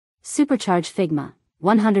Supercharge Figma,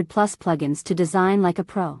 100 plus plugins to design like a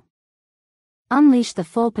pro. Unleash the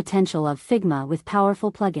full potential of Figma with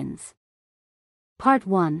powerful plugins. Part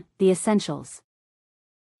 1, The Essentials.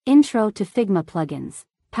 Intro to Figma plugins,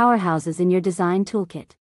 powerhouses in your design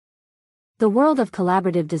toolkit. The world of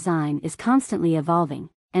collaborative design is constantly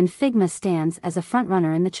evolving, and Figma stands as a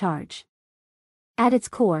frontrunner in the charge. At its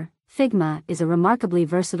core, Figma is a remarkably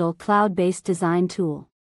versatile cloud-based design tool.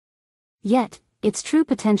 Yet, its true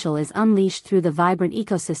potential is unleashed through the vibrant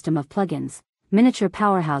ecosystem of plugins, miniature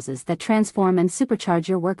powerhouses that transform and supercharge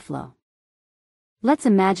your workflow. Let's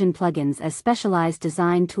imagine plugins as specialized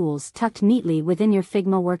design tools tucked neatly within your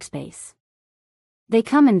Figma workspace. They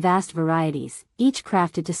come in vast varieties, each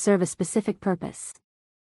crafted to serve a specific purpose.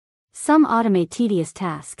 Some automate tedious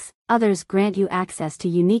tasks, others grant you access to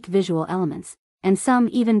unique visual elements, and some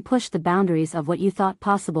even push the boundaries of what you thought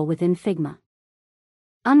possible within Figma.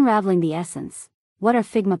 Unraveling the essence. What are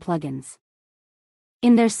Figma plugins?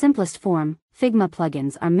 In their simplest form, Figma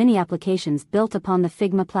plugins are mini applications built upon the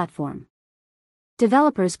Figma platform.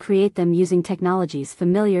 Developers create them using technologies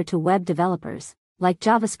familiar to web developers, like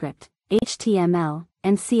JavaScript, HTML,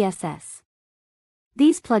 and CSS.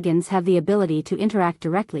 These plugins have the ability to interact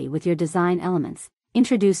directly with your design elements,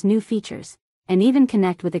 introduce new features, and even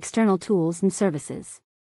connect with external tools and services.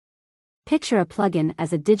 Picture a plugin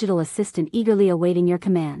as a digital assistant eagerly awaiting your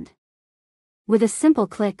command. With a simple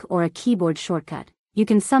click or a keyboard shortcut, you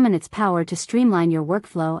can summon its power to streamline your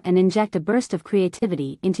workflow and inject a burst of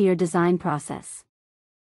creativity into your design process.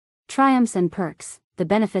 Triumphs and perks, the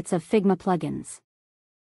benefits of Figma plugins.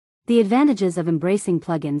 The advantages of embracing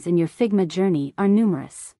plugins in your Figma journey are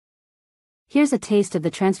numerous. Here's a taste of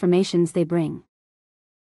the transformations they bring.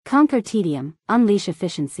 Conquer tedium, unleash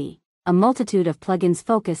efficiency. A multitude of plugins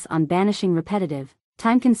focus on banishing repetitive,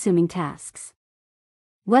 time-consuming tasks.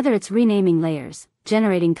 Whether it's renaming layers,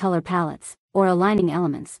 generating color palettes, or aligning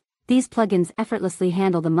elements, these plugins effortlessly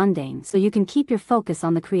handle the mundane so you can keep your focus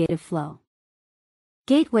on the creative flow.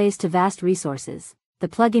 Gateways to vast resources. The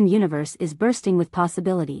plugin universe is bursting with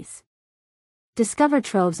possibilities. Discover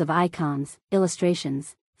troves of icons,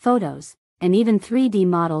 illustrations, photos, and even 3D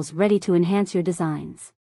models ready to enhance your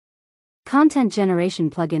designs. Content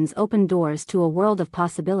generation plugins open doors to a world of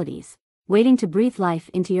possibilities, waiting to breathe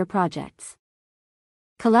life into your projects.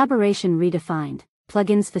 Collaboration redefined.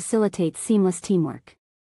 Plugins facilitate seamless teamwork.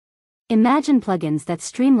 Imagine plugins that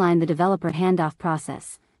streamline the developer handoff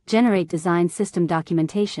process, generate design system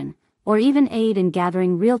documentation, or even aid in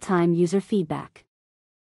gathering real-time user feedback.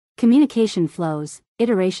 Communication flows,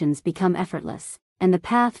 iterations become effortless, and the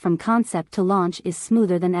path from concept to launch is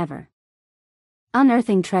smoother than ever.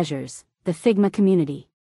 Unearthing treasures. The Figma community.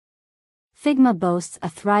 Figma boasts a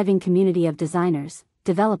thriving community of designers,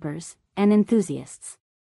 developers, and enthusiasts.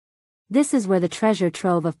 This is where the treasure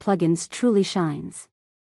trove of plugins truly shines.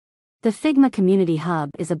 The Figma Community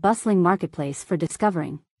Hub is a bustling marketplace for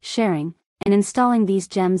discovering, sharing, and installing these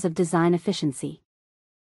gems of design efficiency.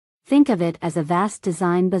 Think of it as a vast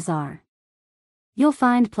design bazaar. You'll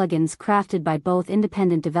find plugins crafted by both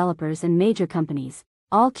independent developers and major companies,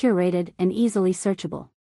 all curated and easily searchable.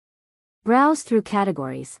 Browse through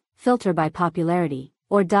categories, filter by popularity,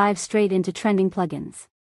 or dive straight into trending plugins.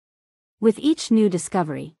 With each new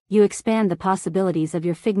discovery, you expand the possibilities of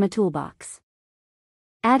your Figma toolbox.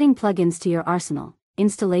 Adding plugins to your arsenal,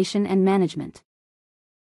 installation and management.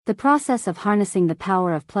 The process of harnessing the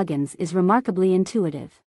power of plugins is remarkably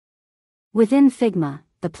intuitive. Within Figma,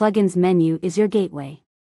 the plugins menu is your gateway.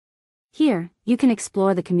 Here, you can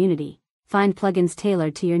explore the community, find plugins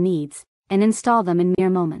tailored to your needs, and install them in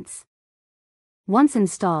mere moments. Once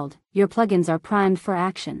installed, your plugins are primed for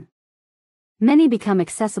action. Many become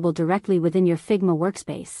accessible directly within your Figma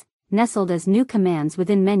workspace, nestled as new commands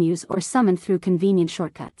within menus or summoned through convenient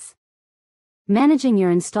shortcuts. Managing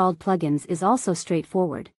your installed plugins is also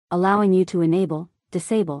straightforward, allowing you to enable,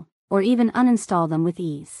 disable, or even uninstall them with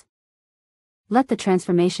ease. Let the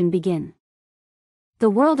transformation begin. The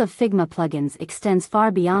world of Figma plugins extends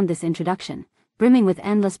far beyond this introduction, brimming with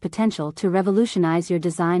endless potential to revolutionize your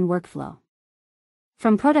design workflow.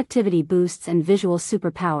 From productivity boosts and visual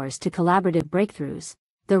superpowers to collaborative breakthroughs,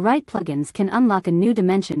 the right plugins can unlock a new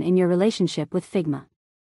dimension in your relationship with Figma.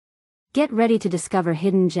 Get ready to discover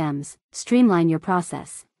hidden gems, streamline your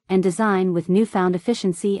process, and design with newfound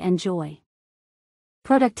efficiency and joy.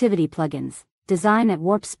 Productivity plugins, design at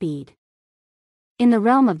warp speed. In the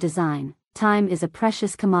realm of design, time is a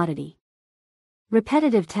precious commodity.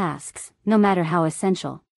 Repetitive tasks, no matter how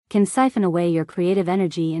essential, can siphon away your creative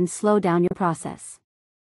energy and slow down your process.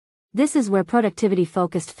 This is where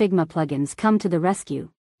productivity-focused Figma plugins come to the rescue,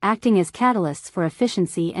 acting as catalysts for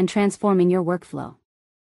efficiency and transforming your workflow.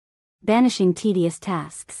 banishing tedious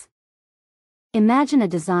tasks. Imagine a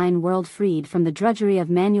design world freed from the drudgery of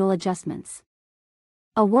manual adjustments.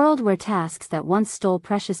 A world where tasks that once stole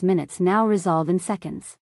precious minutes now resolve in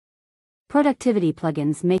seconds. Productivity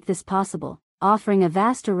plugins make this possible, offering a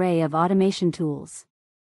vast array of automation tools.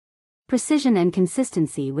 Precision and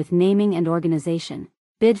consistency with naming and organization.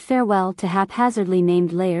 Bid farewell to haphazardly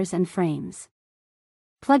named layers and frames.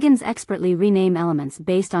 Plugins expertly rename elements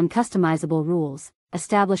based on customizable rules,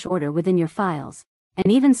 establish order within your files,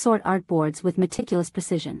 and even sort artboards with meticulous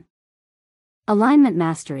precision. Alignment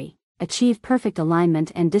mastery. Achieve perfect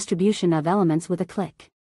alignment and distribution of elements with a click.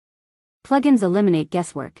 Plugins eliminate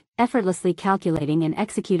guesswork, effortlessly calculating and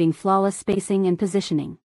executing flawless spacing and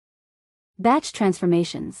positioning. Batch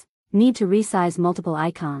transformations. Need to resize multiple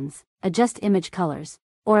icons, adjust image colors,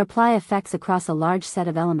 or apply effects across a large set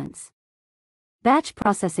of elements. Batch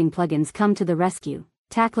processing plugins come to the rescue,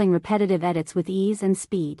 tackling repetitive edits with ease and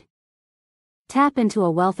speed. Tap into a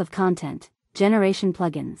wealth of content generation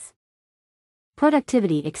plugins.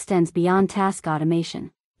 Productivity extends beyond task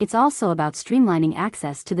automation. It's also about streamlining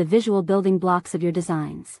access to the visual building blocks of your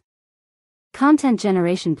designs. Content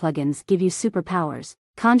generation plugins give you superpowers,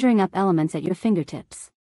 conjuring up elements at your fingertips.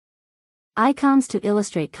 Icons to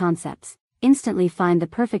illustrate concepts. Instantly find the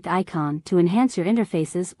perfect icon to enhance your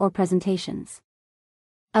interfaces or presentations.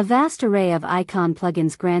 A vast array of icon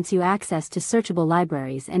plugins grants you access to searchable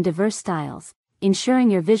libraries and diverse styles, ensuring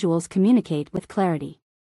your visuals communicate with clarity.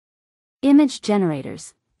 Image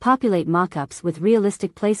generators. Populate mockups with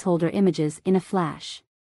realistic placeholder images in a flash.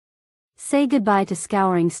 Say goodbye to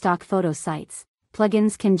scouring stock photo sites.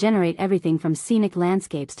 Plugins can generate everything from scenic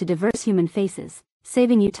landscapes to diverse human faces,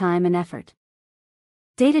 saving you time and effort.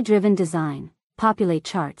 Data-driven design. Populate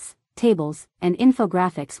charts, tables, and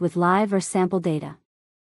infographics with live or sample data.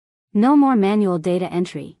 No more manual data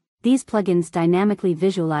entry. These plugins dynamically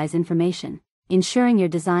visualize information, ensuring your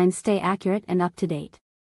designs stay accurate and up-to-date.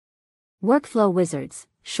 Workflow wizards,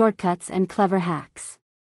 shortcuts and clever hacks.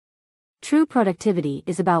 True productivity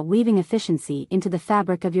is about weaving efficiency into the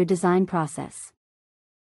fabric of your design process.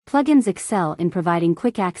 Plugins excel in providing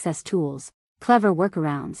quick access tools, clever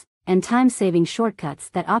workarounds, and time-saving shortcuts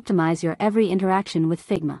that optimize your every interaction with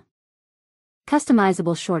Figma.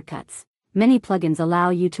 Customizable shortcuts. Many plugins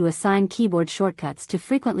allow you to assign keyboard shortcuts to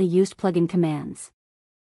frequently used plugin commands.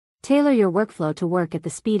 Tailor your workflow to work at the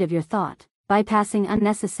speed of your thought, bypassing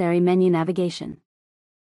unnecessary menu navigation.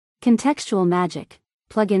 Contextual magic.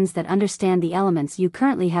 Plugins that understand the elements you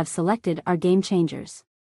currently have selected are game changers.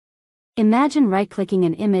 Imagine right-clicking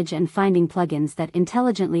an image and finding plugins that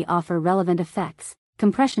intelligently offer relevant effects,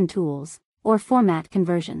 compression tools, or format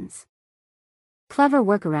conversions. Clever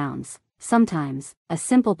workarounds. Sometimes, a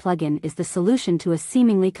simple plugin is the solution to a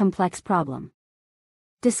seemingly complex problem.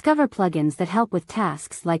 Discover plugins that help with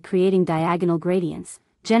tasks like creating diagonal gradients,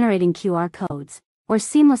 generating QR codes, or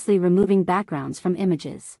seamlessly removing backgrounds from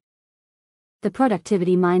images. The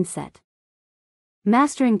productivity mindset.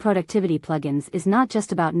 Mastering productivity plugins is not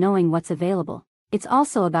just about knowing what's available, it's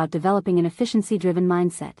also about developing an efficiency-driven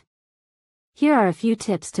mindset. Here are a few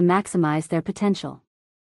tips to maximize their potential.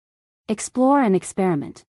 Explore and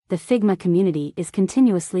experiment. The Figma community is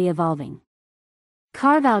continuously evolving.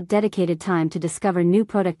 Carve out dedicated time to discover new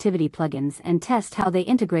productivity plugins and test how they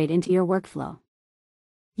integrate into your workflow.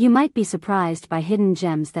 You might be surprised by hidden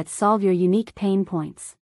gems that solve your unique pain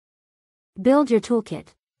points. Build your toolkit.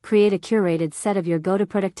 Create a curated set of your go-to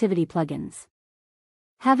productivity plugins.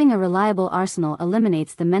 Having a reliable arsenal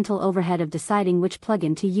eliminates the mental overhead of deciding which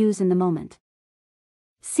plugin to use in the moment.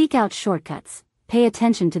 Seek out shortcuts. Pay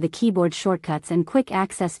attention to the keyboard shortcuts and quick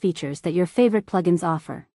access features that your favorite plugins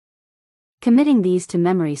offer. Committing these to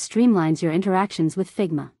memory streamlines your interactions with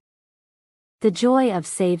Figma. The joy of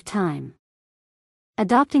saved time.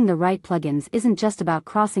 Adopting the right plugins isn't just about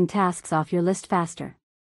crossing tasks off your list faster.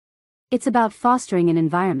 It's about fostering an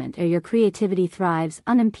environment where your creativity thrives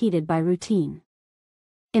unimpeded by routine.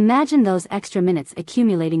 Imagine those extra minutes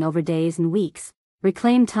accumulating over days and weeks.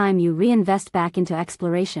 Reclaim time you reinvest back into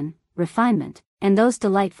exploration, refinement, and those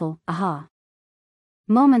delightful, aha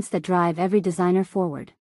moments that drive every designer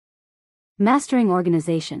forward. Mastering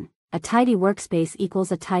organization. A tidy workspace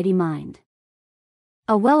equals a tidy mind.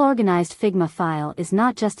 A well-organized Figma file is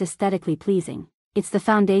not just aesthetically pleasing, it's the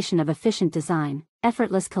foundation of efficient design,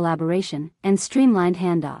 effortless collaboration, and streamlined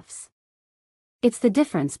handoffs. It's the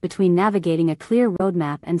difference between navigating a clear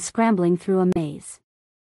roadmap and scrambling through a maze.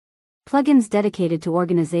 Plugins dedicated to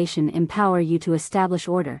organization empower you to establish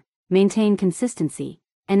order, maintain consistency,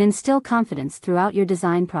 and instill confidence throughout your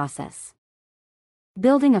design process.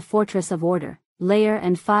 Building a fortress of order. Layer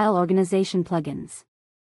and file organization plugins.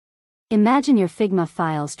 Imagine your Figma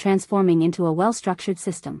files transforming into a well-structured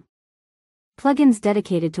system. Plugins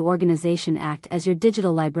dedicated to organization act as your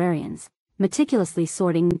digital librarians, meticulously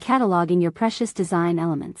sorting and cataloging your precious design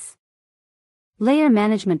elements. Layer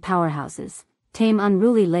management powerhouses tame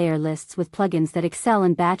unruly layer lists with plugins that excel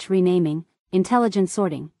in batch renaming, intelligent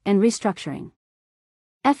sorting, and restructuring.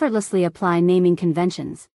 Effortlessly apply naming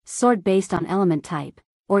conventions, sort based on element type,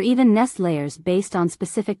 or even nest layers based on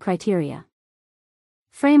specific criteria.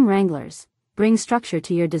 Frame wranglers bring structure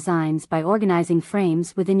to your designs by organizing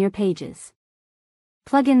frames within your pages.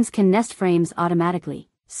 Plugins can nest frames automatically,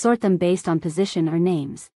 sort them based on position or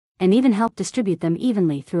names, and even help distribute them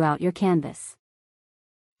evenly throughout your canvas.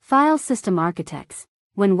 File system architects.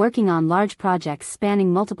 When working on large projects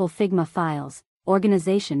spanning multiple Figma files,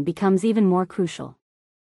 organization becomes even more crucial.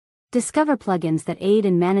 Discover plugins that aid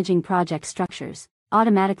in managing project structures,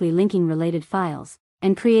 automatically linking related files,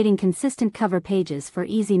 and creating consistent cover pages for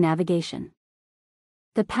easy navigation.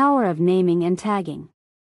 The power of naming and tagging.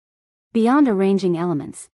 Beyond arranging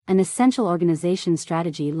elements, an essential organization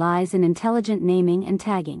strategy lies in intelligent naming and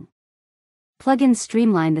tagging. Plugins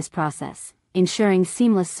streamline this process, ensuring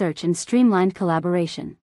seamless search and streamlined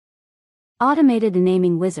collaboration. Automated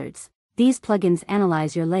naming wizards. These plugins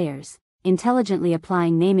analyze your layers, intelligently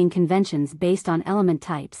applying naming conventions based on element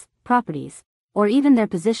types, properties, or even their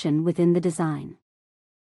position within the design.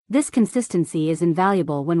 This consistency is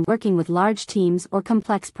invaluable when working with large teams or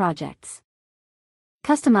complex projects.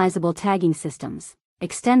 Customizable tagging systems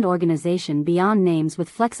extend organization beyond names with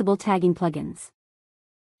flexible tagging plugins.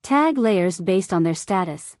 Tag layers based on their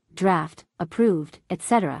status, draft, approved,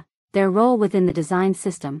 etc., their role within the design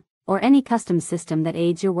system, or any custom system that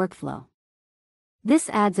aids your workflow. This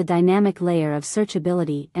adds a dynamic layer of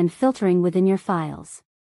searchability and filtering within your files.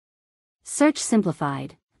 Search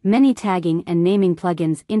simplified. Many tagging and naming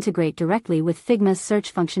plugins integrate directly with Figma's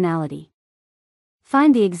search functionality.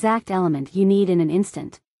 Find the exact element you need in an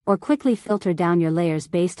instant, or quickly filter down your layers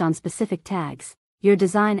based on specific tags. Your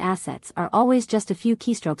design assets are always just a few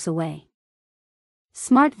keystrokes away.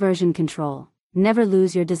 Smart version control. Never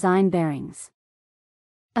lose your design bearings.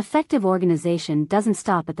 Effective organization doesn't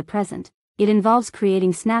stop at the present. It involves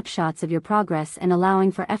creating snapshots of your progress and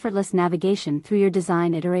allowing for effortless navigation through your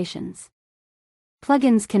design iterations.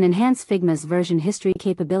 Plugins can enhance Figma's version history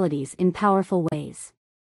capabilities in powerful ways.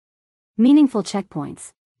 Meaningful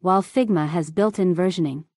checkpoints. While Figma has built-in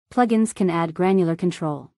versioning, plugins can add granular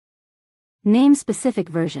control. Name specific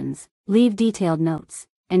versions, leave detailed notes,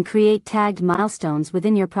 and create tagged milestones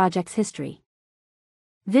within your project's history.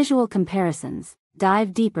 Visual comparisons.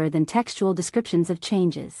 Dive deeper than textual descriptions of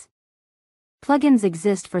changes. Plugins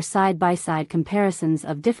exist for side-by-side comparisons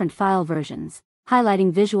of different file versions,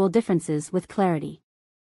 highlighting visual differences with clarity.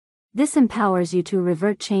 This empowers you to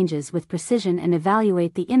revert changes with precision and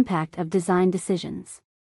evaluate the impact of design decisions.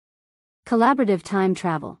 Collaborative time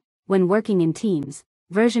travel. When working in teams,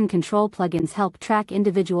 version control plugins help track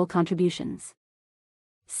individual contributions.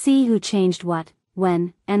 See who changed what,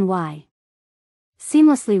 when, and why.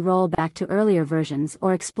 Seamlessly roll back to earlier versions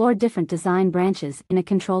or explore different design branches in a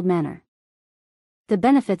controlled manner. The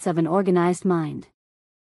benefits of an organized mind.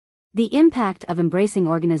 The impact of embracing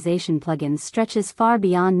organization plugins stretches far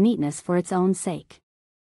beyond neatness for its own sake.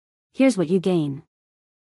 Here's what you gain.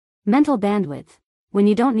 Mental bandwidth. When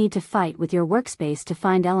you don't need to fight with your workspace to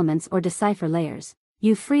find elements or decipher layers,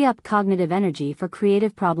 you free up cognitive energy for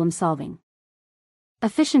creative problem solving.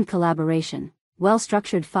 Efficient collaboration.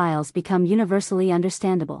 Well-structured files become universally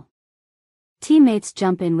understandable. Teammates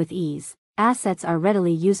jump in with ease, assets are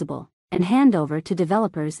readily usable, and handover to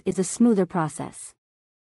developers is a smoother process.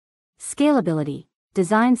 Scalability.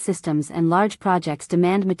 Design systems and large projects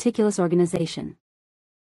demand meticulous organization.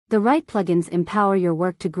 The right plugins empower your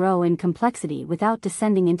work to grow in complexity without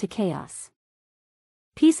descending into chaos.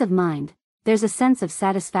 Peace of mind. There's a sense of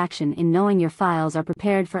satisfaction in knowing your files are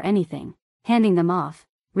prepared for anything, handing them off,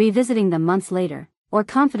 revisiting them months later, or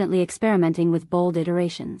confidently experimenting with bold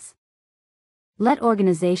iterations. Let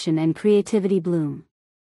organization and creativity bloom.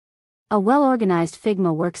 A well-organized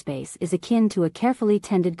Figma workspace is akin to a carefully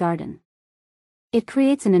tended garden. It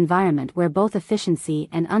creates an environment where both efficiency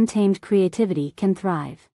and untamed creativity can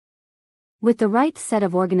thrive. With the right set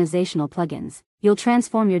of organizational plugins, you'll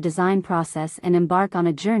transform your design process and embark on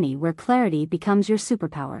a journey where clarity becomes your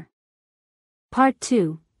superpower. Part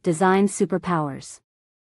 2. Design Superpowers.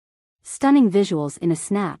 Stunning visuals in a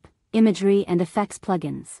snap, imagery and effects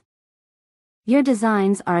plugins. Your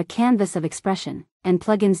designs are a canvas of expression, and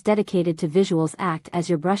plugins dedicated to visuals act as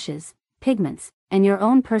your brushes, pigments, and your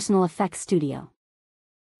own personal effects studio.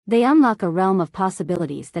 They unlock a realm of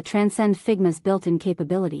possibilities that transcend Figma's built-in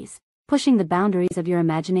capabilities, pushing the boundaries of your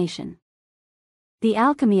imagination. The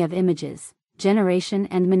alchemy of images, generation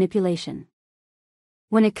and manipulation.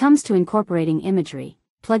 When it comes to incorporating imagery,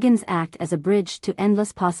 plugins act as a bridge to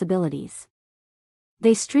endless possibilities.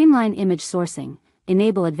 They streamline image sourcing,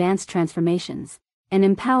 enable advanced transformations, and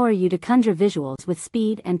empower you to conjure visuals with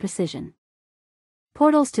speed and precision.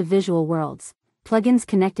 Portals to visual worlds. Plugins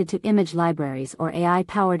connected to image libraries or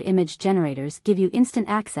AI-powered image generators give you instant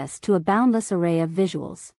access to a boundless array of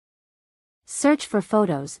visuals. Search for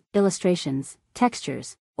photos, illustrations,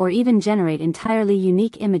 textures, or even generate entirely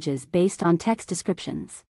unique images based on text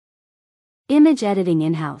descriptions. Image editing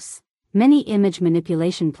in-house. Many image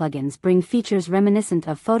manipulation plugins bring features reminiscent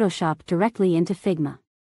of Photoshop directly into Figma.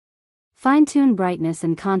 Fine-tune brightness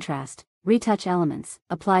and contrast, retouch elements,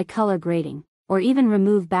 apply color grading, or even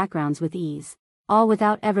remove backgrounds with ease, all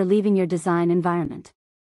without ever leaving your design environment.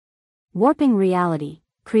 Warping reality.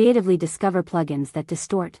 Creatively discover plugins that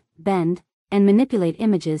distort, bend, and manipulate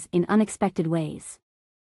images in unexpected ways.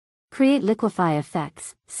 Create liquefy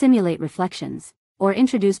effects, simulate reflections, or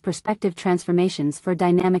introduce perspective transformations for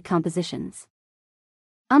dynamic compositions.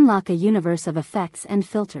 Unlock a universe of effects and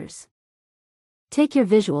filters. Take your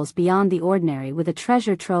visuals beyond the ordinary with a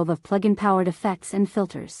treasure trove of plugin-powered effects and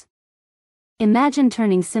filters. Imagine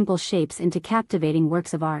turning simple shapes into captivating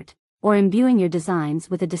works of art, or imbuing your designs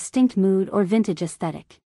with a distinct mood or vintage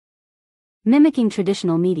aesthetic. Mimicking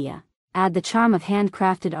traditional media. Add the charm of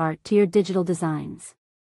handcrafted art to your digital designs.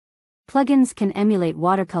 Plugins can emulate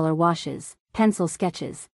watercolor washes, pencil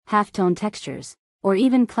sketches, halftone textures, or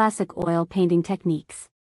even classic oil painting techniques.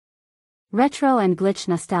 Retro and glitch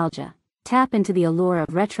nostalgia. Tap into the allure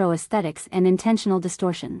of retro aesthetics and intentional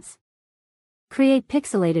distortions. Create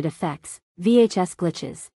pixelated effects, VHS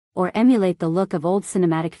glitches, or emulate the look of old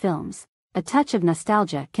cinematic films. A touch of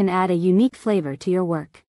nostalgia can add a unique flavor to your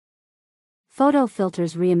work. Photo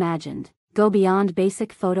filters reimagined. Go beyond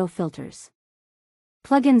basic photo filters.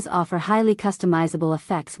 Plugins offer highly customizable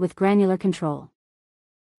effects with granular control.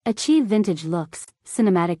 Achieve vintage looks,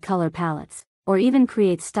 cinematic color palettes, or even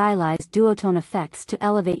create stylized duotone effects to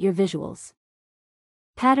elevate your visuals.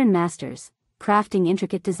 Pattern masters. Crafting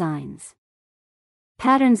intricate designs.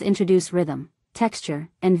 Patterns introduce rhythm, texture,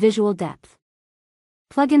 and visual depth.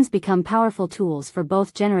 Plugins become powerful tools for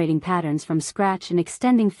both generating patterns from scratch and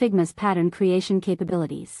extending Figma's pattern creation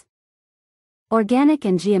capabilities. Organic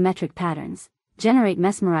and geometric patterns. Generate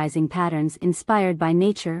mesmerizing patterns inspired by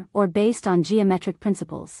nature or based on geometric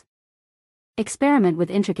principles. Experiment with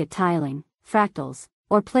intricate tiling, fractals,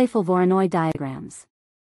 or playful Voronoi diagrams.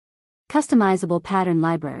 Customizable pattern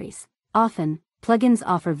libraries. Often, plugins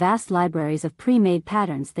offer vast libraries of pre-made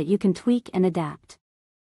patterns that you can tweak and adapt.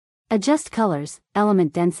 Adjust colors,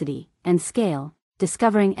 element density, and scale,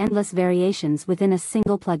 discovering endless variations within a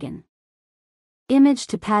single plugin. Image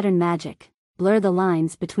to pattern magic. Blur the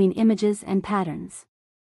lines between images and patterns.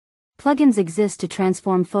 Plugins exist to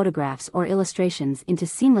transform photographs or illustrations into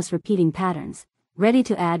seamless repeating patterns, ready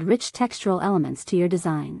to add rich textural elements to your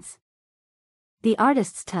designs. The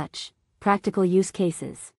artist's touch. Practical use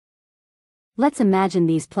cases. Let's imagine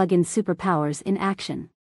these plugin superpowers in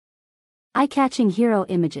action. Eye-catching hero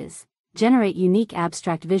images. Generate unique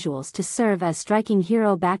abstract visuals to serve as striking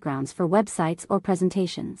hero backgrounds for websites or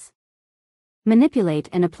presentations. Manipulate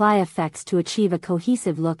and apply effects to achieve a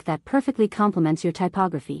cohesive look that perfectly complements your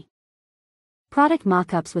typography. Product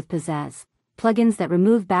mockups with pizzazz. Plugins that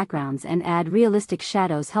remove backgrounds and add realistic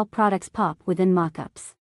shadows help products pop within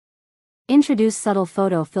mockups. Introduce subtle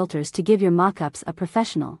photo filters to give your mockups a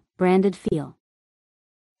professional, branded feel.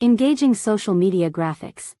 Engaging social media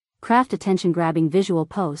graphics. Craft attention-grabbing visual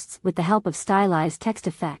posts with the help of stylized text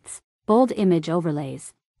effects, bold image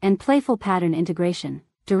overlays, and playful pattern integration,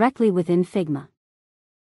 directly within Figma.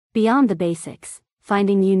 Beyond the basics,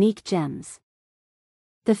 finding unique gems.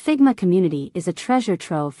 The Figma community is a treasure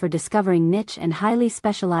trove for discovering niche and highly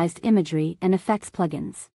specialized imagery and effects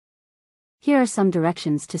plugins. Here are some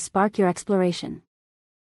directions to spark your exploration.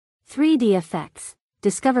 3D effects.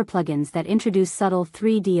 Discover plugins that introduce subtle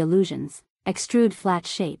 3D illusions, extrude flat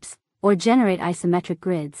shapes, or generate isometric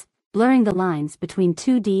grids, blurring the lines between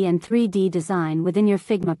 2D and 3D design within your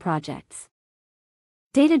Figma projects.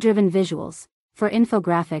 Data-driven visuals. For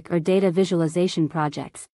infographic or data visualization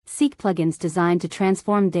projects, seek plugins designed to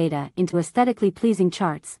transform data into aesthetically pleasing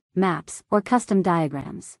charts, maps, or custom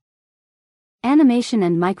diagrams. Animation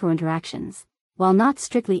and microinteractions. While not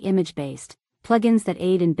strictly image-based, plugins that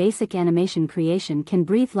aid in basic animation creation can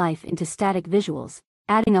breathe life into static visuals,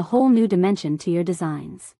 adding a whole new dimension to your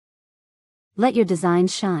designs. Let your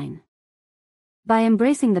designs shine. By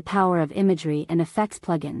embracing the power of imagery and effects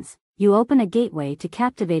plugins, you open a gateway to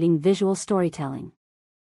captivating visual storytelling.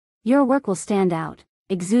 Your work will stand out,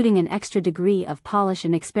 exuding an extra degree of polish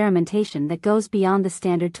and experimentation that goes beyond the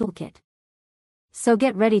standard toolkit. So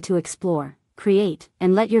get ready to explore, create,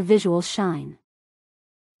 and let your visuals shine.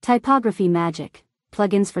 Typography magic,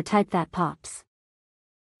 plugins for type that pops.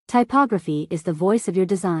 Typography is the voice of your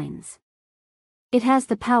designs. It has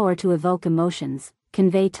the power to evoke emotions,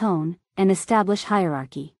 convey tone, and establish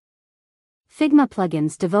hierarchy. Figma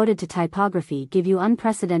plugins devoted to typography give you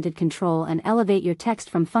unprecedented control and elevate your text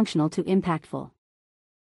from functional to impactful.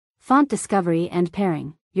 Font discovery and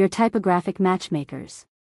pairing, your typographic matchmakers.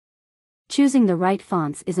 Choosing the right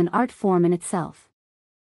fonts is an art form in itself.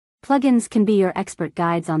 Plugins can be your expert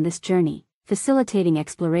guides on this journey, facilitating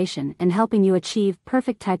exploration and helping you achieve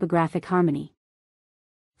perfect typographic harmony.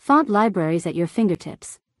 Font libraries at your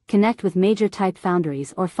fingertips. Connect with major type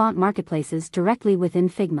foundries or font marketplaces directly within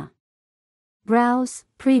Figma. Browse,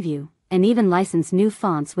 preview, and even license new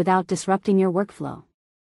fonts without disrupting your workflow.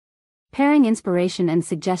 Pairing inspiration and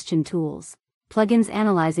suggestion tools. Plugins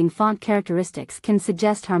analyzing font characteristics can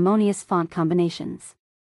suggest harmonious font combinations.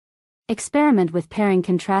 Experiment with pairing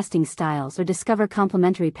contrasting styles or discover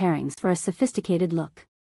complementary pairings for a sophisticated look.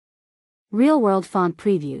 Real-world font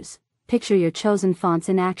previews. Picture your chosen fonts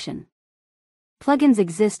in action. Plugins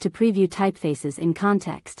exist to preview typefaces in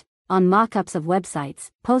context, on mock-ups of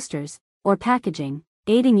websites, posters, or packaging,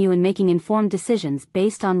 aiding you in making informed decisions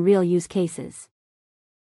based on real use cases.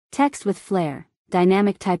 Text with flair,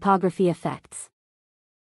 dynamic typography effects.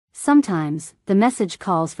 Sometimes, the message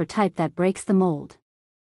calls for type that breaks the mold.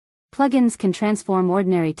 Plugins can transform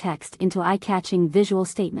ordinary text into eye-catching visual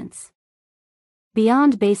statements.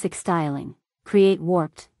 Beyond basic styling, create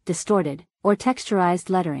warped, distorted, or texturized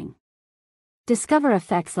lettering. Discover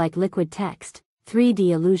effects like liquid text,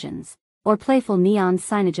 3D illusions, or playful neon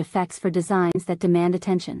signage effects for designs that demand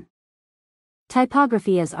attention.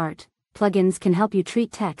 Typography as art, plugins can help you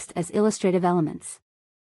treat text as illustrative elements.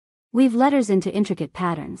 Weave letters into intricate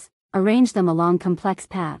patterns, arrange them along complex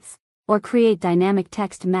paths, or create dynamic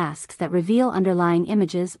text masks that reveal underlying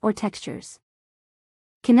images or textures.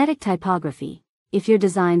 Kinetic typography, if your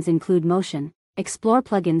designs include motion, explore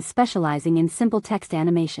plugins specializing in simple text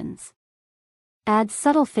animations. Add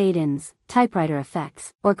subtle fade-ins, typewriter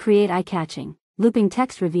effects, or create eye-catching, looping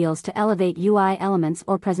text reveals to elevate UI elements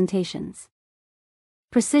or presentations.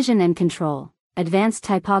 Precision and control, advanced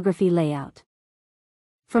typography layout.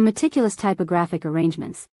 For meticulous typographic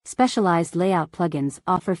arrangements, specialized layout plugins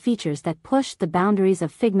offer features that push the boundaries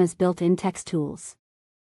of Figma's built-in text tools.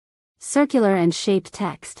 Circular and shaped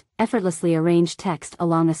text, effortlessly arrange text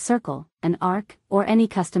along a circle, an arc, or any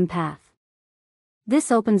custom path.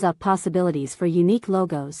 This opens up possibilities for unique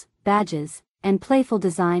logos, badges, and playful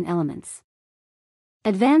design elements.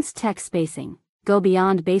 Advanced text spacing, go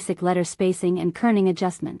beyond basic letter spacing and kerning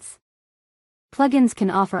adjustments. Plugins can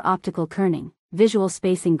offer optical kerning, visual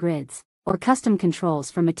spacing grids, or custom controls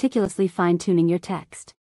for meticulously fine-tuning your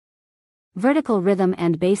text. Vertical rhythm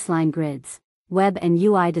and baseline grids, web and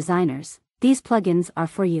UI designers, these plugins are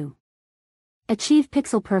for you. Achieve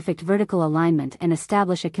pixel-perfect vertical alignment and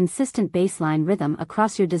establish a consistent baseline rhythm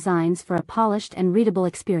across your designs for a polished and readable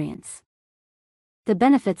experience. The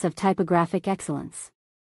benefits of typographic excellence.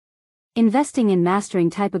 Investing in mastering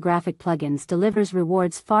typographic plugins delivers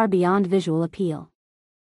rewards far beyond visual appeal.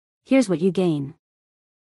 Here's what you gain.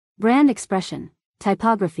 Brand expression.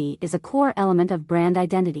 Typography is a core element of brand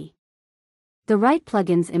identity. The right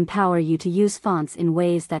plugins empower you to use fonts in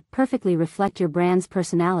ways that perfectly reflect your brand's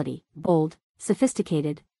personality, bold,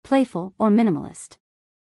 sophisticated, playful, or minimalist.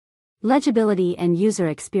 Legibility and user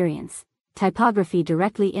experience. Typography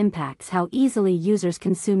directly impacts how easily users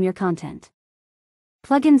consume your content.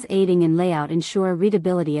 Plugins aiding in layout ensure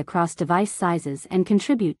readability across device sizes and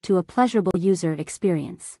contribute to a pleasurable user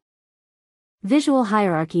experience. Visual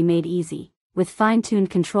hierarchy made easy. With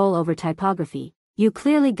fine-tuned control over typography, you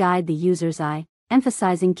clearly guide the user's eye,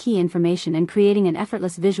 emphasizing key information and creating an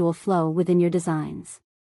effortless visual flow within your designs.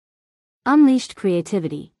 Unleashed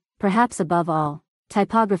creativity. Perhaps above all,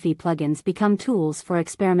 typography plugins become tools for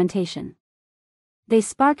experimentation. They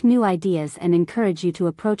spark new ideas and encourage you to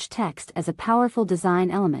approach text as a powerful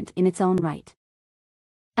design element in its own right.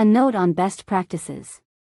 A note on best practices.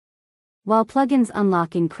 While plugins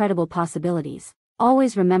unlock incredible possibilities,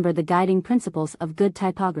 always remember the guiding principles of good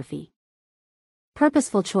typography.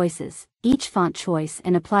 Purposeful choices. Each font choice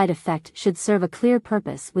and applied effect should serve a clear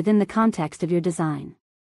purpose within the context of your design.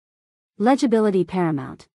 Legibility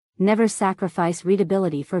paramount. Never sacrifice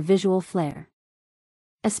readability for visual flair.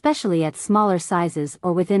 Especially at smaller sizes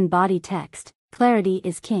or within body text, clarity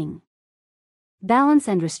is king. Balance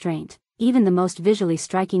and restraint. Even the most visually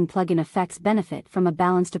striking plugin effects benefit from a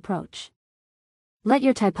balanced approach. Let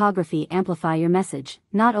your typography amplify your message,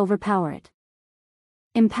 not overpower it.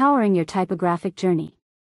 Empowering your typographic journey.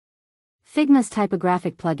 Figma's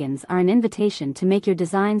typographic plugins are an invitation to make your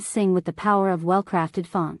designs sing with the power of well-crafted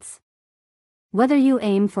fonts. Whether you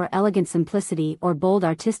aim for elegant simplicity or bold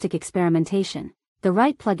artistic experimentation, the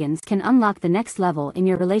right plugins can unlock the next level in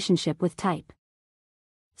your relationship with type.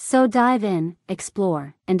 So dive in,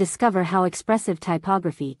 explore, and discover how expressive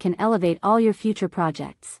typography can elevate all your future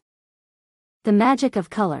projects. The magic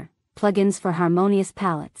of color, plugins for harmonious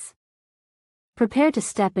palettes. Prepare to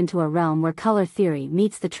step into a realm where color theory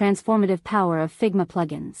meets the transformative power of Figma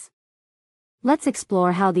plugins. Let's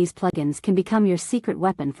explore how these plugins can become your secret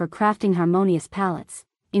weapon for crafting harmonious palettes,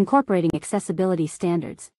 incorporating accessibility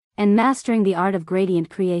standards, and mastering the art of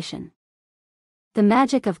gradient creation. The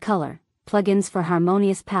magic of color, plugins for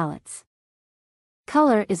harmonious palettes.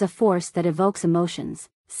 Color is a force that evokes emotions,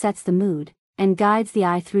 sets the mood, and guides the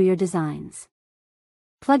eye through your designs.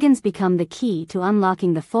 Plugins become the key to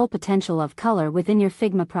unlocking the full potential of color within your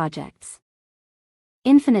Figma projects.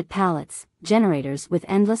 Infinite palettes, generators with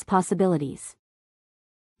endless possibilities.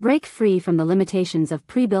 Break free from the limitations of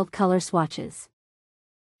pre-built color swatches.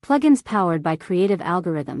 Plugins powered by creative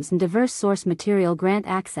algorithms and diverse source material grant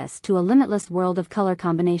access to a limitless world of color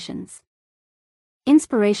combinations.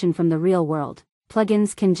 Inspiration from the real world,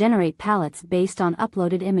 plugins can generate palettes based on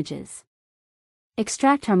uploaded images.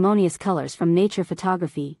 Extract harmonious colors from nature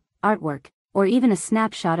photography, artwork, or even a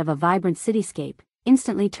snapshot of a vibrant cityscape,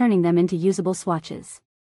 instantly turning them into usable swatches.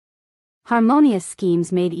 Harmonious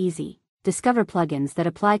schemes made easy. Discover plugins that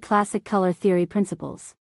apply classic color theory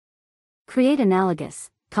principles. Create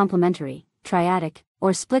analogous, complementary, triadic,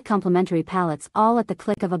 or split complementary palettes all at the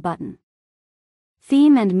click of a button.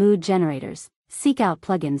 Theme and mood generators. Seek out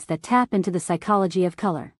plugins that tap into the psychology of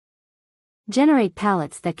color. Generate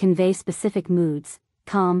palettes that convey specific moods,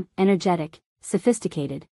 calm, energetic,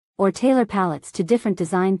 sophisticated, or tailor palettes to different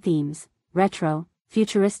design themes, retro,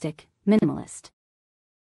 futuristic, minimalist.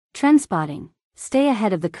 Trend spotting. Stay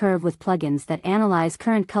ahead of the curve with plugins that analyze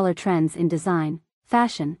current color trends in design,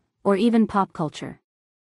 fashion, or even pop culture.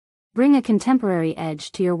 Bring a contemporary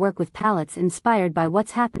edge to your work with palettes inspired by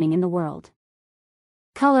what's happening in the world.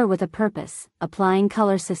 Color with a purpose, applying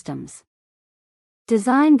color systems.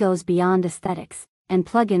 Design goes beyond aesthetics, and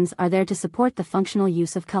plugins are there to support the functional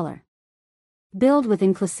use of color. Build with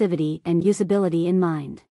inclusivity and usability in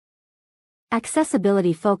mind.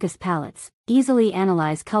 Accessibility-focused palettes. Easily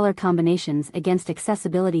analyze color combinations against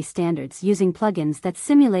accessibility standards using plugins that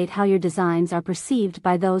simulate how your designs are perceived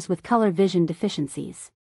by those with color vision deficiencies.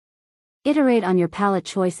 Iterate on your palette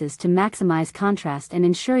choices to maximize contrast and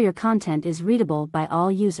ensure your content is readable by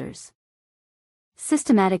all users.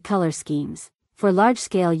 Systematic color schemes. For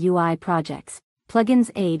large-scale UI projects, plugins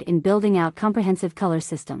aid in building out comprehensive color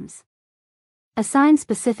systems. Assign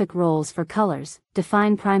specific roles for colors,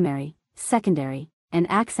 define primary, secondary, and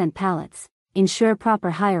accent palettes, ensure proper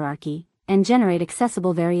hierarchy, and generate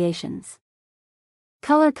accessible variations.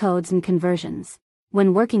 Color codes and conversions.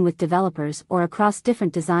 When working with developers or across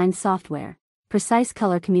different design software, precise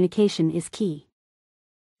color communication is key.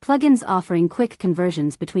 Plugins offering quick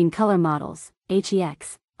conversions between color models,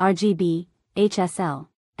 HEX, RGB, HSL,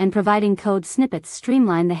 and providing code snippets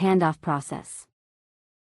streamline the handoff process.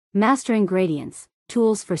 Mastering gradients,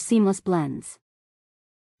 tools for seamless blends.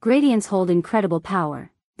 Gradients hold incredible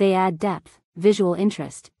power. They add depth, visual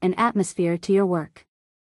interest, and atmosphere to your work.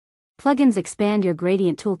 Plugins expand your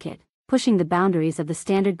gradient toolkit, pushing the boundaries of the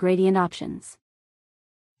standard gradient options.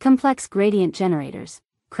 Complex gradient generators.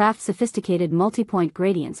 Craft sophisticated multi-point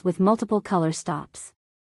gradients with multiple color stops.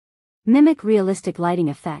 Mimic realistic lighting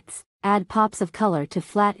effects. Add pops of color to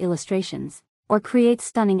flat illustrations, or create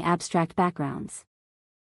stunning abstract backgrounds.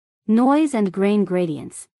 Noise and grain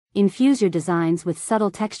gradients. Infuse your designs with subtle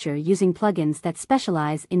texture using plugins that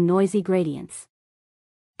specialize in noisy gradients.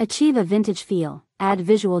 Achieve a vintage feel, add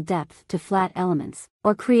visual depth to flat elements,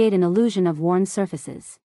 or create an illusion of worn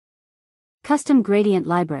surfaces. Custom gradient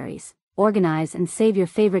libraries. Organize and save your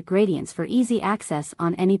favorite gradients for easy access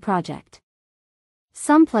on any project.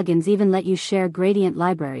 Some plugins even let you share gradient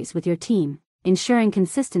libraries with your team, ensuring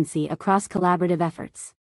consistency across collaborative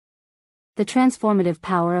efforts. The transformative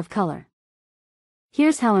power of color.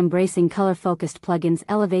 Here's how embracing color-focused plugins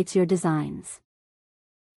elevates your designs.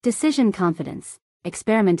 Decision confidence.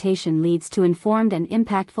 Experimentation leads to informed and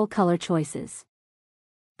impactful color choices.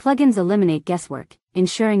 Plugins eliminate guesswork,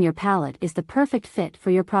 ensuring your palette is the perfect fit for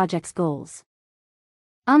your project's goals.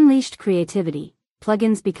 Unleashed creativity.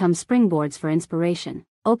 Plugins become springboards for inspiration,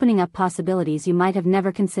 opening up possibilities you might have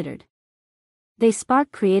never considered. They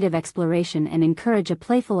spark creative exploration and encourage a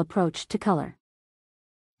playful approach to color.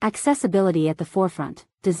 Accessibility at the forefront,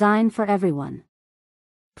 design for everyone.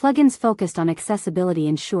 Plugins focused on accessibility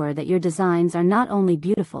ensure that your designs are not only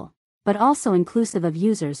beautiful, but also inclusive of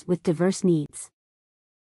users with diverse needs.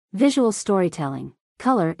 Visual storytelling.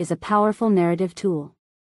 Color is a powerful narrative tool.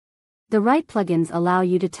 The right plugins allow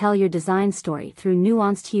you to tell your design story through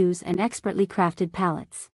nuanced hues and expertly crafted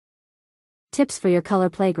palettes. Tips for your color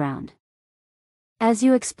playground. As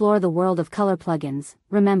you explore the world of color plugins,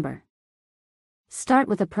 remember: start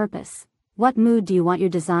with a purpose. What mood do you want your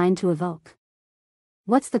design to evoke?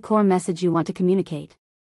 What's the core message you want to communicate?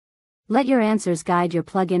 Let your answers guide your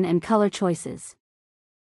plugin and color choices.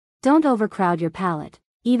 Don't overcrowd your palette.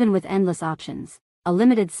 Even with endless options, a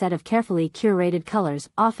limited set of carefully curated colors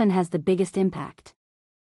often has the biggest impact.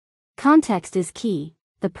 Context is key.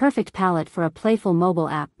 The perfect palette for a playful mobile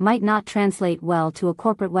app might not translate well to a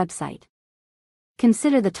corporate website.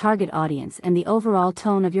 Consider the target audience and the overall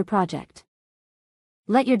tone of your project.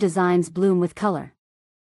 Let your designs bloom with color.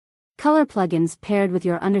 Color plugins paired with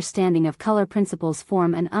your understanding of color principles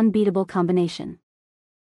form an unbeatable combination.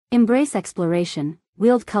 Embrace exploration,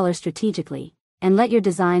 wield color strategically, and let your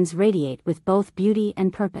designs radiate with both beauty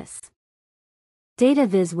and purpose. Data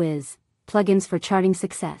Viz Wiz, plugins for charting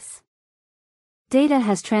success. Data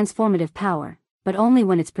has transformative power, but only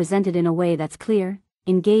when it's presented in a way that's clear,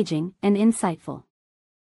 engaging, and insightful.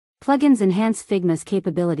 Plugins enhance Figma's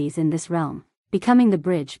capabilities in this realm, becoming the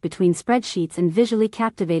bridge between spreadsheets and visually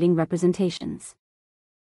captivating representations.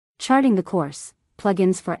 Charting the course,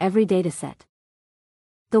 plugins for every dataset.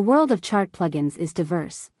 The world of chart plugins is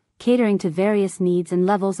diverse, catering to various needs and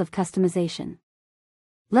levels of customization.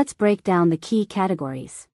 Let's break down the key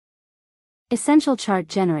categories. Essential chart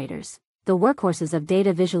generators, the workhorses of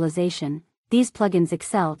data visualization. These plugins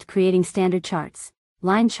excel at creating standard charts,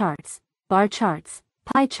 line charts, bar charts,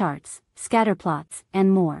 pie charts, scatter plots,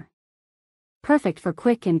 and more. Perfect for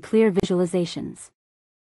quick and clear visualizations.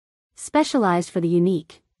 Specialized for the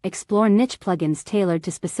unique, explore niche plugins tailored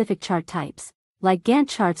to specific chart types, like Gantt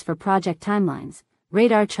charts for project timelines,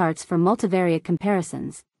 radar charts for multivariate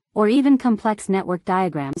comparisons, or even complex network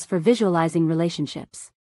diagrams for visualizing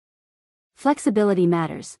relationships. Flexibility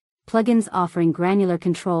matters. Plugins offering granular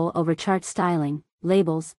control over chart styling,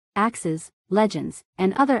 labels, axes, legends,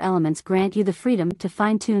 and other elements grant you the freedom to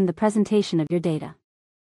fine-tune the presentation of your data.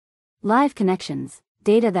 Live connections,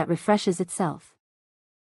 data that refreshes itself.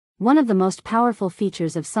 One of the most powerful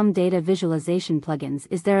features of some data visualization plugins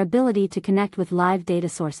is their ability to connect with live data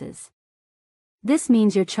sources. This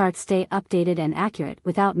means your charts stay updated and accurate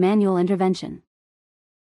without manual intervention.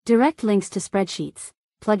 Direct links to spreadsheets.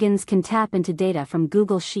 Plugins can tap into data from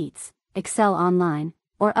Google Sheets, Excel Online,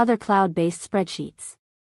 or other cloud-based spreadsheets.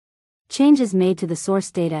 Changes made to the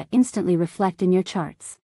source data instantly reflect in your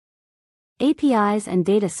charts. APIs and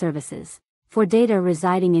data services. For data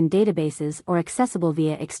residing in databases or accessible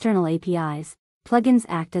via external APIs, plugins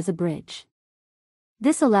act as a bridge.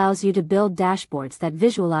 This allows you to build dashboards that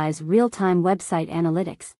visualize real-time website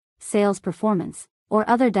analytics, sales performance, or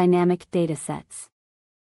other dynamic data sets.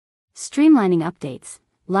 Streamlining updates.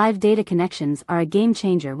 Live data connections are a game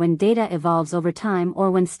changer when data evolves over time or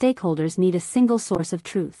when stakeholders need a single source of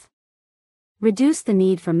truth. Reduce the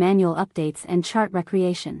need for manual updates and chart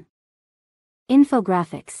recreation.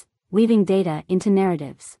 Infographics, weaving data into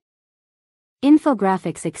narratives.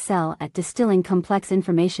 Infographics excel at distilling complex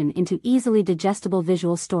information into easily digestible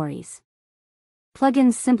visual stories.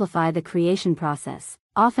 Plugins simplify the creation process,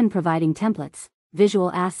 often providing templates, visual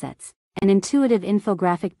assets, and intuitive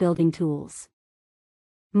infographic building tools.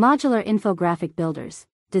 Modular infographic builders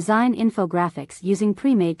design infographics using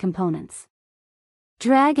pre-made components.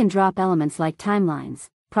 Drag and drop elements like timelines,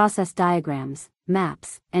 process diagrams,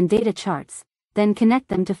 maps, and data charts, then connect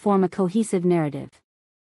them to form a cohesive narrative.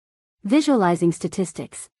 Visualizing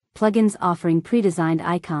statistics, plugins offering pre-designed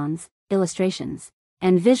icons, illustrations,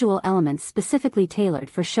 and visual elements specifically tailored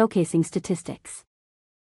for showcasing statistics.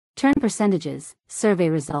 Turn percentages, survey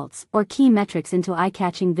results, or key metrics into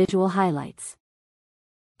eye-catching visual highlights.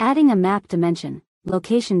 Adding a map dimension,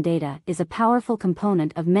 location data is a powerful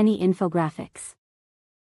component of many infographics.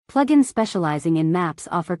 Plugins specializing in maps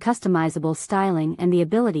offer customizable styling and the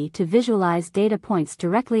ability to visualize data points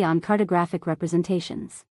directly on cartographic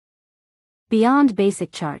representations. Beyond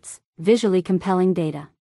basic charts, visually compelling data.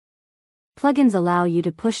 Plugins allow you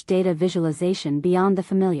to push data visualization beyond the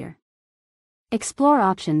familiar. Explore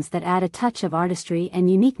options that add a touch of artistry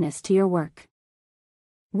and uniqueness to your work.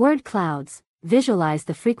 Word clouds, visualize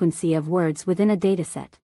the frequency of words within a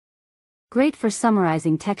dataset. Great for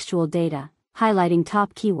summarizing textual data, highlighting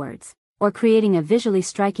top keywords, or creating a visually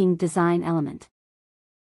striking design element.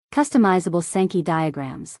 Customizable Sankey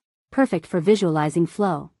diagrams, perfect for visualizing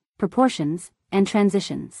flow, proportions, and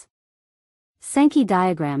transitions. Sankey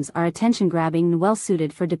diagrams are attention-grabbing and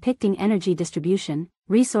well-suited for depicting energy distribution,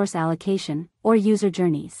 resource allocation, or user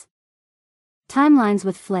journeys. Timelines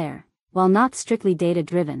with flair. While not strictly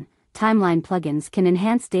data-driven, timeline plugins can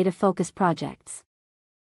enhance data-focused projects.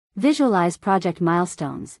 Visualize project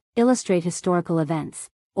milestones, illustrate historical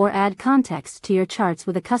events, or add context to your charts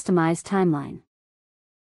with a customized timeline.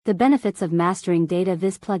 The benefits of mastering data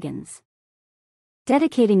viz plugins.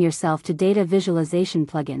 Dedicating yourself to data visualization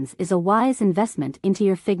plugins is a wise investment into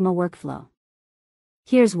your Figma workflow.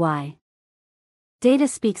 Here's why. Data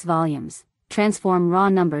speaks volumes. Transform raw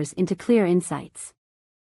numbers into clear insights.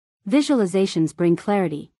 Visualizations bring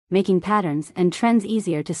clarity, making patterns and trends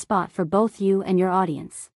easier to spot for both you and your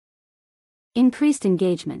audience. Increased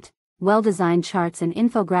engagement. Well-designed charts and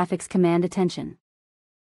infographics command attention.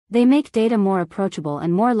 They make data more approachable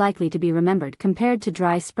and more likely to be remembered compared to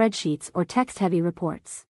dry spreadsheets or text-heavy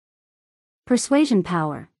reports. Persuasion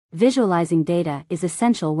power. Visualizing data is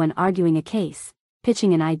essential when arguing a case,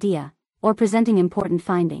 pitching an idea, or presenting important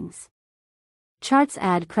findings. Charts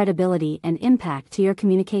add credibility and impact to your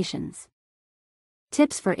communications.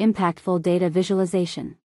 Tips for impactful data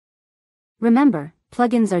visualization. Remember,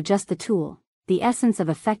 plugins are just the tool. The essence of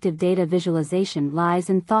effective data visualization lies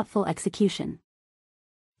in thoughtful execution.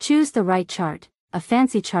 Choose the right chart. A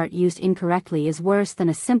fancy chart used incorrectly is worse than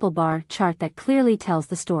a simple bar chart that clearly tells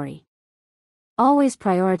the story. Always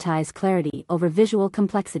prioritize clarity over visual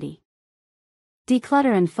complexity.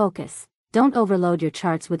 Declutter and focus. Don't overload your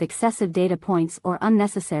charts with excessive data points or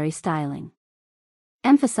unnecessary styling.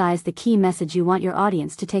 Emphasize the key message you want your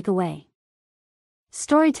audience to take away.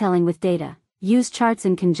 Storytelling with data. Use charts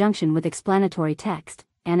in conjunction with explanatory text,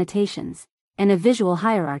 annotations, and a visual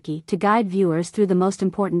hierarchy to guide viewers through the most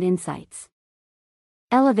important insights.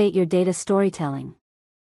 Elevate your data storytelling.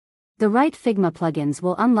 The right Figma plugins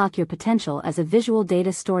will unlock your potential as a visual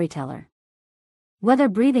data storyteller. Whether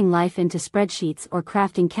breathing life into spreadsheets or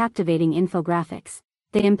crafting captivating infographics,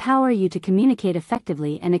 they empower you to communicate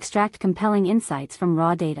effectively and extract compelling insights from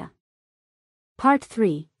raw data. Part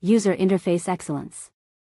 3: User Interface Excellence.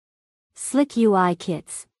 Slick UI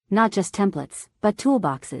kits, not just templates, but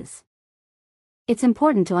toolboxes. It's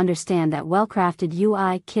important to understand that well-crafted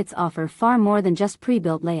UI kits offer far more than just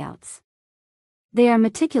pre-built layouts. They are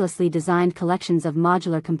meticulously designed collections of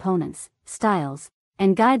modular components, styles,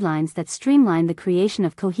 and guidelines that streamline the creation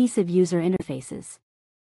of cohesive user interfaces.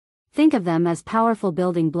 Think of them as powerful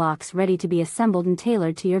building blocks ready to be assembled and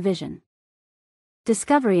tailored to your vision.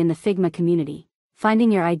 Discovery in the Figma community.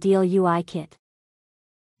 Finding your ideal UI kit.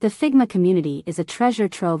 The Figma community is a treasure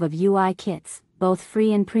trove of UI kits, both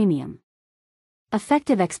free and premium.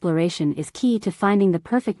 Effective exploration is key to finding the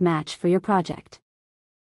perfect match for your project.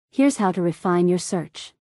 Here's how to refine your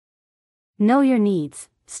search. Know your needs.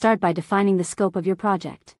 Start by defining the scope of your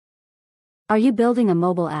project. Are you building a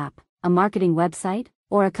mobile app, a marketing website,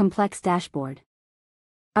 or a complex dashboard?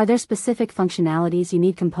 Are there specific functionalities you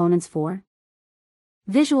need components for?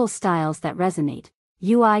 Visual styles that resonate.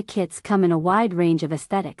 UI kits come in a wide range of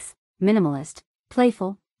aesthetics: minimalist,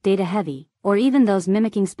 playful, data-heavy, or even those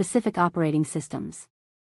mimicking specific operating systems.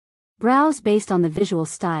 Browse based on the visual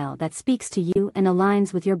style that speaks to you and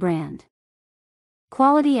aligns with your brand.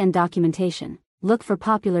 Quality and documentation. Look for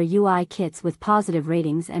popular UI kits with positive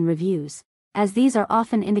ratings and reviews, as these are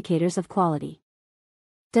often indicators of quality.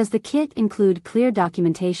 Does the kit include clear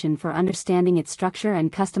documentation for understanding its structure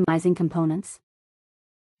and customizing components?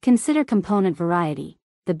 Consider component variety.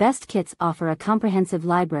 The best kits offer a comprehensive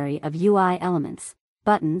library of UI elements,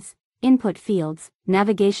 buttons, input fields,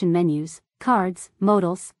 navigation menus, cards,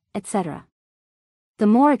 modals, etc. The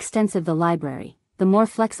more extensive the library, the more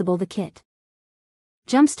flexible the kit.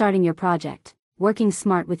 Jump-starting your project. Working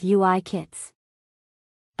smart with UI kits.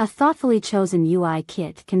 A thoughtfully chosen UI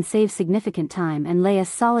kit can save significant time and lay a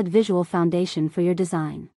solid visual foundation for your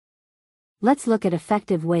design. Let's look at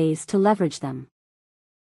effective ways to leverage them.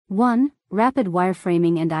 1. Rapid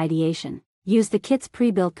wireframing and ideation. Use the kit's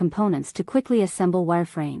pre-built components to quickly assemble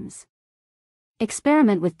wireframes.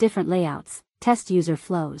 Experiment with different layouts, test user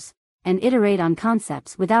flows, and iterate on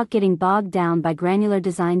concepts without getting bogged down by granular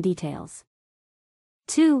design details.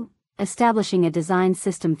 2. Establishing a design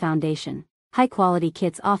system foundation. High-quality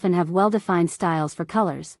kits often have well-defined styles for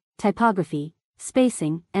colors, typography,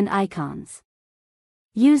 spacing, and icons.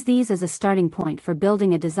 Use these as a starting point for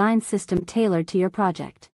building a design system tailored to your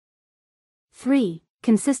project. 3.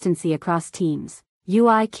 Consistency across teams.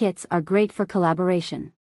 UI kits are great for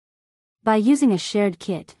collaboration. By using a shared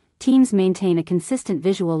kit, teams maintain a consistent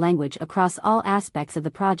visual language across all aspects of the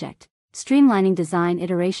project, streamlining design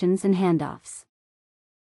iterations and handoffs.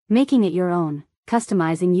 Making it your own.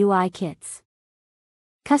 customizing UI kits.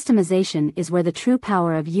 Customization is where the true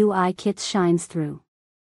power of UI kits shines through.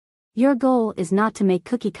 Your goal is not to make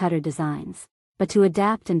cookie-cutter designs, but to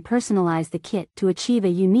adapt and personalize the kit to achieve a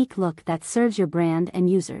unique look that serves your brand and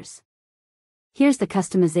users. Here's the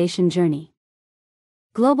customization journey.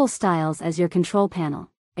 Global styles as your control panel.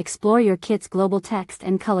 Explore your kit's global text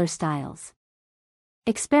and color styles.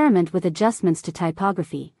 Experiment with adjustments to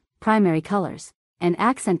typography, primary colors, and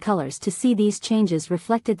accent colors to see these changes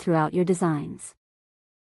reflected throughout your designs.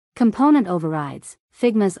 Component overrides.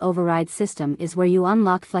 Figma's override system is where you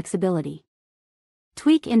unlock flexibility.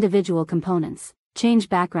 Tweak individual components, change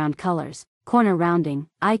background colors, corner rounding,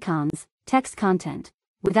 icons, text content,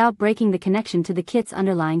 without breaking the connection to the kit's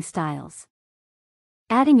underlying styles.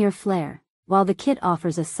 Adding your flair. While the kit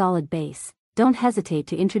offers a solid base, don't hesitate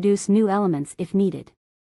to introduce new elements if needed.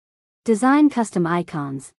 Design custom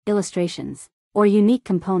icons, illustrations, or unique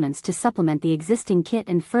components to supplement the existing kit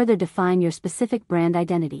and further define your specific brand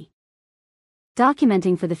identity.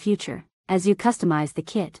 Documenting for the future. As you customize the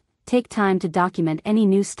kit, take time to document any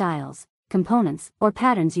new styles, components, or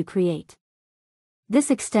patterns you create. This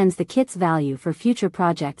extends the kit's value for future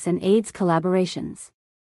projects and aids collaborations.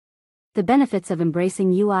 The benefits of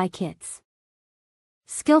embracing UI kits.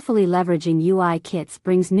 Skillfully leveraging UI kits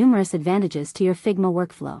brings numerous advantages to your Figma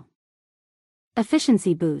workflow.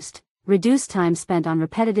 Efficiency boost. Reduce time spent on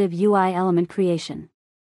repetitive UI element creation.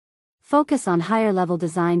 Focus on higher-level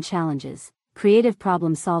design challenges, creative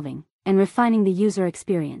problem solving, and refining the user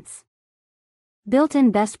experience.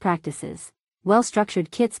 Built-in best practices.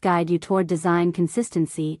 Well-structured kits guide you toward design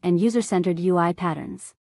consistency and user-centered UI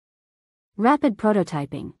patterns. Rapid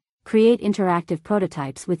prototyping. Create interactive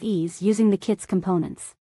prototypes with ease using the kit's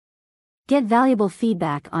components. Get valuable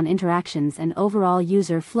feedback on interactions and overall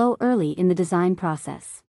user flow early in the design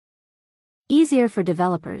process. Easier for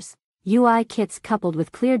developers. UI kits coupled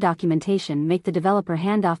with clear documentation make the developer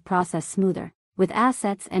handoff process smoother, with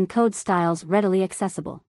assets and code styles readily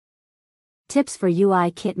accessible. Tips for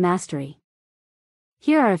UI kit mastery.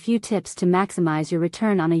 Here are a few tips to maximize your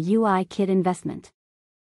return on a UI kit investment.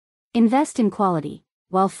 Invest in quality.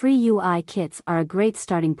 While free UI kits are a great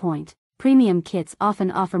starting point, premium kits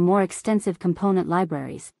often offer more extensive component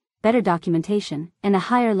libraries, better documentation, and a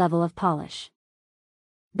higher level of polish.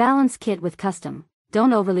 Balance kit with custom.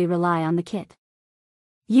 Don't overly rely on the kit.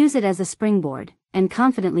 Use it as a springboard, and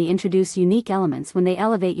confidently introduce unique elements when they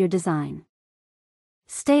elevate your design.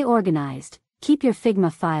 Stay organized. Keep your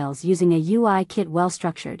Figma files using a UI kit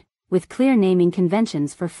well-structured, with clear naming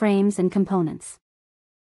conventions for frames and components.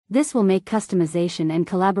 This will make customization and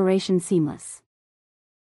collaboration seamless.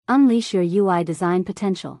 Unleash your UI design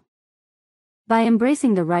potential. By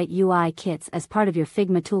embracing the right UI kits as part of your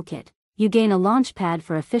Figma toolkit, you gain a launchpad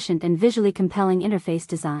for efficient and visually compelling interface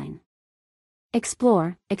design.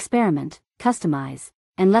 Explore, experiment, customize,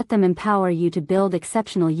 and let them empower you to build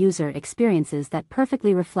exceptional user experiences that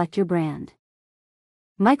perfectly reflect your brand.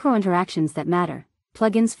 Micro-interactions that matter.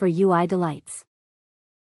 Plugins for UI delights.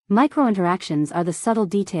 Micro-interactions are the subtle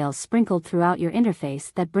details sprinkled throughout your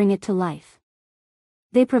interface that bring it to life.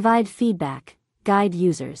 They provide feedback, guide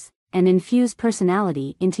users, and infuse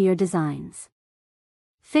personality into your designs.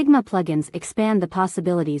 Figma plugins expand the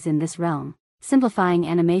possibilities in this realm, simplifying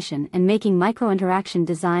animation and making micro-interaction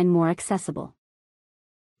design more accessible.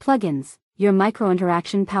 Plugins, your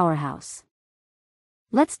micro-interaction powerhouse.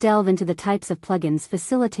 Let's delve into the types of plugins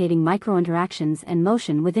facilitating micro-interactions and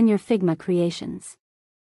motion within your Figma creations.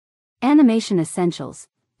 Animation essentials.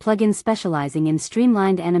 Plugins specializing in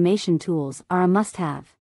streamlined animation tools are a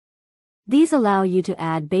must-have. These allow you to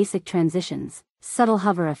add basic transitions, subtle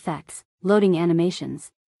hover effects, loading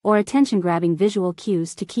animations, or attention-grabbing visual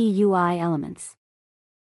cues to key UI elements.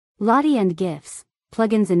 Lottie and GIFs.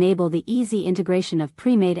 Plugins enable the easy integration of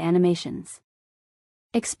pre-made animations.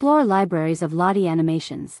 Explore libraries of Lottie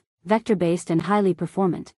animations, vector-based and highly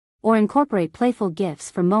performant, or incorporate playful GIFs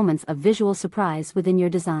for moments of visual surprise within your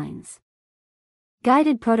designs.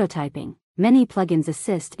 Guided prototyping. Many plugins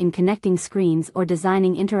assist in connecting screens or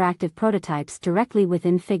designing interactive prototypes directly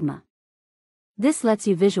within Figma. This lets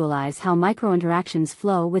you visualize how micro-interactions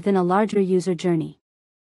flow within a larger user journey.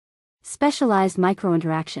 Specialized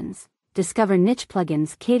micro-interactions. Discover niche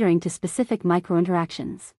plugins catering to specific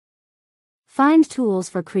micro-interactions. Find tools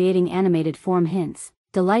for creating animated form hints,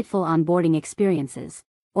 delightful onboarding experiences,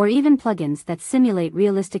 or even plugins that simulate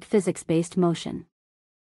realistic physics-based motion.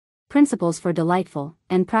 Principles for delightful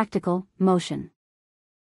and practical motion.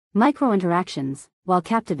 Micro-interactions, while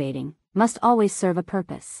captivating, must always serve a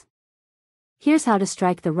purpose. Here's how to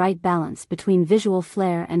strike the right balance between visual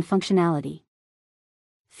flair and functionality.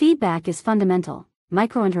 Feedback is fundamental.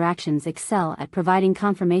 micro-interactions excel at providing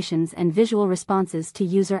confirmations and visual responses to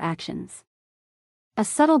user actions. A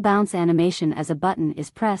subtle bounce animation as a button is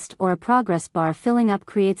pressed or a progress bar filling up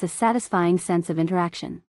creates a satisfying sense of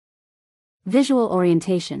interaction. Visual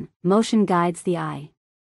orientation, motion guides the eye.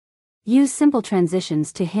 Use simple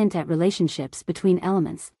transitions to hint at relationships between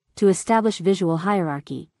elements, to establish visual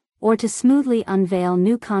hierarchy, or to smoothly unveil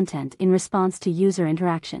new content in response to user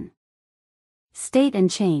interaction. State and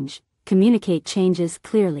change, communicate changes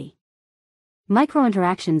clearly.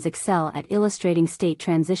 Micro-interactions excel at illustrating state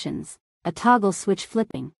transitions, a toggle switch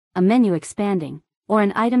flipping, a menu expanding, or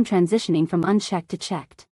an item transitioning from unchecked to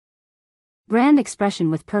checked. Brand expression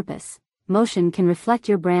with purpose, motion can reflect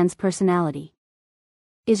your brand's personality.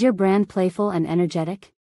 Is your brand playful and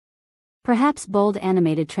energetic? Perhaps bold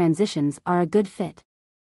animated transitions are a good fit.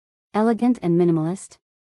 Elegant and minimalist?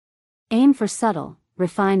 Aim for subtle,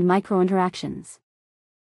 refined micro-interactions.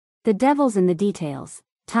 The devil's in the details.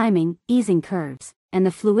 Timing, easing curves, and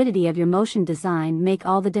the fluidity of your motion design make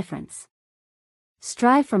all the difference.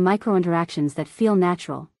 Strive for micro-interactions that feel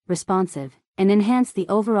natural, responsive, and enhance the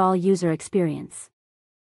overall user experience.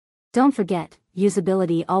 Don't forget,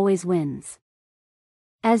 usability always wins.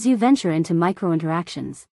 As you venture into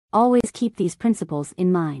micro-interactions, always keep these principles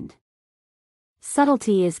in mind.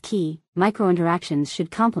 Subtlety is key. Micro-interactions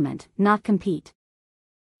should complement, not compete.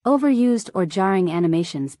 Overused or jarring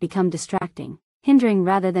animations become distracting, hindering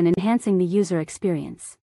rather than enhancing the user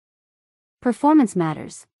experience. Performance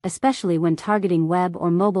matters, especially when targeting web or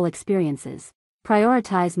mobile experiences.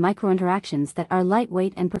 Prioritize micro-interactions that are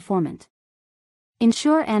lightweight and performant.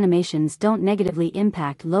 Ensure animations don't negatively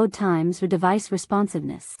impact load times or device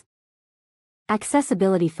responsiveness.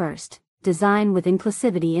 Accessibility first, design with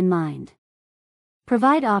inclusivity in mind.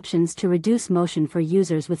 Provide options to reduce motion for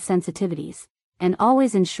users with sensitivities, and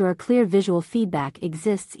always ensure clear visual feedback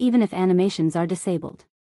exists even if animations are disabled.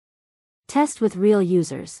 Test with real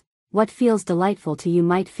users. What feels delightful to you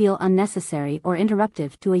might feel unnecessary or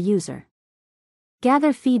interruptive to a user.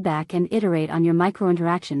 Gather feedback and iterate on your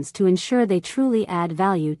micro-interactions to ensure they truly add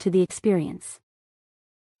value to the experience.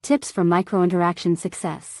 Tips for micro-interaction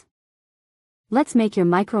success. Let's make your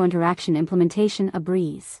micro-interaction implementation a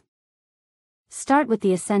breeze. Start with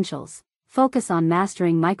the essentials. Focus on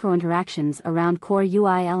mastering micro-interactions around core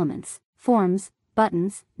UI elements, forms,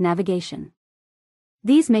 buttons, navigation.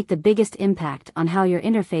 These make the biggest impact on how your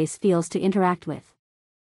interface feels to interact with.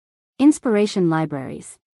 Inspiration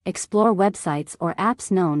libraries. Explore websites or apps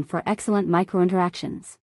known for excellent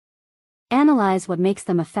micro-interactions. Analyze what makes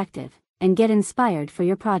them effective, and get inspired for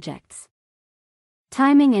your projects.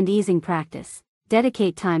 Timing and easing practice.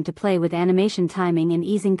 Dedicate time to play with animation timing and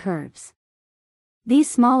easing curves. These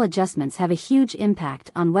small adjustments have a huge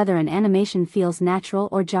impact on whether an animation feels natural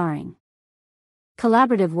or jarring.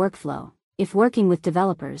 Collaborative workflow. If working with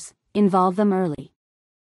developers, involve them early.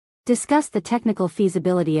 Discuss the technical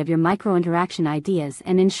feasibility of your micro-interaction ideas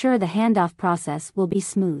and ensure the handoff process will be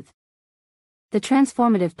smooth. The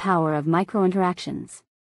transformative power of micro-interactions.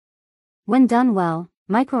 When done well,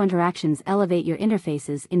 micro-interactions elevate your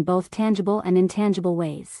interfaces in both tangible and intangible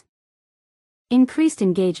ways. Increased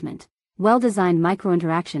engagement. Well-designed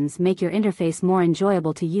micro-interactions make your interface more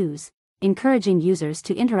enjoyable to use, encouraging users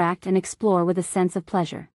to interact and explore with a sense of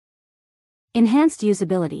pleasure. Enhanced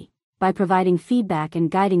usability. By providing feedback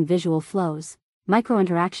and guiding visual flows,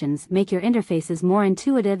 micro-interactions make your interfaces more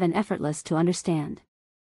intuitive and effortless to understand.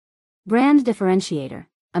 Brand differentiator.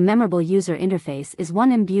 A memorable user interface is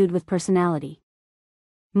one imbued with personality.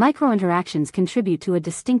 Micro-interactions contribute to a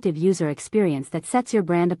distinctive user experience that sets your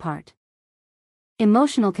brand apart.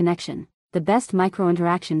 Emotional connection. The best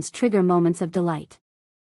micro-interactions trigger moments of delight.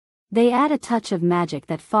 They add a touch of magic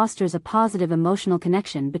that fosters a positive emotional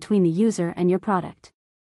connection between the user and your product.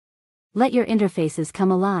 Let your interfaces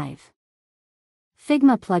come alive.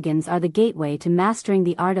 Figma plugins are the gateway to mastering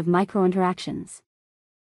the art of micro-interactions.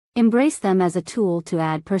 Embrace them as a tool to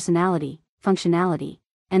add personality, functionality,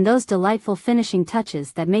 and those delightful finishing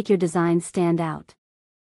touches that make your design stand out.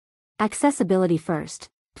 Accessibility first.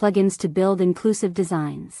 Plugins to build inclusive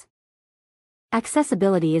designs.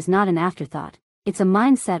 Accessibility is not an afterthought, it's a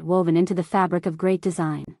mindset woven into the fabric of great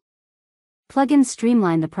design. Plugins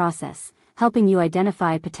streamline the process, helping you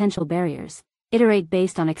identify potential barriers, iterate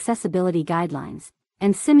based on accessibility guidelines,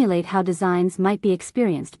 and simulate how designs might be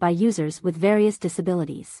experienced by users with various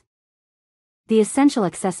disabilities. The Essential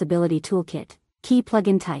Accessibility Toolkit. Key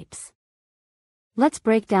plugin types. Let's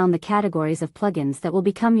break down the categories of plugins that will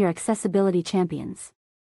become your accessibility champions.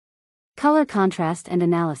 Color contrast and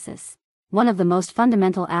analysis. One of the most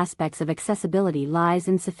fundamental aspects of accessibility lies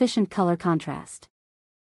in sufficient color contrast.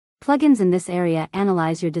 Plugins in this area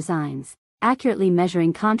analyze your designs, accurately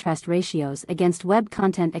measuring contrast ratios against Web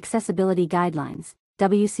Content Accessibility Guidelines,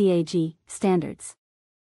 WCAG, standards.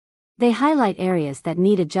 They highlight areas that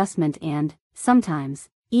need adjustment and, sometimes,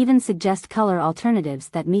 even suggest color alternatives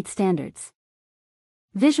that meet standards.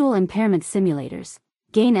 Visual impairment simulators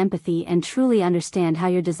gain empathy and truly understand how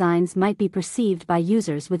your designs might be perceived by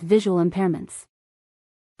users with visual impairments.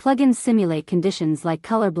 Plugins simulate conditions like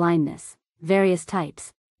color blindness, various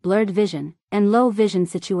types, blurred vision, and low vision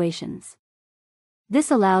situations. This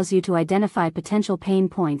allows you to identify potential pain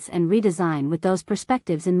points and redesign with those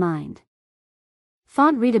perspectives in mind.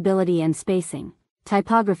 Font readability and spacing.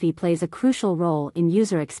 Typography plays a crucial role in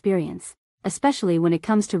user experience, especially when it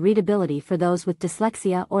comes to readability for those with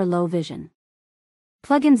dyslexia or low vision.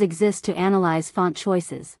 Plugins exist to analyze font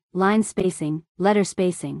choices, line spacing, letter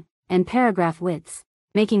spacing, and paragraph widths,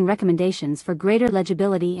 making recommendations for greater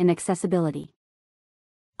legibility and accessibility.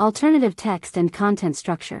 Alternative text and content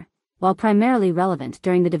structure. While primarily relevant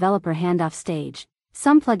during the developer handoff stage,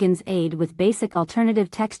 some plugins aid with basic alternative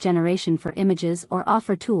text generation for images or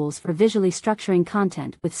offer tools for visually structuring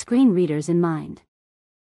content with screen readers in mind.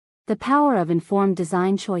 The power of informed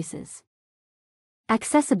design choices.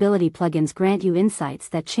 Accessibility plugins grant you insights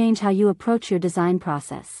that change how you approach your design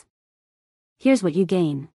process. Here's what you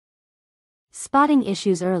gain. Spotting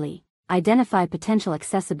issues early. Identify potential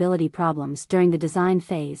accessibility problems during the design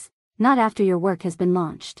phase, not after your work has been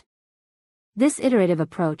launched. This iterative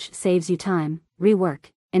approach saves you time,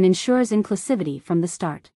 rework, and ensures inclusivity from the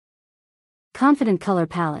start. Confident color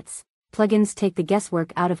palettes. Plugins take the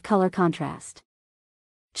guesswork out of color contrast.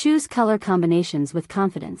 Choose color combinations with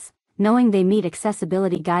confidence, knowing they meet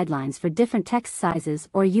accessibility guidelines for different text sizes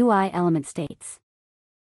or UI element states.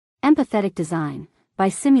 Empathetic design. By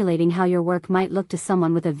simulating how your work might look to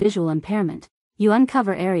someone with a visual impairment, you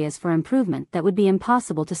uncover areas for improvement that would be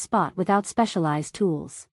impossible to spot without specialized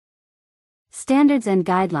tools. Standards and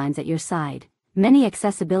guidelines at your side. Many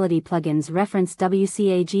accessibility plugins reference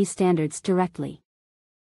WCAG standards directly.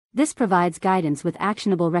 This provides guidance with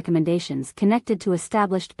actionable recommendations connected to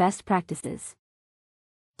established best practices.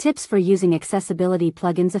 Tips for using accessibility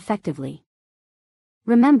plugins effectively.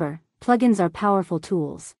 Remember, plugins are powerful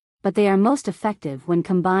tools, but they are most effective when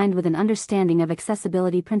combined with an understanding of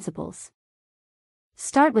accessibility principles.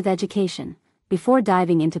 Start with education. Before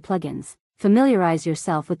diving into plugins, familiarize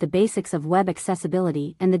yourself with the basics of web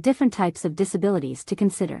accessibility and the different types of disabilities to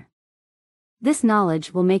consider. This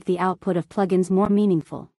knowledge will make the output of plugins more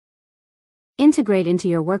meaningful. Integrate into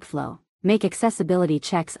your workflow. Make accessibility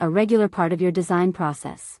checks a regular part of your design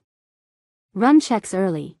process. Run checks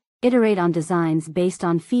early, iterate on designs based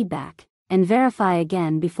on feedback, and verify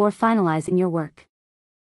again before finalizing your work.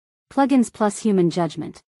 Plugins plus human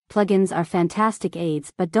judgment. Plugins are fantastic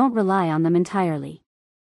aids but don't rely on them entirely.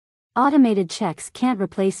 Automated checks can't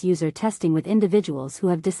replace user testing with individuals who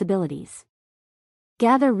have disabilities.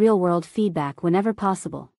 Gather real-world feedback whenever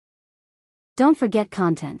possible. Don't forget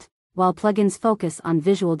content. While plugins focus on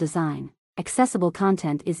visual design, accessible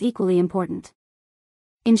content is equally important.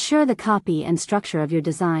 Ensure the copy and structure of your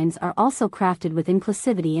designs are also crafted with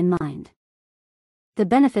inclusivity in mind. The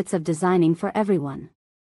benefits of designing for everyone.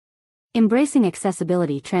 Embracing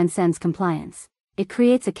accessibility transcends compliance. It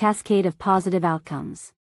creates a cascade of positive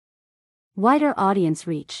outcomes. Wider audience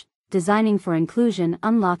reach. Designing for inclusion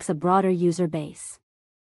unlocks a broader user base.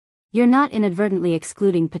 You're not inadvertently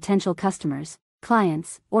excluding potential customers,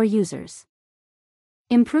 clients, or users.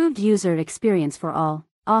 Improved user experience for all.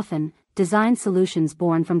 Often, design solutions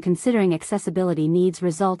born from considering accessibility needs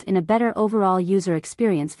result in a better overall user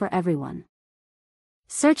experience for everyone.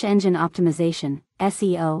 Search engine optimization,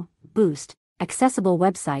 SEO, boost. Accessible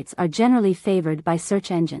websites are generally favored by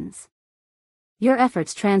search engines. Your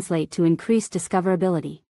efforts translate to increased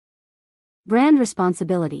discoverability. Brand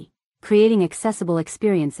responsibility. Creating accessible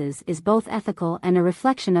experiences is both ethical and a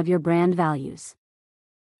reflection of your brand values.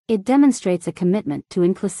 It demonstrates a commitment to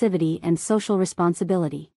inclusivity and social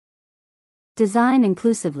responsibility. Design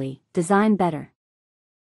inclusively, design better.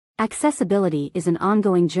 Accessibility is an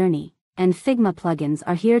ongoing journey, and Figma plugins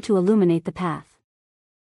are here to illuminate the path.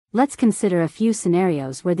 Let's consider a few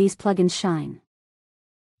scenarios where these plugins shine.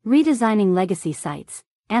 Redesigning legacy sites.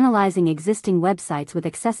 Analyzing existing websites with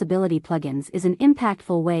accessibility plugins is an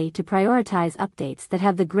impactful way to prioritize updates that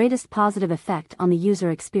have the greatest positive effect on the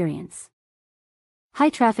user experience.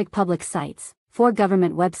 High-traffic public sites, for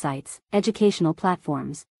government websites, educational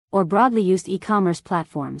platforms, or broadly used e-commerce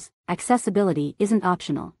platforms, accessibility isn't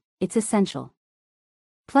optional, it's essential.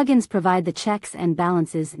 Plugins provide the checks and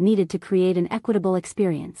balances needed to create an equitable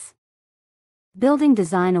experience. Building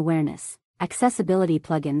design awareness. Accessibility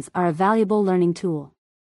plugins are a valuable learning tool.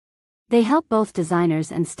 They help both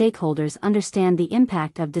designers and stakeholders understand the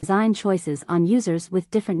impact of design choices on users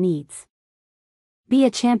with different needs. Be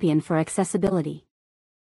a champion for accessibility.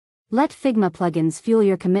 Let Figma plugins fuel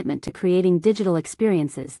your commitment to creating digital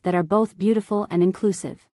experiences that are both beautiful and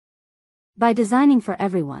inclusive. By designing for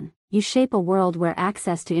everyone, you shape a world where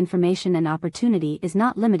access to information and opportunity is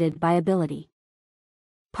not limited by ability.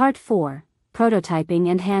 Part 4: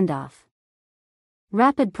 Prototyping and Handoff.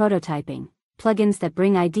 Rapid prototyping, plugins that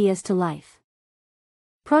bring ideas to life.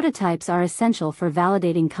 Prototypes are essential for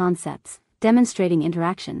validating concepts, demonstrating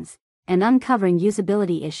interactions, and uncovering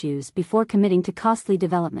usability issues before committing to costly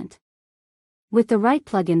development. With the right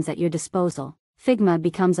plugins at your disposal, Figma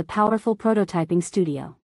becomes a powerful prototyping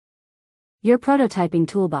studio. Your prototyping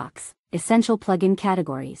toolbox, essential plugin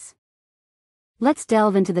categories. Let's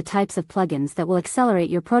delve into the types of plugins that will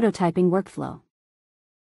accelerate your prototyping workflow.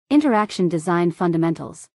 Interaction design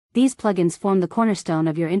fundamentals. These plugins form the cornerstone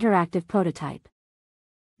of your interactive prototype.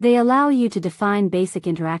 They allow you to define basic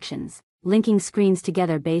interactions, linking screens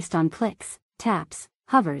together based on clicks, taps,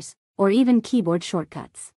 hovers, or even keyboard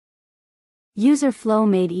shortcuts. User flow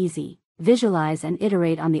made easy. Visualize and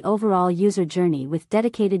iterate on the overall user journey with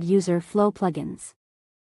dedicated user flow plugins.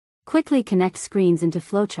 Quickly connect screens into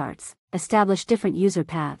flowcharts, establish different user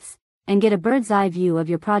paths, and get a bird's-eye view of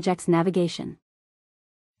your project's navigation.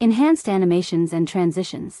 Enhanced animations and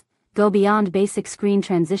transitions. Go beyond basic screen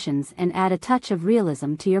transitions and add a touch of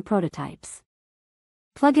realism to your prototypes.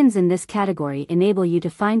 Plugins in this category enable you to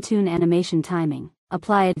fine-tune animation timing,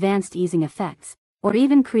 apply advanced easing effects, or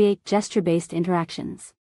even create gesture-based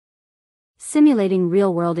interactions. Simulating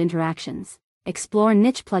real-world interactions. Explore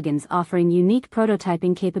niche plugins offering unique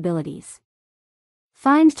prototyping capabilities.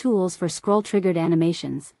 Find tools for scroll-triggered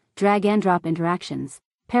animations, drag-and-drop interactions,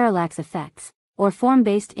 parallax effects, or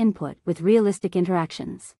form-based input with realistic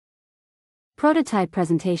interactions. Prototype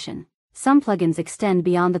presentation. Some plugins extend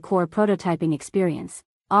beyond the core prototyping experience,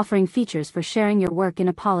 offering features for sharing your work in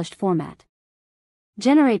a polished format.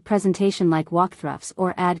 Generate presentation-like walkthroughs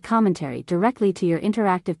or add commentary directly to your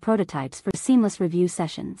interactive prototypes for seamless review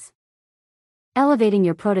sessions. Elevating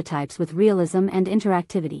your prototypes with realism and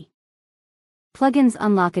interactivity. Plugins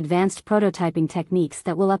unlock advanced prototyping techniques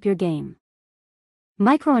that will up your game.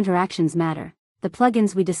 Micro-interactions matter. The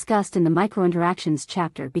plugins we discussed in the micro-interactions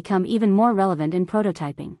chapter become even more relevant in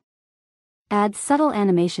prototyping. Add subtle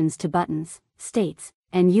animations to buttons, states,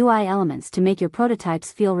 and UI elements to make your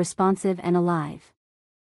prototypes feel responsive and alive.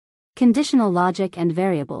 Conditional logic and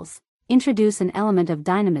variables. Introduce an element of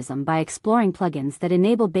dynamism by exploring plugins that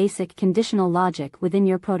enable basic conditional logic within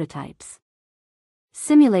your prototypes.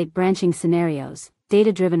 Simulate branching scenarios,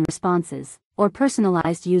 data-driven responses, or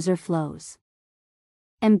personalized user flows.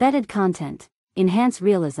 Embedded content. Enhance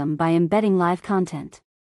realism by embedding live content.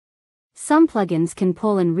 Some plugins can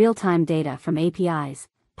pull in real-time data from APIs,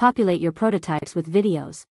 populate your prototypes with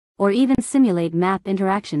videos, or even simulate map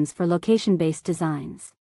interactions for location-based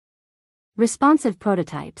designs. Responsive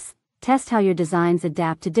prototypes. Test how your designs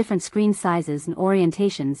adapt to different screen sizes and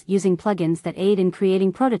orientations using plugins that aid in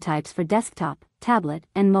creating prototypes for desktop, tablet,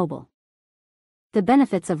 and mobile. The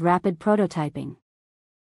benefits of rapid prototyping.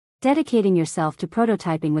 Dedicating yourself to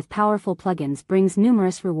prototyping with powerful plugins brings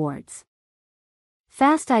numerous rewards.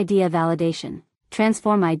 Fast idea validation.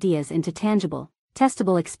 Transform ideas into tangible,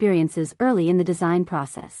 testable experiences early in the design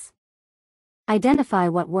process. Identify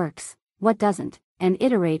what works, what doesn't, and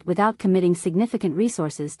iterate without committing significant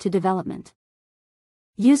resources to development.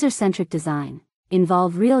 User-centric design.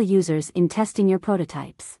 Involve real users in testing your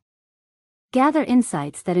prototypes. Gather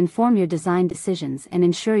insights that inform your design decisions and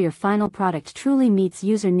ensure your final product truly meets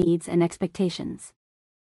user needs and expectations.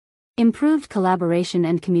 Improved collaboration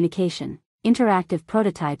and communication. Interactive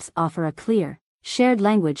prototypes offer a clear, shared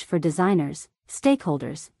language for designers,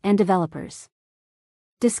 stakeholders, and developers.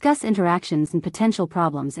 Discuss interactions and potential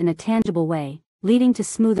problems in a tangible way, leading to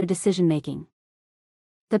smoother decision-making.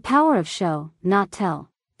 The power of show, not tell.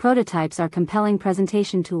 Prototypes are compelling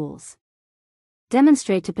presentation tools.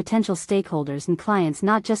 Demonstrate to potential stakeholders and clients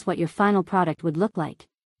not just what your final product would look like,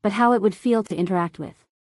 but how it would feel to interact with.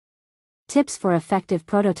 Tips for effective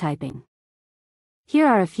prototyping. Here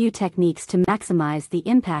are a few techniques to maximize the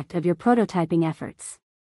impact of your prototyping efforts.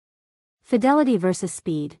 Fidelity versus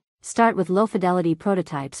speed. Start with low-fidelity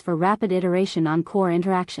prototypes for rapid iteration on core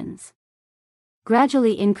interactions.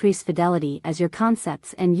 Gradually increase fidelity as your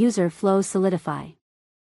concepts and user flows solidify.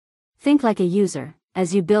 Think like a user.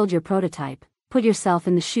 As you build your prototype, put yourself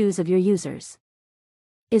in the shoes of your users.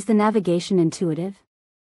 Is the navigation intuitive?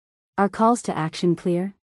 Are calls to action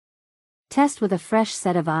clear? Test with a fresh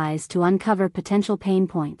set of eyes to uncover potential pain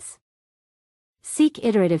points. Seek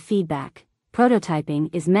iterative feedback.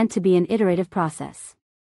 prototyping is meant to be an iterative process.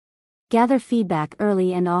 Gather feedback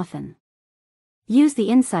early and often. Use the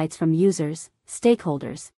insights from users,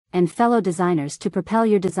 stakeholders, and fellow designers to propel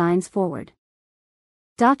your designs forward.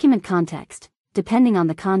 Document context. Depending on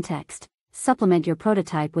the context, supplement your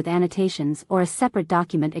prototype with annotations or a separate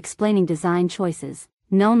document explaining design choices,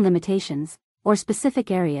 known limitations, or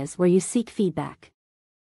specific areas where you seek feedback.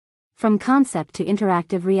 From concept to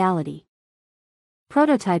interactive reality.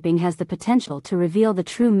 Prototyping has the potential to reveal the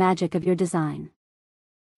true magic of your design.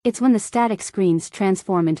 It's when the static screens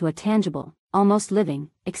transform into a tangible, almost living,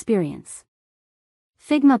 experience.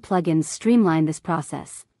 Figma plugins streamline this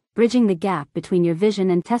process, bridging the gap between your vision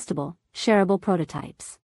and testable, shareable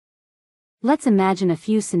prototypes. Let's imagine a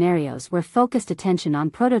few scenarios where focused attention on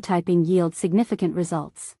prototyping yields significant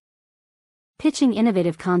results. Pitching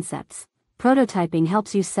innovative concepts. Prototyping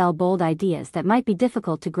helps you sell bold ideas that might be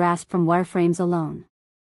difficult to grasp from wireframes alone.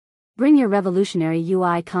 Bring your revolutionary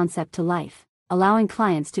UI concept to life, allowing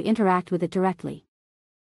clients to interact with it directly.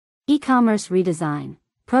 E-commerce redesign.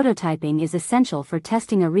 Prototyping is essential for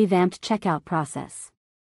testing a revamped checkout process.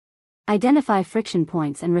 Identify friction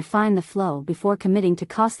points and refine the flow before committing to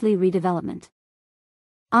costly redevelopment.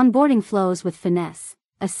 Onboarding flows with finesse.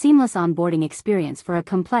 A seamless onboarding experience for a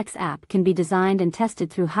complex app can be designed and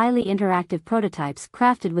tested through highly interactive prototypes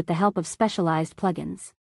crafted with the help of specialized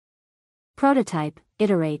plugins. Prototype,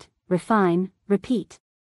 iterate, refine, repeat.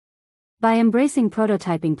 By embracing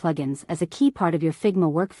prototyping plugins as a key part of your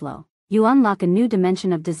Figma workflow, you unlock a new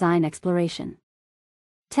dimension of design exploration.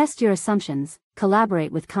 Test your assumptions,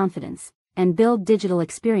 collaborate with confidence, and build digital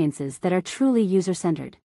experiences that are truly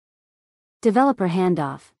user-centered. Developer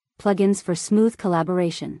handoff. Plugins for smooth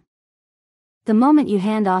collaboration. The moment you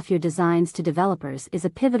hand off your designs to developers is a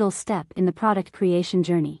pivotal step in the product creation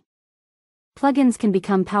journey. Plugins can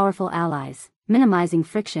become powerful allies, minimizing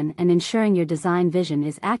friction and ensuring your design vision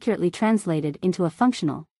is accurately translated into a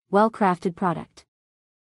functional, well-crafted product.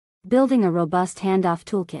 Building a robust handoff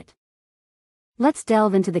toolkit. Let's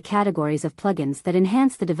delve into the categories of plugins that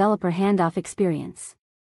enhance the developer handoff experience.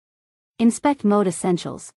 Inspect Mode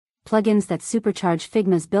Essentials. Plugins that supercharge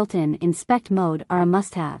Figma's built-in Inspect mode are a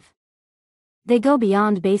must-have. They go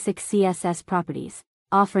beyond basic CSS properties,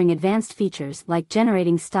 offering advanced features like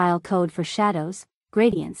generating style code for shadows,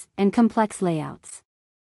 gradients, and complex layouts.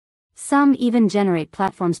 Some even generate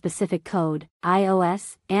platform-specific code: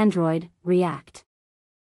 iOS, Android, React.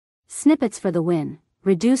 Snippets for the win.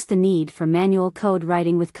 Reduce the need for manual code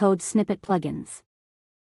writing with code snippet plugins.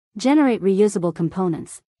 Generate reusable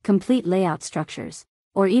components, complete layout structures,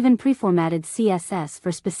 or even preformatted CSS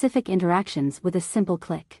for specific interactions with a simple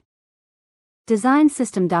click. Design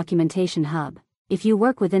System Documentation Hub. If you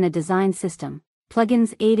work within a design system,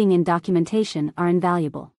 plugins aiding in documentation are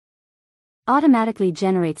invaluable. Automatically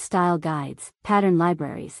generate style guides, pattern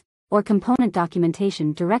libraries, or component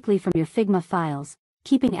documentation directly from your Figma files,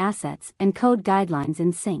 keeping assets and code guidelines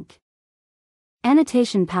in sync.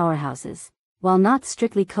 Annotation Powerhouses. While not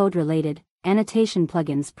strictly code-related, annotation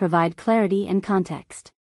plugins provide clarity and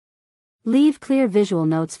context. Leave clear visual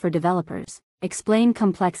notes for developers, explain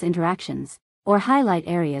complex interactions, or highlight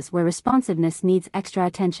areas where responsiveness needs extra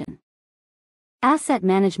attention. Asset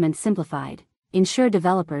Management Simplified. Ensure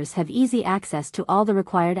developers have easy access to all the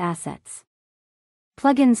required assets.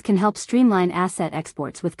 Plugins can help streamline asset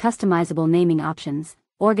exports with customizable naming options,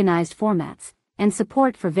 organized formats, and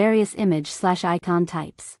support for various image/icon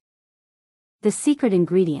types. The secret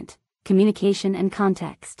ingredient: communication and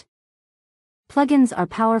context. Plugins are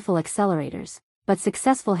powerful accelerators, but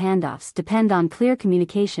successful handoffs depend on clear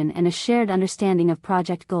communication and a shared understanding of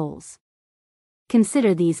project goals.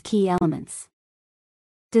 Consider these key elements.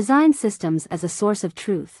 Design systems as a source of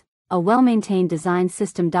truth. A well-maintained design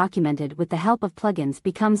system documented with the help of plugins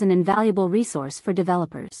becomes an invaluable resource for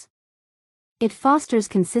developers. It fosters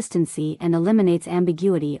consistency and eliminates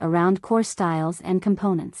ambiguity around core styles and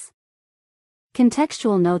components.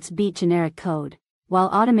 Contextual notes beat generic code. While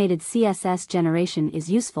automated CSS generation is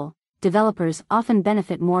useful, developers often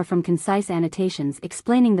benefit more from concise annotations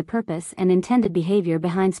explaining the purpose and intended behavior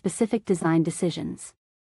behind specific design decisions.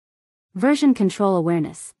 Version control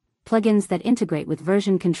awareness. Plugins that integrate with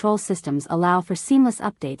version control systems allow for seamless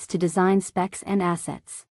updates to design specs and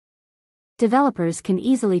assets. Developers can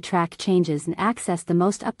easily track changes and access the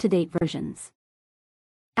most up-to-date versions.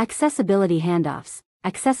 Accessibility handoffs.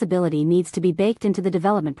 Accessibility needs to be baked into the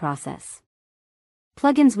development process.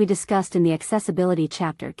 Plugins we discussed in the accessibility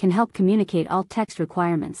chapter can help communicate alt text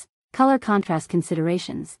requirements, color contrast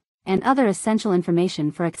considerations, and other essential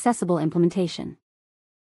information for accessible implementation.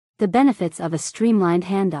 The benefits of a streamlined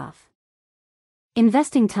handoff.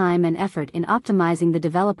 Investing time and effort in optimizing the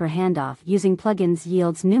developer handoff using plugins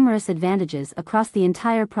yields numerous advantages across the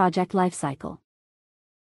entire project lifecycle.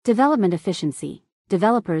 Development efficiency.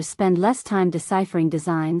 Developers spend less time deciphering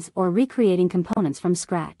designs or recreating components from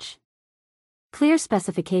scratch. Clear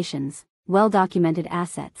specifications, well-documented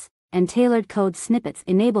assets, and tailored code snippets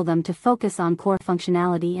enable them to focus on core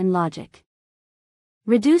functionality and logic.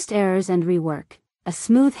 Reduced errors and rework. A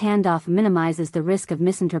smooth handoff minimizes the risk of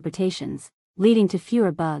misinterpretations, leading to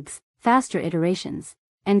fewer bugs, faster iterations,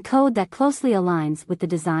 and code that closely aligns with the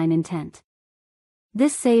design intent.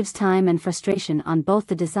 This saves time and frustration on both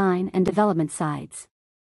the design and development sides.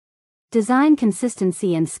 Design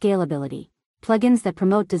consistency and scalability. Plugins that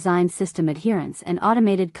promote design system adherence and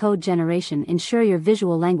automated code generation ensure your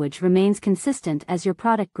visual language remains consistent as your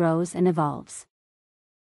product grows and evolves.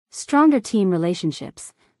 Stronger team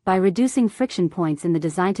relationships. By reducing friction points in the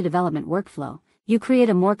design-to-development workflow, you create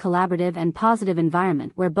a more collaborative and positive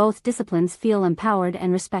environment where both disciplines feel empowered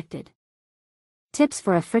and respected. Tips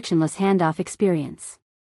for a frictionless handoff experience.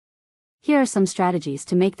 Here are some strategies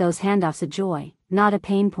to make those handoffs a joy, not a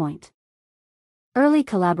pain point. Early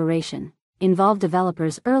collaboration. Involve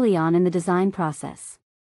developers early on in the design process.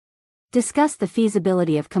 Discuss the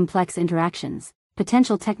feasibility of complex interactions,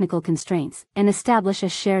 potential technical constraints, and establish a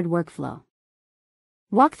shared workflow.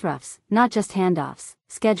 Walkthroughs, not just handoffs.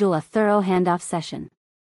 Schedule a thorough handoff session.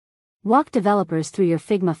 Walk developers through your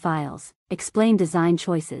Figma files, explain design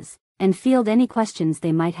choices, and field any questions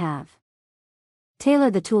they might have.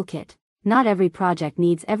 Tailor the toolkit. Not every project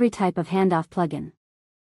needs every type of handoff plugin.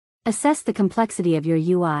 Assess the complexity of your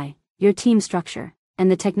UI, your team structure,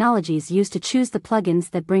 and the technologies used to choose the plugins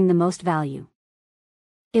that bring the most value.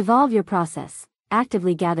 Evolve your process.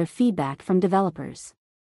 Actively gather feedback from developers.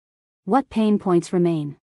 What pain points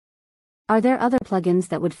remain? Are there other plugins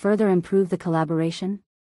that would further improve the collaboration?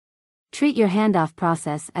 Treat your handoff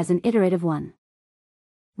process as an iterative one.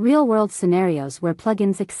 Real-world scenarios where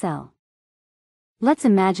plugins excel. Let's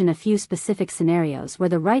imagine a few specific scenarios where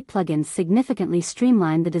the right plugins significantly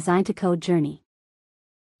streamline the design-to-code journey.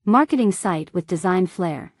 Marketing site with design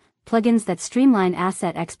flair. Plugins that streamline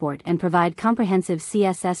asset export and provide comprehensive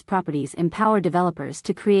CSS properties empower developers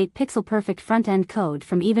to create pixel-perfect front-end code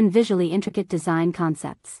from even visually intricate design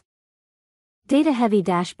concepts. Data-heavy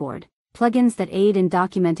dashboard. Plugins that aid in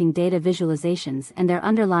documenting data visualizations and their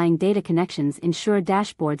underlying data connections ensure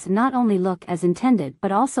dashboards not only look as intended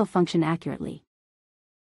but also function accurately.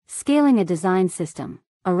 Scaling a design system.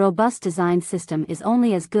 A robust design system is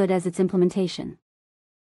only as good as its implementation.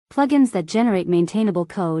 Plugins that generate maintainable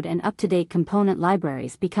code and up-to-date component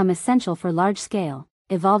libraries become essential for large-scale,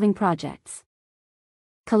 evolving projects.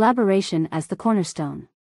 Collaboration as the cornerstone.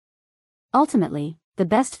 Ultimately, the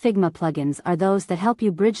best Figma plugins are those that help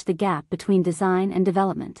you bridge the gap between design and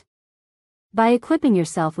development. By equipping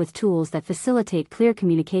yourself with tools that facilitate clear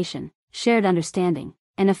communication, shared understanding,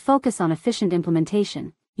 and a focus on efficient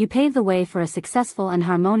implementation, you pave the way for a successful and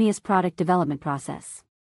harmonious product development process.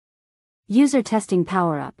 User testing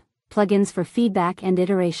power-up, plugins for feedback and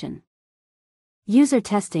iteration. User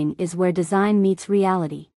testing is where design meets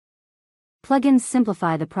reality. Plugins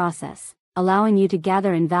simplify the process, allowing you to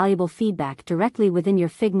gather invaluable feedback directly within your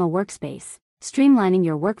Figma workspace, streamlining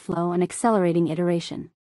your workflow and accelerating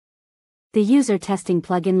iteration. The user testing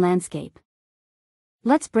plugin landscape.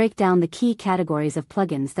 Let's break down the key categories of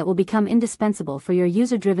plugins that will become indispensable for your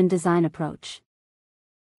user-driven design approach.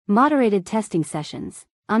 Moderated testing sessions.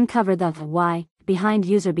 Uncover the why behind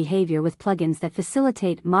user behavior with plugins that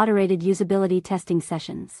facilitate moderated usability testing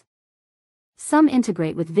sessions. Some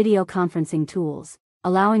integrate with video conferencing tools,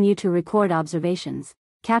 allowing you to record observations,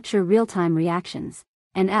 capture real-time reactions,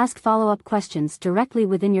 and ask follow-up questions directly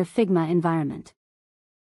within your Figma environment.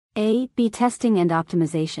 A/B testing and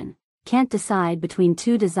optimization. Can't decide between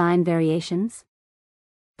two design variations?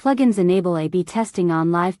 Plugins enable A/B testing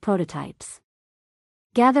on live prototypes.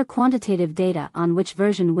 Gather quantitative data on which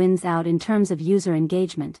version wins out in terms of user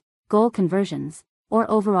engagement, goal conversions, or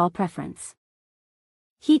overall preference.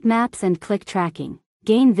 Heat maps and click tracking.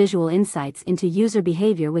 Gain visual insights into user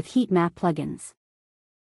behavior with heat map plugins.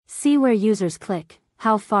 See where users click,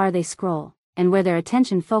 how far they scroll, and where their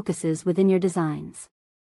attention focuses within your designs.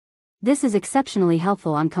 This is exceptionally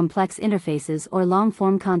helpful on complex interfaces or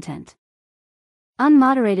long-form content.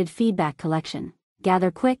 Unmoderated feedback collection.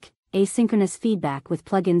 Gather quick, asynchronous feedback with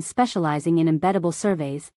plugins specializing in embeddable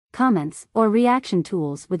surveys, comments, or reaction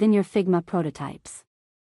tools within your Figma prototypes.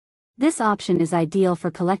 This option is ideal for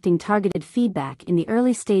collecting targeted feedback in the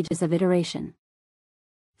early stages of iteration.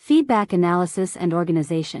 Feedback analysis and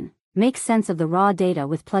organization. Make sense of the raw data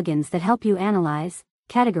with plugins that help you analyze,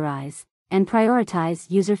 categorize, and prioritize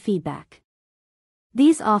user feedback.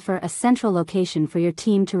 These offer a central location for your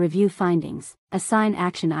team to review findings, assign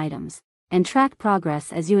action items, and track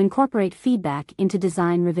progress as you incorporate feedback into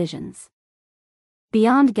design revisions.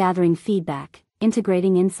 Beyond gathering feedback,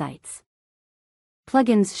 integrating insights.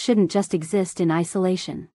 Plugins shouldn't just exist in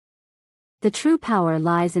isolation. The true power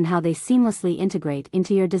lies in how they seamlessly integrate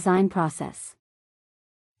into your design process.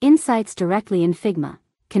 Insights directly in Figma.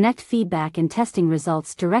 Connect feedback and testing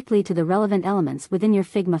results directly to the relevant elements within your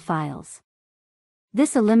Figma files.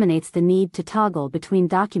 This eliminates the need to toggle between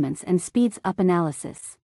documents and speeds up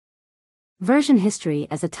analysis. Version history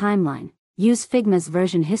as a timeline. Use Figma's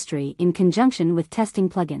version history in conjunction with testing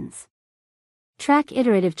plugins. Track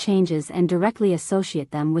iterative changes and directly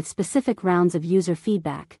associate them with specific rounds of user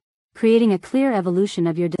feedback, creating a clear evolution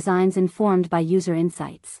of your designs informed by user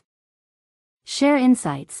insights. Share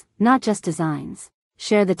insights, not just designs.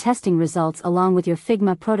 Share the testing results along with your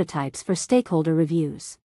Figma prototypes for stakeholder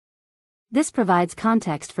reviews. This provides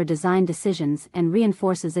context for design decisions and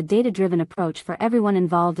reinforces a data-driven approach for everyone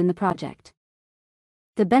involved in the project.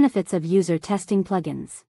 The benefits of user testing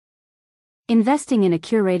plugins. Investing in a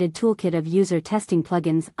curated toolkit of user testing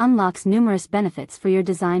plugins unlocks numerous benefits for your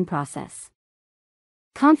design process.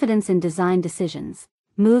 Confidence in design decisions.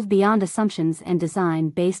 Move beyond assumptions and design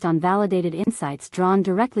based on validated insights drawn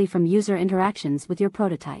directly from user interactions with your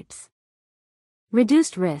prototypes.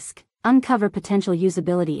 Reduced risk. Uncover potential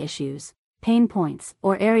usability issues, pain points,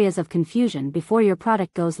 or areas of confusion before your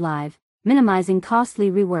product goes live, minimizing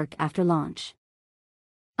costly rework after launch.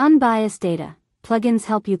 Unbiased data. Plugins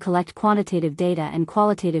help you collect quantitative data and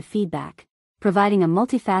qualitative feedback, providing a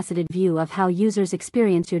multifaceted view of how users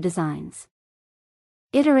experience your designs.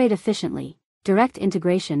 Iterate efficiently. Direct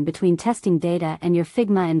integration between testing data and your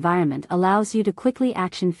Figma environment allows you to quickly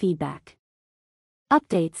action feedback.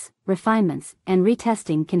 Updates, refinements, and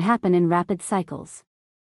retesting can happen in rapid cycles.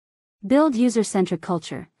 Build user-centric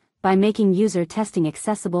culture. By making user testing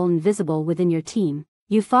accessible and visible within your team,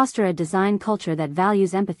 you foster a design culture that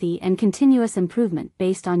values empathy and continuous improvement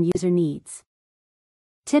based on user needs.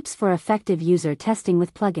 Tips for effective user testing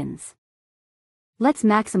with plugins. Let's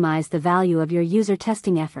maximize the value of your user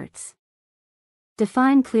testing efforts.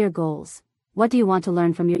 Define clear goals. What do you want to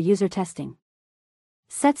learn from your user testing?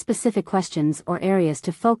 Set specific questions or areas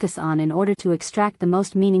to focus on in order to extract the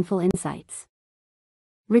most meaningful insights.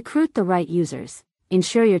 Recruit the right users.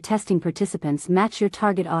 Ensure your testing participants match your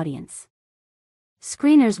target audience.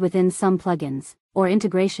 Screeners within some plugins, or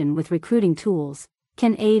integration with recruiting tools,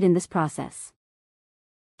 can aid in this process.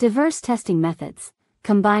 Diverse testing methods.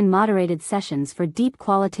 Combine moderated sessions for deep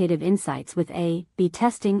qualitative insights with A/B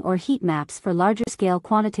testing or heat maps for larger-scale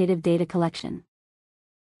quantitative data collection.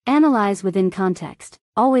 Analyze within context.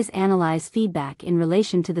 Always analyze feedback in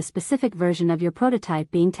relation to the specific version of your prototype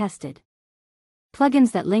being tested.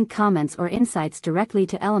 Plugins that link comments or insights directly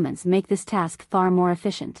to elements make this task far more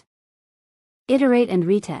efficient. Iterate and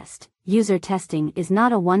retest. User testing is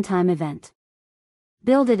not a one-time event.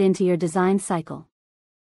 Build it into your design cycle.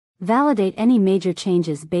 Validate any major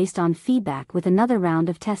changes based on feedback with another round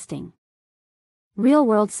of testing.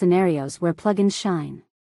 Real-world scenarios where plugins shine.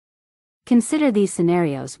 Consider these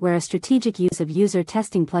scenarios where a strategic use of user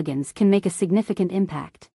testing plugins can make a significant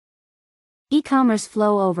impact. E-commerce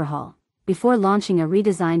flow overhaul. Before launching a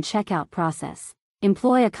redesigned checkout process,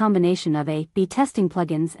 employ a combination of A/B testing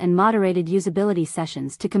plugins and moderated usability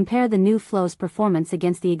sessions to compare the new flow's performance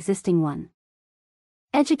against the existing one.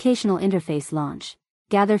 Educational interface launch.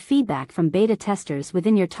 Gather feedback from beta testers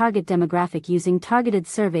within your target demographic using targeted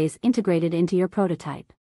surveys integrated into your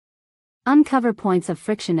prototype. Uncover points of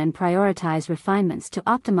friction and prioritize refinements to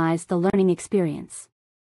optimize the learning experience.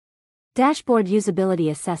 Dashboard usability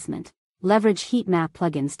assessment. Leverage heat map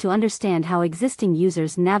plugins to understand how existing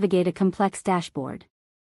users navigate a complex dashboard.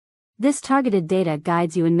 This targeted data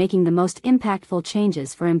guides you in making the most impactful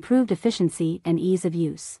changes for improved efficiency and ease of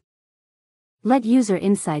use. Let user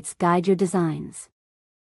insights guide your designs.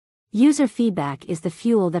 User feedback is the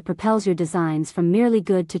fuel that propels your designs from merely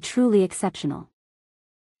good to truly exceptional.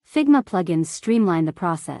 Figma plugins streamline the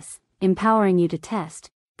process, empowering you to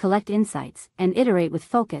test, collect insights, and iterate with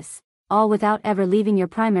focus, all without ever leaving your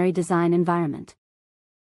primary design environment.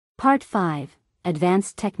 Part 5.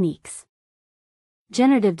 Advanced Techniques.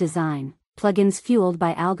 Generative Design, plugins fueled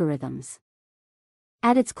by algorithms.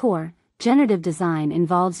 At its core, generative design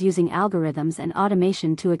involves using algorithms and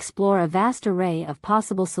automation to explore a vast array of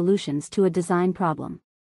possible solutions to a design problem.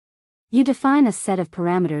 You define a set of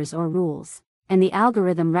parameters or rules, and the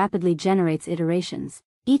algorithm rapidly generates iterations,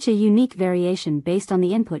 each a unique variation based on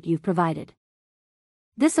the input you've provided.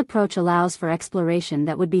 This approach allows for exploration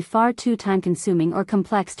that would be far too time-consuming or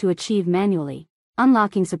complex to achieve manually,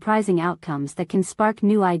 unlocking surprising outcomes that can spark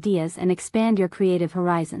new ideas and expand your creative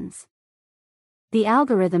horizons. The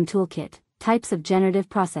Algorithm Toolkit: Types of Generative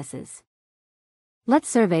Processes. Let's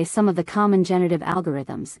survey some of the common generative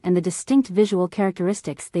algorithms and the distinct visual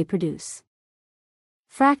characteristics they produce.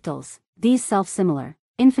 Fractals: these self-similar,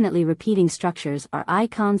 infinitely repeating structures are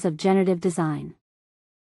icons of generative design.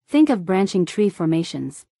 Think of branching tree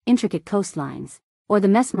formations, intricate coastlines, or the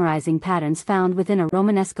mesmerizing patterns found within a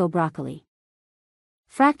Romanesco broccoli.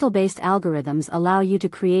 Fractal-based algorithms allow you to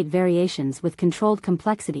create variations with controlled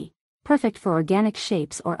complexity, perfect for organic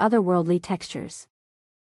shapes or otherworldly textures.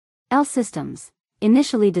 L-systems: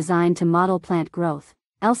 initially designed to model plant growth,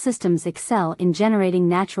 L-systems excel in generating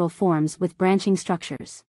natural forms with branching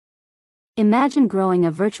structures. Imagine growing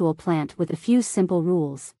a virtual plant with a few simple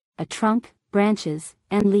rules: a trunk, branches,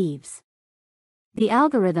 and leaves. The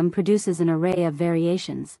algorithm produces an array of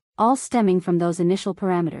variations, all stemming from those initial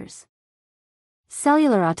parameters.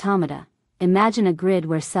 Cellular automata: imagine a grid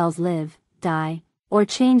where cells live, die, or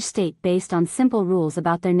change state based on simple rules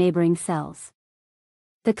about their neighboring cells.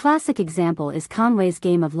 The classic example is Conway's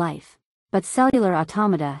Game of Life, but cellular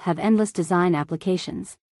automata have endless design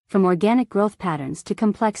applications, from organic growth patterns to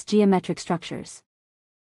complex geometric structures.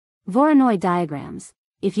 Voronoi diagrams: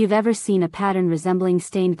 if you've ever seen a pattern resembling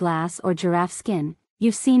stained glass or giraffe skin,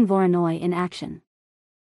 you've seen Voronoi in action.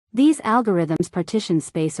 These algorithms partition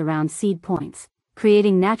space around seed points,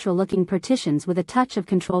 creating natural-looking partitions with a touch of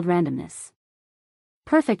controlled randomness.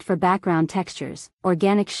 Perfect for background textures,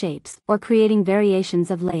 organic shapes, or creating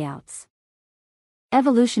variations of layouts.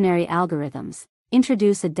 Evolutionary algorithms: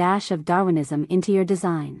 introduce a dash of Darwinism into your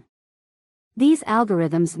design. These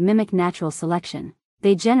algorithms mimic natural selection.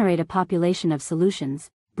 They generate a population of solutions,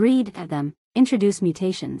 breed them, introduce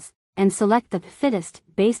mutations, and select the fittest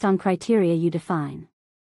based on criteria you define.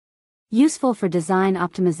 Useful for design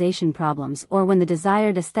optimization problems or when the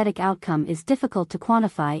desired aesthetic outcome is difficult to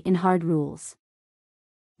quantify in hard rules.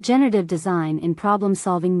 Generative design in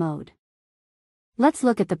problem-solving mode. Let's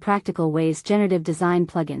look at the practical ways generative design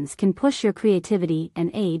plugins can push your creativity and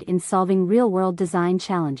aid in solving real-world design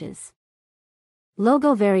challenges.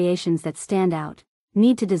 Logo variations that stand out.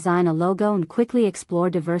 Need to design a logo and quickly explore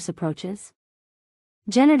diverse approaches?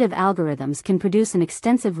 Generative algorithms can produce an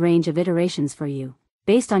extensive range of iterations for you,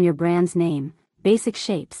 based on your brand's name, basic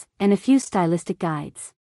shapes, and a few stylistic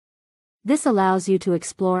guides. This allows you to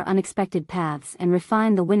explore unexpected paths and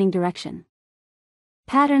refine the winning direction.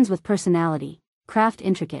 Patterns with personality: craft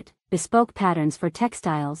intricate, bespoke patterns for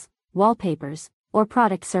textiles, wallpapers, or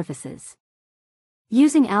product surfaces.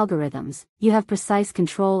 Using algorithms, you have precise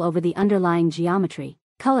control over the underlying geometry,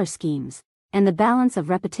 color schemes, and the balance of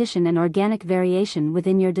repetition and organic variation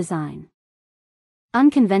within your design.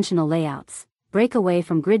 Unconventional layouts: break away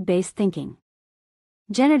from grid-based thinking.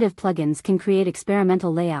 Generative plugins can create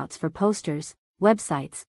experimental layouts for posters,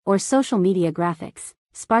 websites, or social media graphics,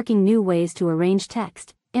 sparking new ways to arrange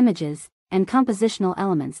text, images, and compositional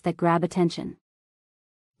elements that grab attention.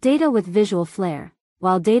 Data with visual flair: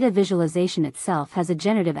 while data visualization itself has a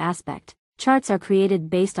generative aspect, charts are created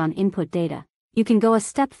based on input data. You can go a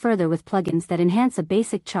step further with plugins that enhance a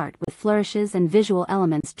basic chart with flourishes and visual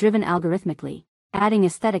elements driven algorithmically, adding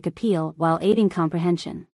aesthetic appeal while aiding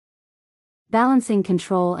comprehension. Balancing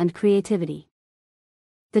control and creativity.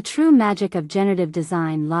 The true magic of generative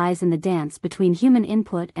design lies in the dance between human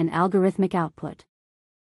input and algorithmic output.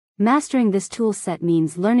 Mastering this tool set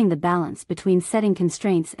means learning the balance between setting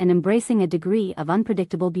constraints and embracing a degree of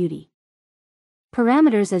unpredictable beauty.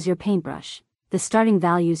 Parameters as your paintbrush: the starting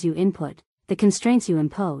values you input, the constraints you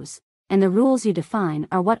impose, and the rules you define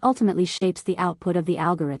are what ultimately shapes the output of the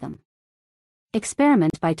algorithm.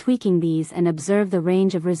 Experiment by tweaking these and observe the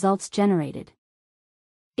range of results generated.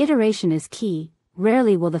 Iteration is key.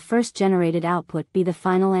 Rarely will the first generated output be the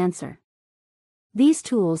final answer. These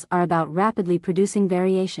tools are about rapidly producing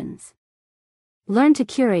variations. Learn to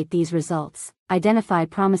curate these results, identify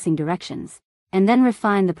promising directions, and then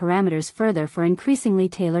refine the parameters further for increasingly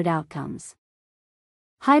tailored outcomes.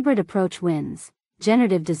 Hybrid approach wins.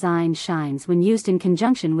 Generative design shines when used in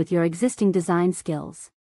conjunction with your existing design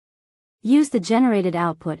skills. Use the generated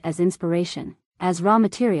output as inspiration, as raw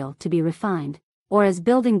material to be refined, or as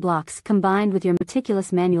building blocks combined with your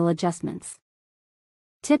meticulous manual adjustments.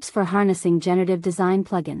 Tips for harnessing generative design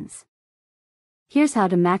plugins. Here's how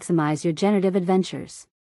to maximize your generative adventures.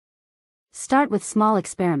 Start with small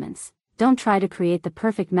experiments. Don't try to create the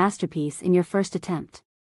perfect masterpiece in your first attempt.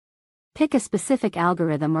 Pick a specific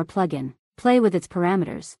algorithm or plugin, play with its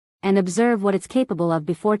parameters, and observe what it's capable of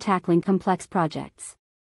before tackling complex projects.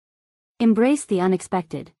 Embrace the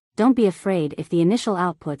unexpected. Don't be afraid if the initial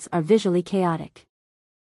outputs are visually chaotic.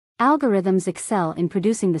 Algorithms excel in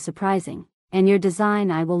producing the surprising, and your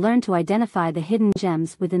design eye will learn to identify the hidden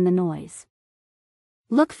gems within the noise.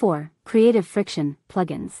 Look for creative friction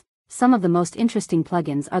plugins. Some of the most interesting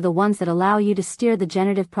plugins are the ones that allow you to steer the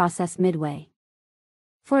generative process midway.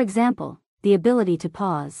 For example, the ability to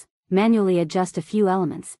pause, manually adjust a few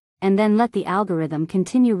elements, and then let the algorithm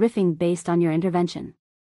continue riffing based on your intervention.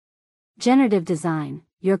 Generative design,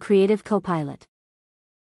 your creative co-pilot.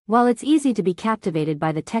 While it's easy to be captivated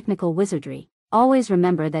by the technical wizardry, always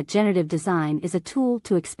remember that generative design is a tool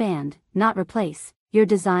to expand, not replace, your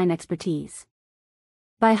design expertise.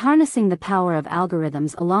 By harnessing the power of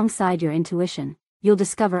algorithms alongside your intuition, you'll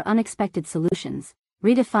discover unexpected solutions,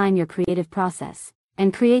 redefine your creative process,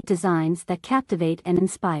 and create designs that captivate and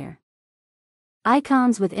inspire.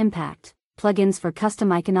 Icons with impact, plugins for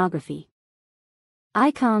custom iconography.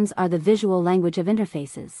 Icons are the visual language of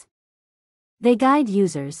interfaces. They guide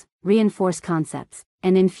users, reinforce concepts,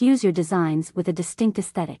 and infuse your designs with a distinct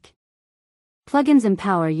aesthetic. Plugins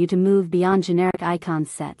empower you to move beyond generic icon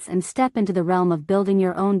sets and step into the realm of building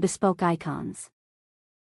your own bespoke icons.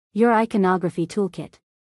 Your iconography toolkit.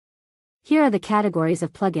 Here are the categories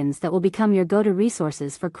of plugins that will become your go-to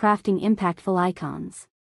resources for crafting impactful icons.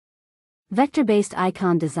 Vector-based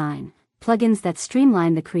icon design. Plugins that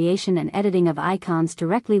streamline the creation and editing of icons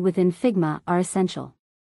directly within Figma are essential.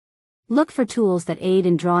 Look for tools that aid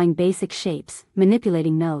in drawing basic shapes,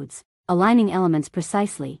 manipulating nodes, aligning elements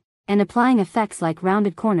precisely, and applying effects like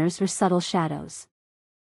rounded corners or subtle shadows.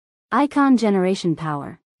 Icon generation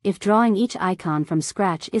power. If drawing each icon from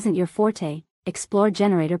scratch isn't your forte, explore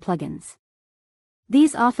generator plugins.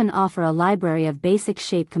 These often offer a library of basic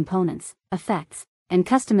shape components, effects, and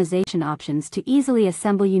customization options to easily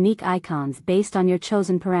assemble unique icons based on your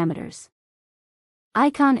chosen parameters.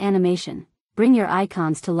 Icon animation. Bring your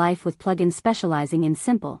icons to life with plugins specializing in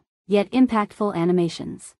simple, yet impactful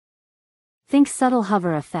animations. Think subtle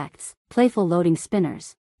hover effects, playful loading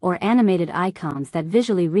spinners, or animated icons that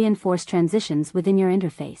visually reinforce transitions within your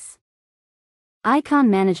interface. Icon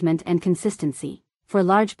management and consistency. For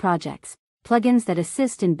large projects, plugins that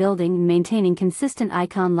assist in building and maintaining consistent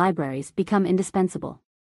icon libraries become indispensable.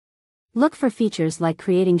 Look for features like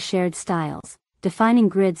creating shared styles, defining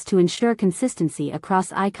grids to ensure consistency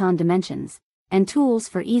across icon dimensions, and tools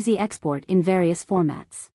for easy export in various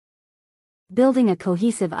formats. Building a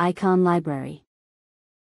cohesive icon library.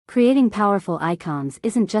 Creating powerful icons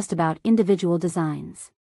isn't just about individual designs.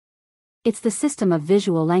 It's the system of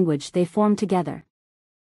visual language they form together.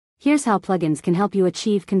 Here's how plugins can help you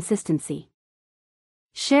achieve consistency.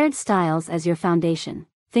 Shared styles as your foundation.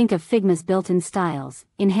 Think of Figma's built-in styles,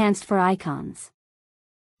 enhanced for icons.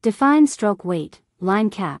 Define stroke weight, line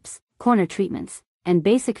caps, corner treatments, and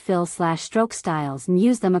basic fill/stroke styles and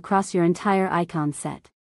use them across your entire icon set.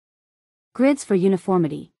 Grids for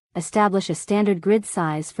uniformity. Establish a standard grid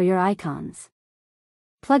size for your icons.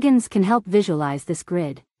 Plugins can help visualize this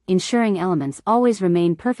grid, ensuring elements always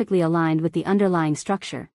remain perfectly aligned with the underlying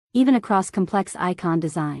structure, even across complex icon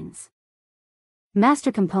designs.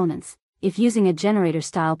 Master components. If using a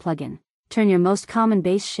generator-style plugin, turn your most common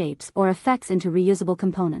base shapes or effects into reusable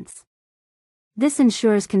components. This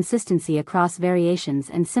ensures consistency across variations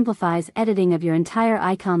and simplifies editing of your entire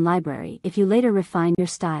icon library if you later refine your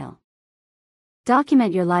style.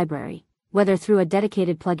 Document your library, whether through a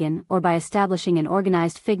dedicated plugin or by establishing an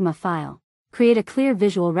organized Figma file. Create a clear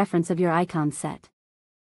visual reference of your icon set.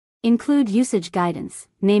 Include usage guidance,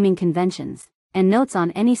 naming conventions, and notes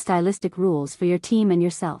on any stylistic rules for your team and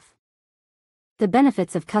yourself. The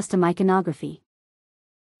benefits of custom iconography.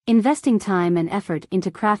 Investing time and effort into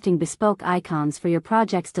crafting bespoke icons for your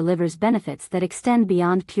projects delivers benefits that extend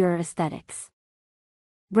beyond pure aesthetics.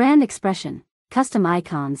 Brand expression. Custom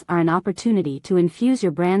icons are an opportunity to infuse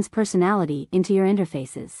your brand's personality into your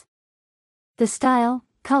interfaces. The style,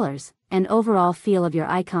 colors, and overall feel of your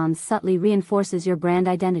icons subtly reinforces your brand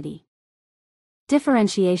identity.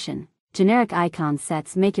 Differentiation. Generic icon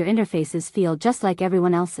sets make your interfaces feel just like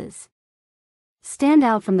everyone else's. Stand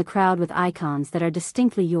out from the crowd with icons that are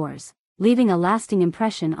distinctly yours, leaving a lasting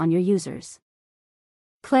impression on your users.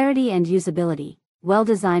 Clarity and usability.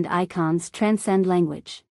 Well-designed icons transcend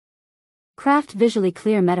language. Craft visually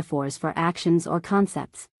clear metaphors for actions or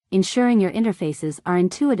concepts, ensuring your interfaces are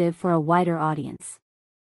intuitive for a wider audience.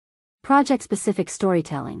 Project-specific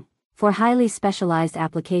storytelling. For highly specialized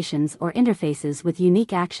applications or interfaces with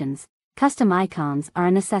unique actions, custom icons are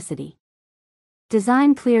a necessity.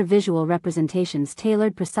 Design clear visual representations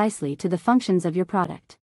tailored precisely to the functions of your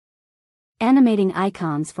product. Animating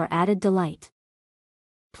icons for added delight.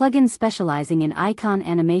 Plugins specializing in icon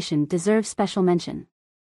animation deserve special mention.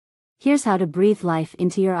 Here's how to breathe life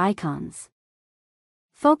into your icons.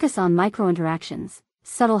 Focus on micro-interactions,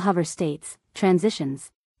 subtle hover states,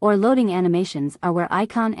 transitions, or loading animations are where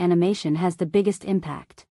icon animation has the biggest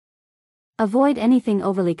impact. Avoid anything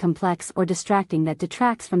overly complex or distracting that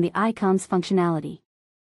detracts from the icon's functionality.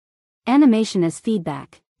 Animation as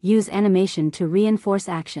feedback. Use animation to reinforce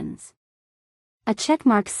actions. A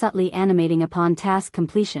checkmark subtly animating upon task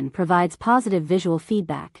completion provides positive visual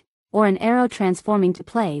feedback, or an arrow transforming to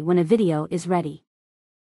play when a video is ready.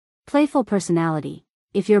 Playful personality.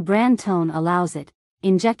 If your brand tone allows it,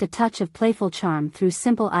 inject a touch of playful charm through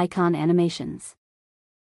simple icon animations.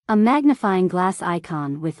 A magnifying glass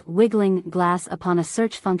icon with wiggling glass upon a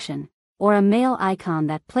search function, or a mail icon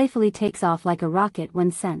that playfully takes off like a rocket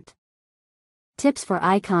when sent. Tips for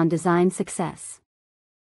icon design success.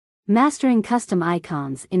 Mastering custom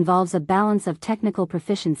icons involves a balance of technical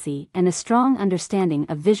proficiency and a strong understanding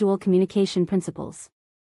of visual communication principles.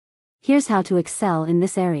 Here's how to excel in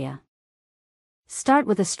this area. Start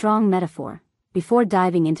with a strong metaphor. Before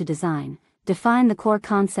diving into design, define the core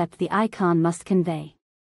concept the icon must convey.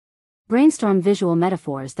 Brainstorm visual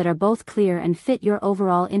metaphors that are both clear and fit your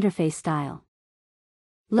overall interface style.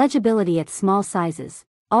 Legibility at small sizes.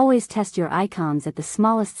 Always test your icons at the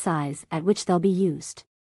smallest size at which they'll be used.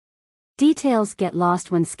 Details get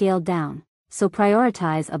lost when scaled down, so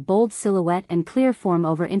prioritize a bold silhouette and clear form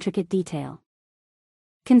over intricate detail.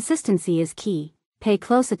 Consistency is key. Pay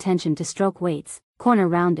close attention to stroke weights, corner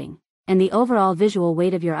rounding, and the overall visual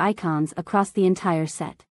weight of your icons across the entire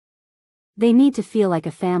set. They need to feel like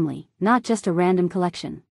a family, not just a random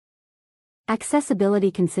collection.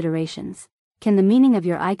 Accessibility considerations. Can the meaning of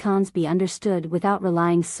your icons be understood without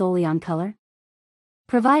relying solely on color?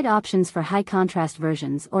 Provide options for high contrast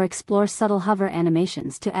versions or explore subtle hover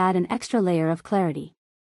animations to add an extra layer of clarity.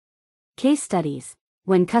 Case studies.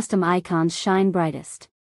 When custom icons shine brightest.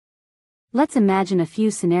 Let's imagine a few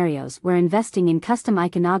scenarios where investing in custom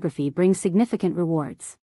iconography brings significant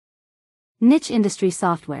rewards. Niche industry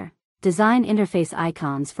software. Design interface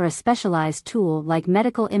icons for a specialized tool like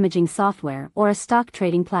medical imaging software or a stock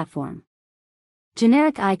trading platform.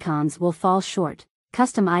 Generic icons will fall short.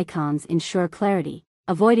 Custom icons ensure clarity,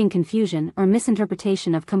 avoiding confusion or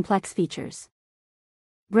misinterpretation of complex features.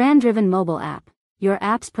 Brand-driven mobile app. Your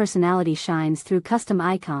app's personality shines through custom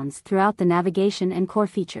icons throughout the navigation and core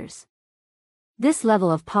features. This level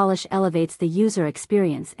of polish elevates the user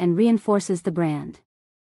experience and reinforces the brand.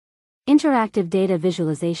 Interactive data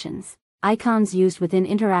visualizations. Icons used within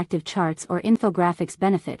interactive charts or infographics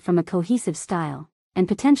benefit from a cohesive style, and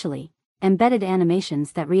potentially, embedded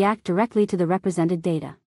animations that react directly to the represented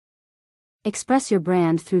data. Express your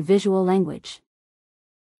brand through visual language.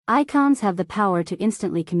 Icons have the power to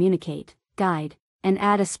instantly communicate, guide, and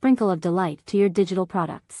add a sprinkle of delight to your digital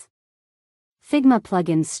products. Figma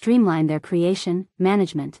plugins streamline their creation,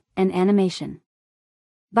 management, and animation.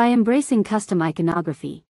 By embracing custom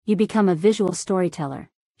iconography, you become a visual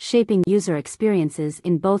storyteller, shaping user experiences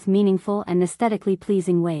in both meaningful and aesthetically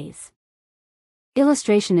pleasing ways.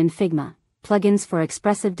 Illustration in Figma, plugins for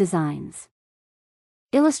expressive designs.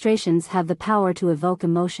 Illustrations have the power to evoke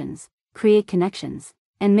emotions, create connections,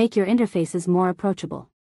 and make your interfaces more approachable.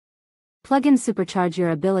 Plugins supercharge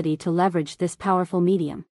your ability to leverage this powerful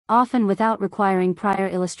medium, often without requiring prior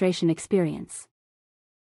illustration experience.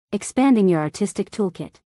 Expanding your artistic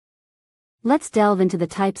toolkit. Let's delve into the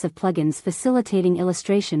types of plugins facilitating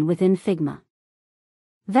illustration within Figma.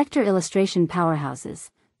 Vector illustration powerhouses.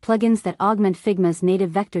 Plugins that augment Figma's native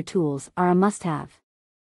vector tools are a must-have.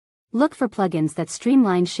 Look for plugins that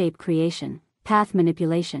streamline shape creation, path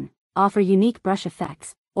manipulation, offer unique brush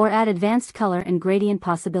effects, or add advanced color and gradient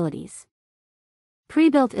possibilities.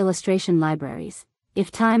 Pre-built illustration libraries. If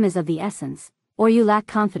time is of the essence, or you lack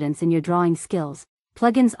confidence in your drawing skills,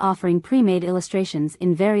 plugins offering pre-made illustrations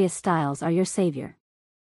in various styles are your savior.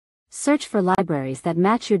 Search for libraries that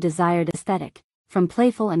match your desired aesthetic, from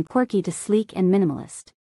playful and quirky to sleek and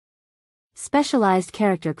minimalist. Specialized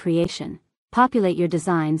character creation. Populate your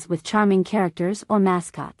designs with charming characters or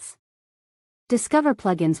mascots. Discover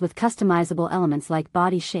plugins with customizable elements like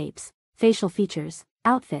body shapes, facial features,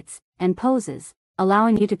 outfits, and poses,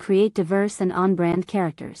 allowing you to create diverse and on-brand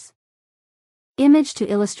characters. Image to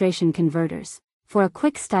illustration converters. For a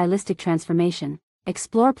quick stylistic transformation,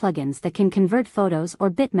 explore plugins that can convert photos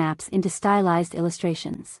or bitmaps into stylized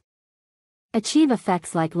illustrations. Achieve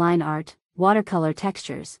effects like line art, watercolor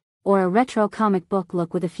textures, or a retro comic book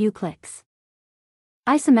look with a few clicks.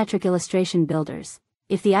 Isometric illustration builders.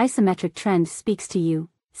 If the isometric trend speaks to you,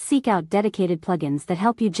 seek out dedicated plugins that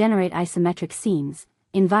help you generate isometric scenes,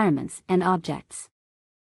 environments, and objects.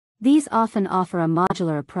 These often offer a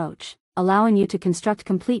modular approach, allowing you to construct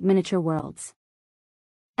complete miniature worlds.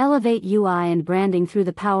 Elevate UI and branding through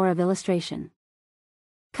the power of illustration.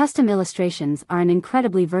 Custom illustrations are an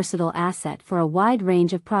incredibly versatile asset for a wide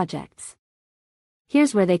range of projects.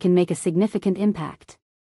 Here's where they can make a significant impact.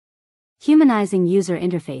 Humanizing user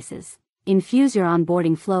interfaces. Infuse your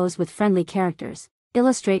onboarding flows with friendly characters,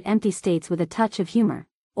 illustrate empty states with a touch of humor,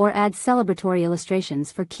 or add celebratory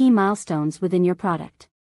illustrations for key milestones within your product.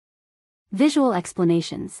 Visual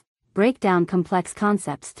explanations. Break down complex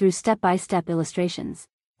concepts through step-by-step illustrations,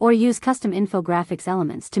 or use custom infographics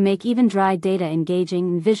elements to make even dry data engaging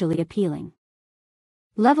and visually appealing.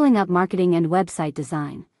 Leveling up marketing and website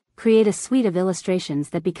design. Create a suite of illustrations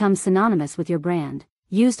that become synonymous with your brand,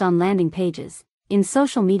 used on landing pages, in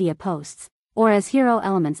social media posts, or as hero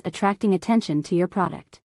elements attracting attention to your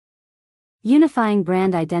product. Unifying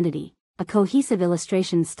brand identity. A cohesive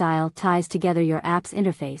illustration style ties together your app's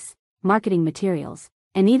interface, marketing materials,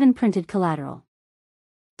 and even printed collateral.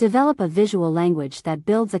 Develop a visual language that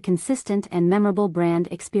builds a consistent and memorable brand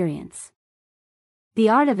experience. The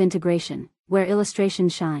art of integration, where illustration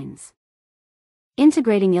shines.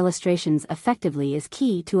 Integrating illustrations effectively is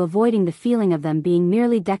key to avoiding the feeling of them being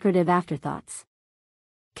merely decorative afterthoughts.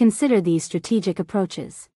 Consider these strategic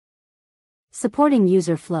approaches. Supporting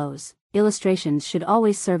user flows. Illustrations should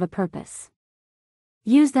always serve a purpose.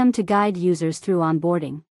 Use them to guide users through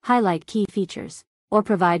onboarding, highlight key features, or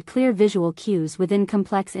provide clear visual cues within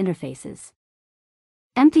complex interfaces.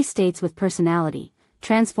 Empty states with personality.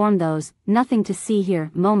 Transform those nothing to see here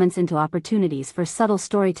moments into opportunities for subtle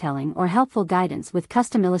storytelling or helpful guidance with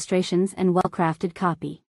custom illustrations and well-crafted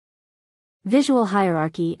copy. Visual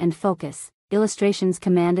hierarchy and focus. Illustrations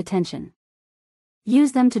command attention.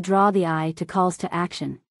 Use them to draw the eye to calls to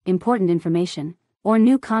action, important information, or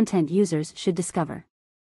new content users should discover.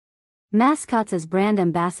 Mascots as brand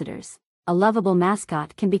ambassadors. A lovable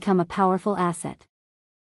mascot can become a powerful asset.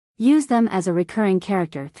 Use them as a recurring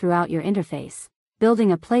character throughout your interface,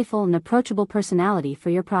 building a playful and approachable personality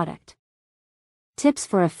for your product. Tips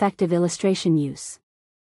for effective illustration use.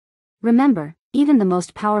 Remember, even the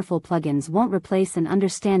most powerful plugins won't replace an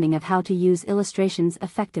understanding of how to use illustrations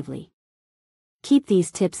effectively. Keep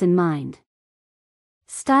these tips in mind.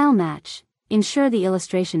 Style match. Ensure the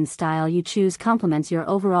illustration style you choose complements your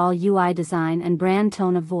overall UI design and brand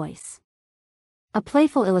tone of voice. A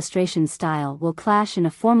playful illustration style will clash in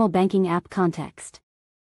a formal banking app context.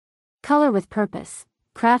 Color with purpose.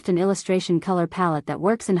 Craft an illustration color palette that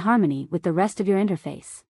works in harmony with the rest of your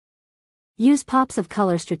interface. Use pops of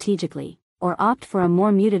color strategically, or opt for a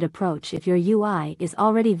more muted approach if your UI is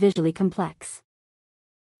already visually complex.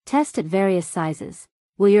 Test at various sizes.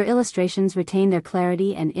 Will your illustrations retain their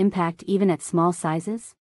clarity and impact even at small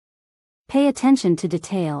sizes? Pay attention to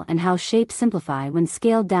detail and how shapes simplify when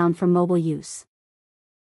scaled down for mobile use.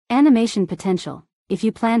 Animation potential. If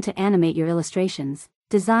you plan to animate your illustrations,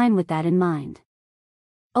 design with that in mind.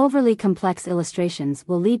 Overly complex illustrations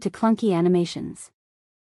will lead to clunky animations.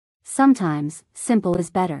 Sometimes, simple is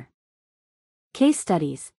better. Case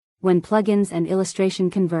studies. When plugins and illustration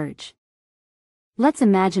converge. Let's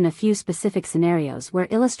imagine a few specific scenarios where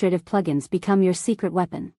illustrative plugins become your secret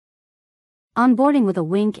weapon. Onboarding with a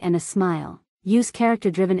wink and a smile. Use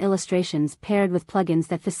character-driven illustrations paired with plugins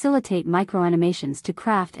that facilitate microanimations to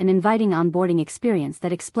craft an inviting onboarding experience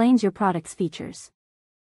that explains your product's features.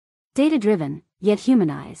 Data-driven, yet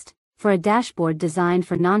humanized. For a dashboard designed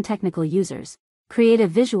for non-technical users, create a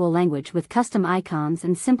visual language with custom icons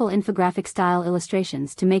and simple infographic-style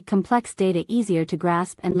illustrations to make complex data easier to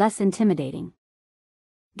grasp and less intimidating.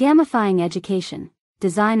 Gamifying education.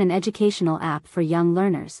 Design an educational app for young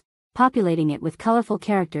learners, populating it with colorful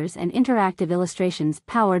characters and interactive illustrations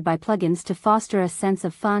powered by plugins to foster a sense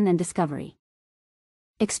of fun and discovery.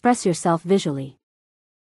 Express yourself visually.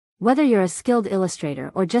 Whether you're a skilled illustrator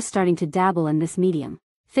or just starting to dabble in this medium,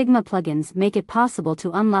 Figma plugins make it possible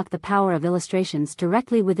to unlock the power of illustrations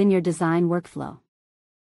directly within your design workflow.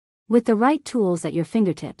 With the right tools at your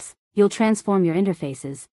fingertips, you'll transform your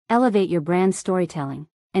interfaces, elevate your brand storytelling,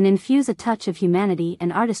 and infuse a touch of humanity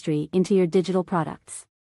and artistry into your digital products.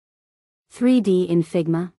 3D in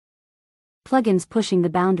Figma. Plugins pushing the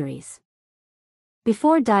boundaries.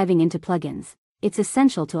 Before diving into plugins, it's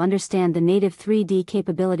essential to understand the native 3D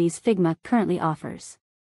capabilities Figma currently offers.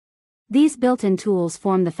 These built-in tools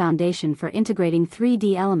form the foundation for integrating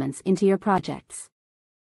 3D elements into your projects.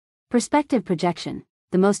 Perspective projection.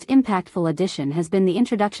 The most impactful addition has been the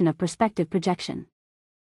introduction of perspective projection.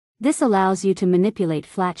 This allows you to manipulate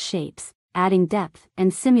flat shapes, adding depth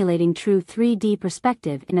and simulating true 3D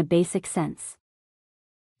perspective in a basic sense.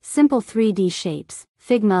 Simple 3D shapes.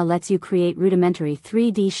 Figma lets you create rudimentary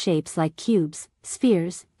 3D shapes like cubes,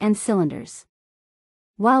 spheres, and cylinders.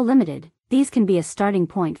 While limited, these can be a starting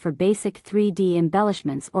point for basic 3D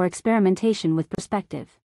embellishments or experimentation with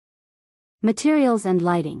perspective. Materials and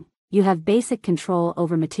lighting. You have basic control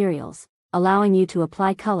over materials, allowing you to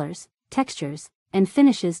apply colors, textures, and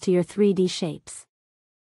finishes to your 3D shapes.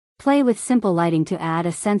 Play with simple lighting to add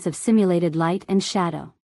a sense of simulated light and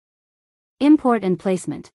shadow. Import and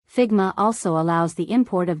placement. Figma also allows the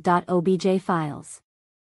import of .obj files.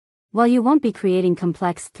 While you won't be creating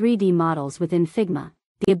complex 3D models within Figma,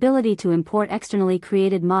 the ability to import externally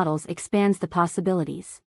created models expands the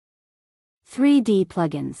possibilities. 3D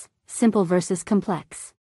plugins, simple versus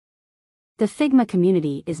complex. The Figma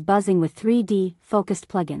community is buzzing with 3D-focused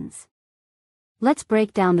plugins. Let's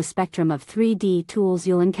break down the spectrum of 3D tools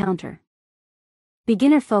you'll encounter.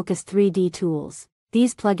 Beginner-focused 3D tools.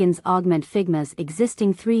 These plugins augment Figma's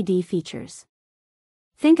existing 3D features.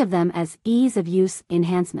 Think of them as ease-of-use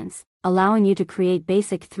enhancements, allowing you to create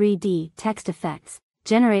basic 3D text effects,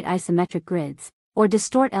 generate isometric grids, or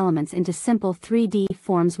distort elements into simple 3D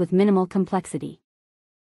forms with minimal complexity.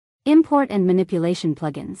 Import and manipulation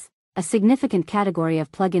plugins. A significant category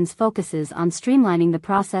of plugins focuses on streamlining the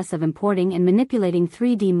process of importing and manipulating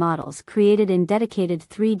 3D models created in dedicated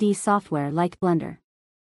 3D software like Blender.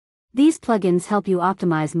 These plugins help you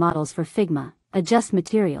optimize models for Figma, adjust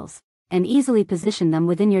materials, and easily position them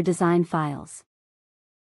within your design files.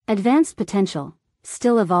 Advanced potential,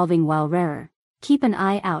 still evolving while rarer. Keep an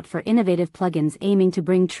eye out for innovative plugins aiming to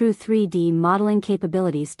bring true 3D modeling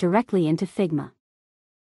capabilities directly into Figma.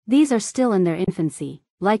 These are still in their infancy,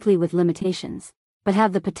 likely with limitations, but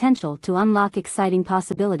have the potential to unlock exciting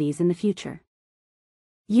possibilities in the future.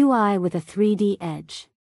 UI with a 3D edge.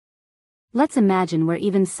 Let's imagine where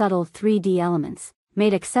even subtle 3D elements,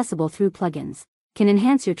 made accessible through plugins, can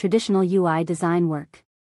enhance your traditional UI design work.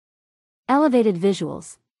 Elevated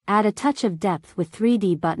visuals. Add a touch of depth with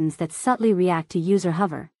 3D buttons that subtly react to user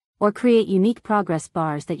hover, or create unique progress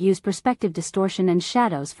bars that use perspective distortion and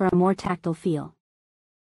shadows for a more tactile feel.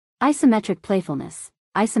 Isometric playfulness.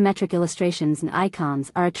 Isometric illustrations and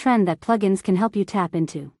icons are a trend that plugins can help you tap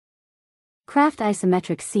into. Craft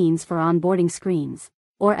isometric scenes for onboarding screens,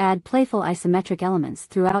 or add playful isometric elements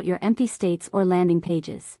throughout your empty states or landing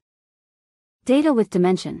pages. Data with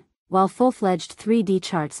dimension. While full-fledged 3D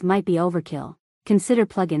charts might be overkill, consider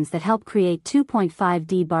plugins that help create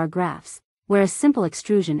 2.5D bar graphs, where a simple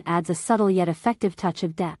extrusion adds a subtle yet effective touch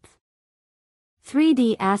of depth.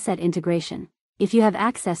 3D asset integration. If you have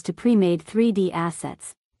access to pre-made 3D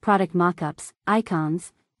assets, product mockups,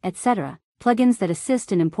 icons, etc., plugins that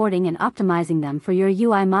assist in importing and optimizing them for your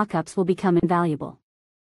UI mockups will become invaluable.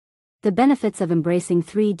 The benefits of embracing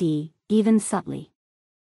 3D, even subtly.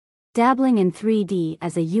 Dabbling in 3D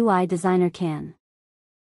as a UI designer can.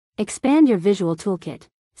 Expand your visual toolkit,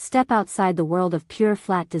 step outside the world of pure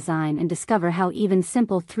flat design and discover how even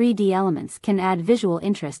simple 3D elements can add visual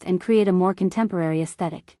interest and create a more contemporary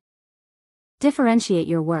aesthetic. Differentiate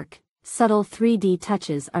your work. Subtle 3D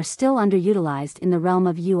touches are still underutilized in the realm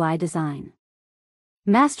of UI design.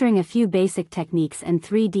 Mastering a few basic techniques and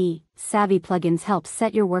 3D savvy plugins helps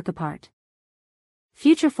set your work apart.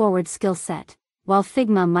 Future-forward skill set. While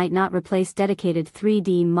Figma might not replace dedicated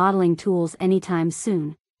 3D modeling tools anytime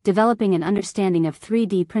soon, developing an understanding of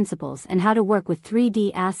 3D principles and how to work with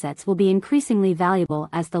 3D assets will be increasingly valuable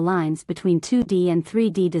as the lines between 2D and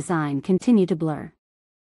 3D design continue to blur.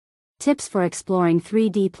 Tips for exploring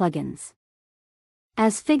 3D plugins.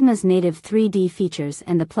 As Figma's native 3D features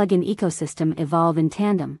and the plugin ecosystem evolve in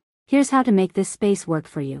tandem, here's how to make this space work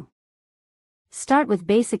for you. Start with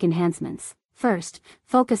basic enhancements. First,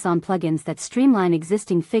 focus on plugins that streamline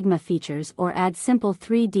existing Figma features or add simple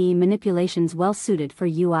 3D manipulations well suited for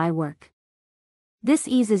UI work. This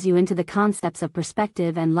eases you into the concepts of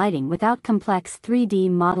perspective and lighting without complex 3D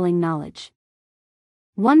modeling knowledge.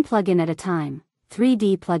 One plugin at a time.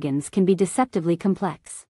 3D plugins can be deceptively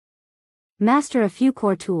complex. Master a few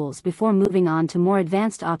core tools before moving on to more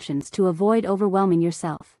advanced options to avoid overwhelming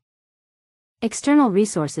yourself. External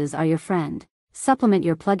resources are your friend. Supplement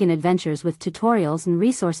your plugin adventures with tutorials and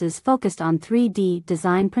resources focused on 3D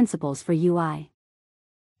design principles for UI.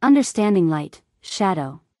 Understanding light,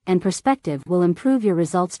 shadow, and perspective will improve your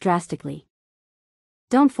results drastically.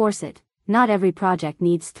 Don't force it. Not every project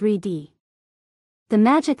needs 3D. The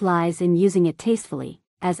magic lies in using it tastefully,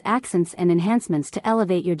 as accents and enhancements to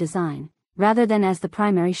elevate your design, rather than as the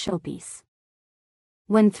primary showpiece.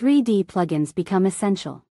 When 3D plugins become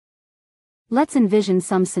essential. Let's envision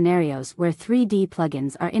some scenarios where 3D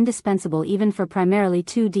plugins are indispensable even for primarily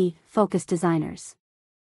 2D focused designers.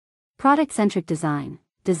 Product-centric design,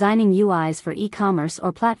 designing UIs for e-commerce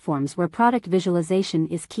or platforms where product visualization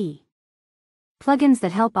is key. Plugins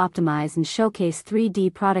that help optimize and showcase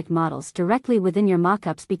 3D product models directly within your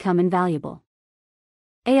mockups become invaluable.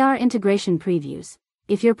 AR integration previews.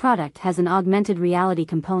 If your product has an augmented reality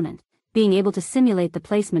component, being able to simulate the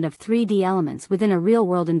placement of 3D elements within a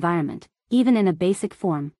real-world environment, even in a basic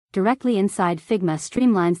form, directly inside Figma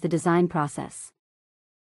streamlines the design process.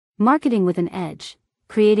 Marketing with an edge.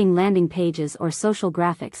 Creating landing pages or social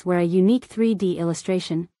graphics where a unique 3D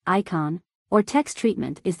illustration, icon, or text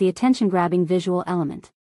treatment is the attention-grabbing visual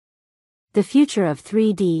element. The future of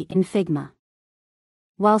 3D in Figma.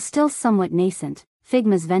 While still somewhat nascent,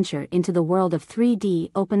 Figma's venture into the world of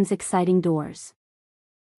 3D opens exciting doors.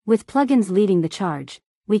 With plugins leading the charge,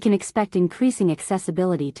 we can expect increasing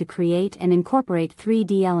accessibility to create and incorporate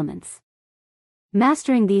 3D elements.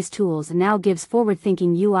 Mastering these tools now gives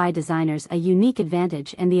forward-thinking UI designers a unique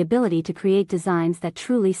advantage and the ability to create designs that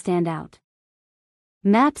truly stand out.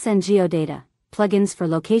 Maps and geodata, plugins for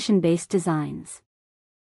location-based designs.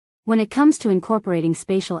 When it comes to incorporating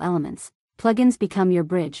spatial elements, plugins become your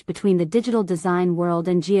bridge between the digital design world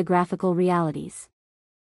and geographical realities.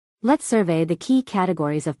 Let's survey the key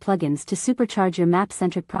categories of plugins to supercharge your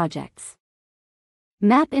map-centric projects.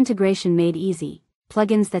 Map integration made easy.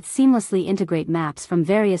 Plugins that seamlessly integrate maps from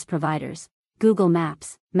various providers, Google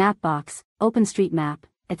Maps, Mapbox, OpenStreetMap,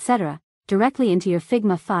 etc., directly into your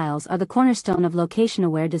Figma files are the cornerstone of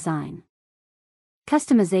location-aware design.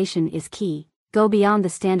 Customization is key. Go beyond the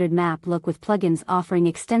standard map look with plugins offering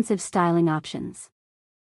extensive styling options.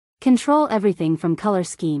 Control everything from color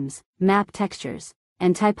schemes, map textures,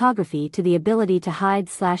 and typography to the ability to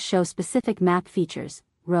hide/show specific map features,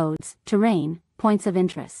 roads, terrain, points of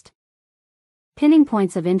interest. Pinning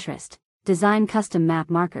points of interest. Design custom map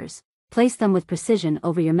markers, place them with precision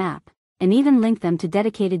over your map, and even link them to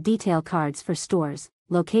dedicated detail cards for stores,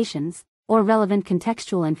 locations, or relevant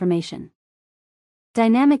contextual information.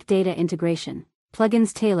 Dynamic data integration.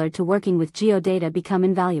 Plugins tailored to working with geodata become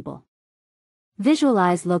invaluable.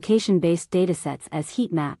 Visualize location-based datasets as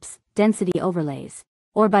heat maps, density overlays,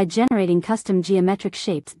 or by generating custom geometric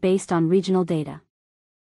shapes based on regional data.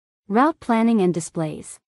 Route planning and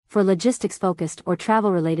displays. For logistics-focused or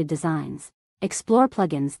travel-related designs, explore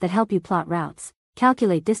plugins that help you plot routes,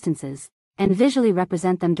 calculate distances, and visually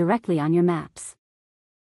represent them directly on your maps.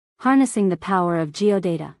 Harnessing the power of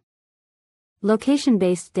geodata.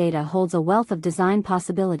 Location-based data holds a wealth of design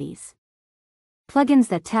possibilities. Plugins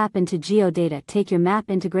that tap into geodata take your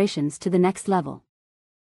map integrations to the next level.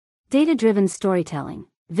 Data-driven storytelling.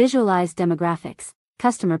 Visualize demographics,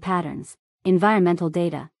 customer patterns, environmental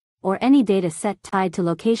data, or any data set tied to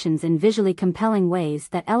locations in visually compelling ways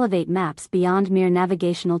that elevate maps beyond mere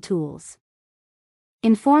navigational tools.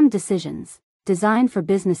 Informed decisions. Designed for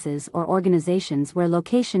businesses or organizations where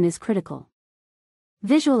location is critical.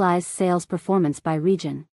 Visualize sales performance by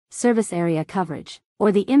region, service area coverage,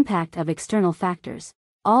 or the impact of external factors,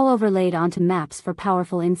 all overlaid onto maps for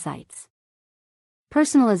powerful insights.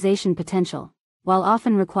 Personalization potential. While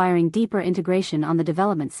often requiring deeper integration on the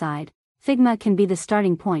development side, Figma can be the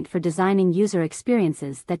starting point for designing user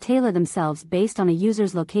experiences that tailor themselves based on a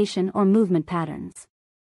user's location or movement patterns.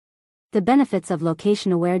 The benefits of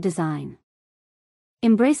location-aware design.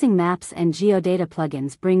 Embracing maps and geodata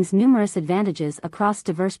plugins brings numerous advantages across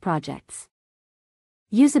diverse projects.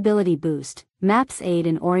 Usability boost. Maps aid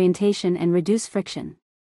in orientation and reduce friction.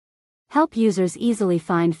 Help users easily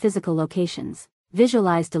find physical locations,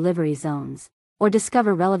 visualize delivery zones, or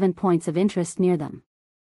discover relevant points of interest near them.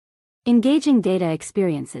 Engaging data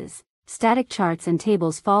experiences. Static charts and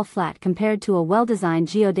tables fall flat compared to a well-designed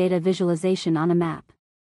geodata visualization on a map.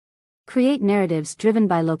 Create narratives driven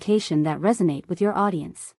by location that resonate with your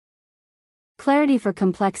audience. Clarity for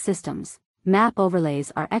complex systems. Map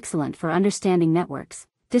overlays are excellent for understanding networks,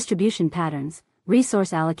 distribution patterns,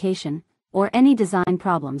 resource allocation, or any design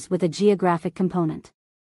problems with a geographic component.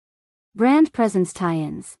 Brand presence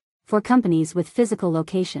tie-ins. For companies with physical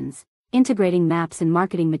locations, integrating maps in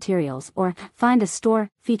marketing materials or Find a Store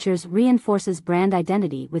features reinforces brand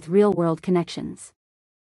identity with real-world connections.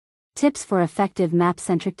 Tips for effective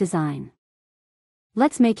map-centric design.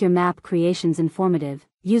 Let's make your map creations informative,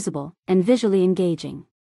 usable, and visually engaging.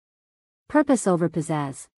 Purpose over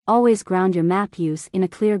pizzazz. Always ground your map use in a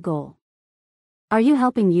clear goal. Are you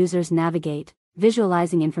helping users navigate,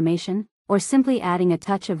 visualizing information, or simply adding a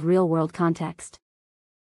touch of real-world context?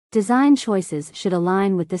 Design choices should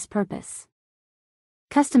align with this purpose.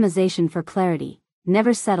 Customization for clarity.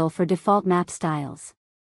 Never settle for default map styles.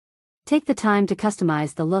 Take the time to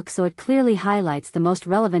customize the look so it clearly highlights the most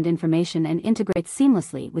relevant information and integrates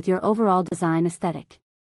seamlessly with your overall design aesthetic.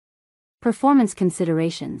 Performance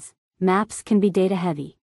considerations. Maps can be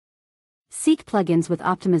data-heavy. Seek plugins with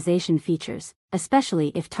optimization features,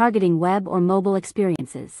 especially if targeting web or mobile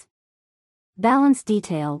experiences. Balance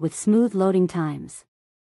detail with smooth loading times.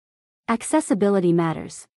 Accessibility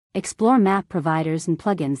matters. Explore map providers and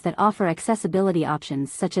plugins that offer accessibility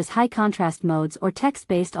options such as high contrast modes or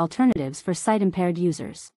text-based alternatives for sight-impaired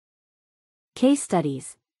users. Case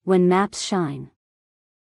studies: when maps shine.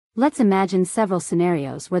 Let's imagine several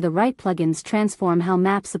scenarios where the right plugins transform how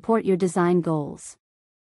maps support your design goals.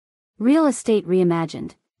 Real estate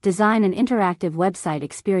reimagined. Design an interactive website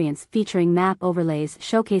experience featuring map overlays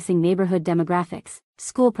showcasing neighborhood demographics,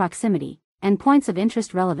 school proximity, and points of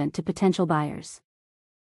interest relevant to potential buyers.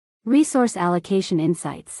 Resource allocation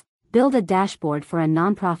insights. Build a dashboard for a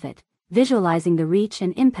nonprofit, visualizing the reach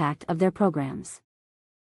and impact of their programs.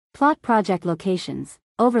 Plot project locations.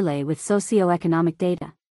 Overlay with socioeconomic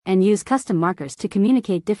data, and use custom markers to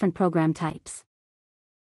communicate different program types.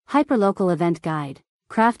 Hyperlocal event guide.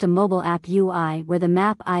 Craft a mobile app UI where the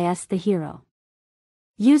map is the hero.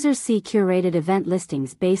 Users see curated event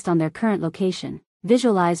listings based on their current location,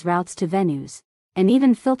 visualize routes to venues, and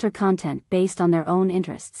even filter content based on their own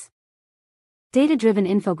interests. Data-driven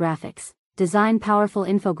infographics. Design powerful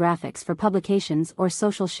infographics for publications or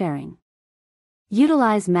social sharing.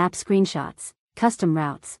 Utilize map screenshots, custom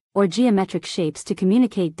routes, or geometric shapes to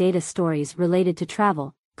communicate data stories related to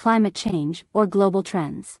travel, climate change, or global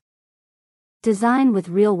trends. Design with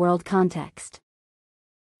real-world context.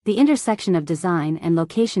 The intersection of design and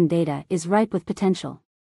location data is ripe with potential.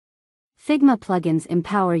 Figma plugins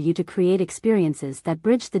empower you to create experiences that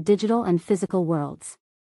bridge the digital and physical worlds.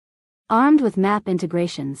 Armed with map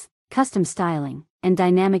integrations, custom styling, and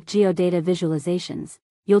dynamic geodata visualizations,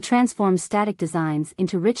 you'll transform static designs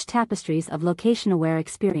into rich tapestries of location-aware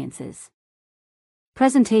experiences.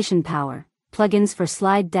 Presentation power. Plugins for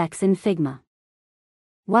slide decks in Figma.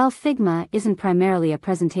 While Figma isn't primarily a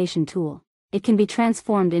presentation tool, it can be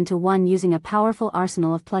transformed into one using a powerful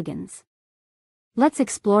arsenal of plugins. Let's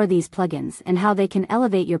explore these plugins and how they can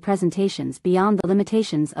elevate your presentations beyond the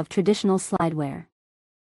limitations of traditional slideware.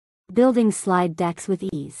 Building slide decks with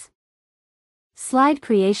ease. Slide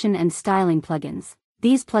creation and styling plugins.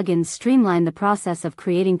 These plugins streamline the process of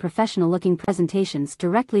creating professional-looking presentations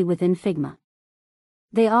directly within Figma.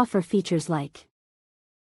 They offer features like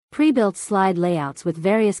pre-built slide layouts with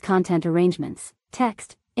various content arrangements,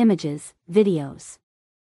 text, images, videos.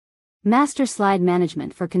 Master slide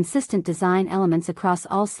management for consistent design elements across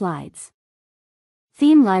all slides.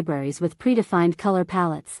 Theme libraries with predefined color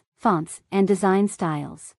palettes, fonts, and design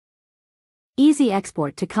styles. Easy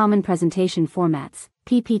export to common presentation formats,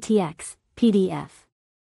 PPTX, PDF.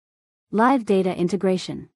 Live data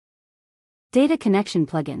integration. Data connection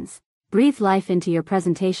plugins. Breathe life into your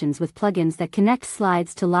presentations with plugins that connect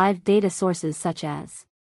slides to live data sources such as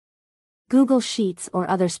Google Sheets or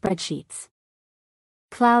other spreadsheets.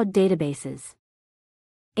 Cloud databases.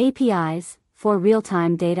 APIs for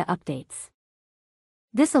real-time data updates.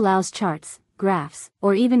 This allows charts, graphs,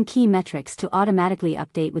 or even key metrics to automatically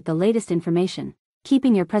update with the latest information,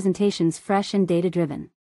 keeping your presentations fresh and data-driven.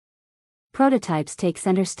 Prototypes take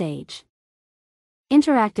center stage.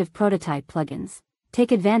 Interactive prototype plugins.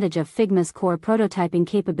 Take advantage of Figma's core prototyping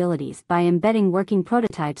capabilities by embedding working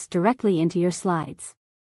prototypes directly into your slides.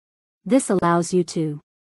 This allows you to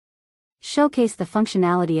showcase the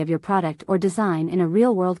functionality of your product or design in a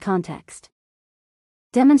real-world context.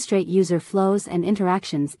 Demonstrate user flows and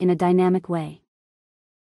interactions in a dynamic way.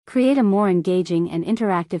 Create a more engaging and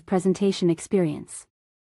interactive presentation experience.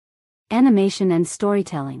 Animation and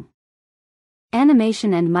storytelling.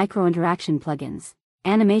 Animation and micro-interaction plugins.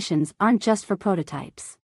 Animations aren't just for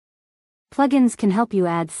prototypes. Plugins can help you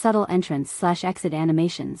add subtle entrance/exit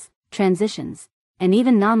animations, transitions, and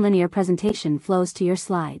even nonlinear presentation flows to your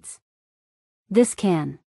slides. This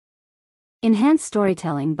can enhance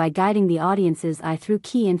storytelling by guiding the audience's eye through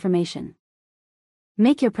key information.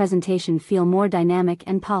 Make your presentation feel more dynamic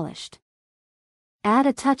and polished. Add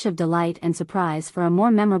a touch of delight and surprise for a more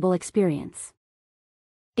memorable experience.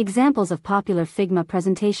 Examples of popular Figma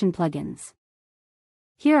presentation plugins.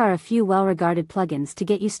 Here are a few well-regarded plugins to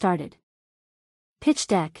get you started. Pitch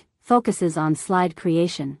Deck focuses on slide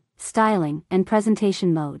creation, styling, and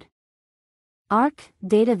presentation mode. Arc,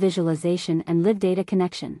 data visualization and live data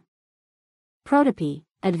connection. Protopy,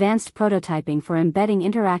 advanced prototyping for embedding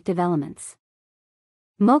interactive elements.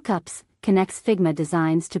 Mockups, connects Figma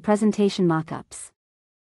designs to presentation mockups.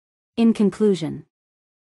 In conclusion,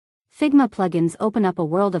 Figma plugins open up a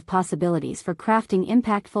world of possibilities for crafting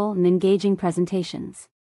impactful and engaging presentations.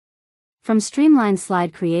 From streamlined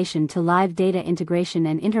slide creation to live data integration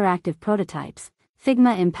and interactive prototypes,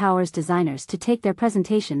 Figma empowers designers to take their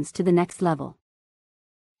presentations to the next level.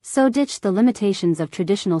 So ditch the limitations of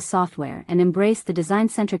traditional software and embrace the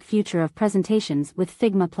design-centric future of presentations with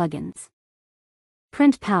Figma plugins.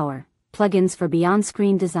 Print Power, plugins for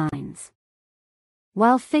beyond-screen designs.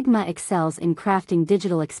 While Figma excels in crafting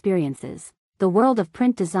digital experiences, the world of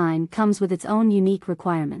print design comes with its own unique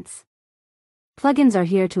requirements. Plugins are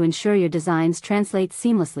here to ensure your designs translate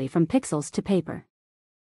seamlessly from pixels to paper.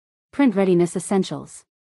 Print Readiness Essentials.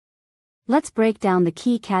 Let's break down the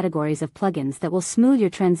key categories of plugins that will smooth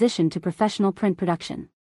your transition to professional print production.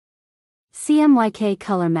 CMYK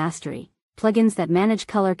Color Mastery, plugins that manage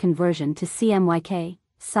color conversion to CMYK,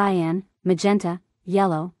 cyan, magenta,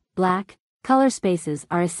 yellow, black, color spaces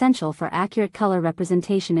are essential for accurate color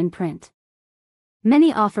representation in print.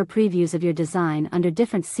 Many offer previews of your design under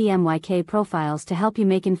different CMYK profiles to help you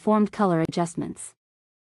make informed color adjustments.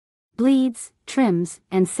 Bleeds, trims,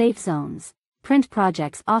 and safe zones. Print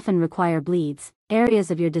projects often require bleeds,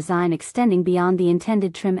 areas of your design extending beyond the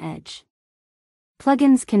intended trim edge.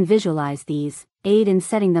 Plugins can visualize these, aid in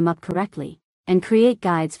setting them up correctly, and create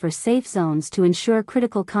guides for safe zones to ensure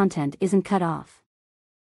critical content isn't cut off.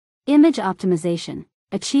 Image Optimization.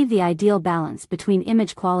 Achieve the ideal balance between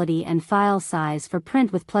image quality and file size for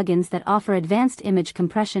print with plugins that offer advanced image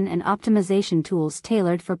compression and optimization tools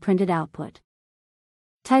tailored for printed output.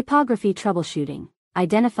 Typography Troubleshooting.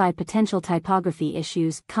 Identify potential typography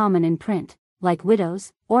issues common in print, like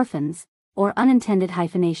widows, orphans, or unintended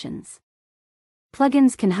hyphenations.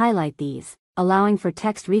 Plugins can highlight these, allowing for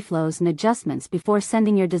text reflows and adjustments before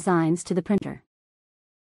sending your designs to the printer.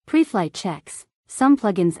 Pre-flight checks. Some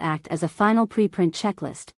plugins act as a final pre-print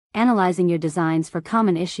checklist, analyzing your designs for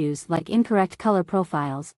common issues like incorrect color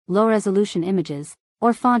profiles, low-resolution images,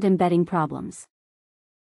 or font embedding problems.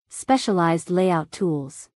 Specialized layout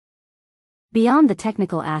tools. Beyond the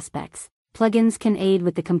technical aspects, plugins can aid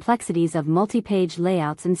with the complexities of multi-page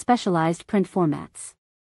layouts and specialized print formats.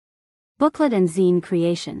 Booklet and zine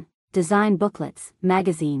creation. Design booklets,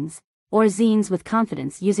 magazines, or zines with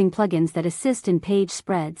confidence using plugins that assist in page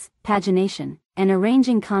spreads, pagination, and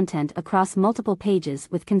arranging content across multiple pages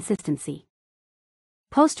with consistency.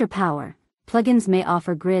 Poster Power. Plugins may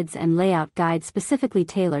offer grids and layout guides specifically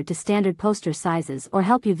tailored to standard poster sizes or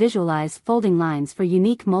help you visualize folding lines for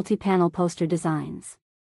unique multi-panel poster designs.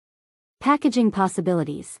 Packaging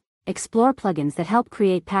possibilities. Explore plugins that help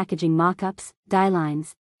create packaging mockups, die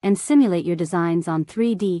lines, and simulate your designs on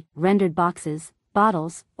 3D rendered boxes,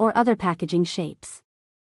 bottles, or other packaging shapes.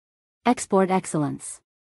 Export Excellence.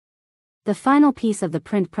 The final piece of the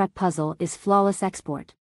print prep puzzle is flawless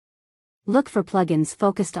export. Look for plugins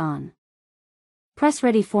focused on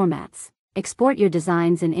press-ready formats. Export your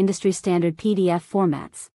designs in industry-standard PDF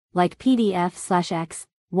formats, like PDF/X,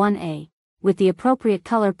 1A, with the appropriate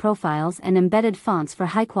color profiles and embedded fonts for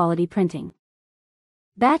high-quality printing.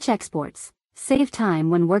 Batch exports. Save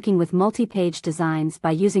time when working with multi-page designs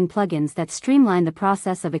by using plugins that streamline the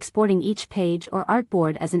process of exporting each page or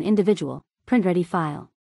artboard as an individual, print-ready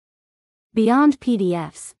file. Beyond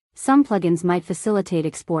PDFs, some plugins might facilitate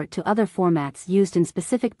export to other formats used in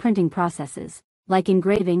specific printing processes, like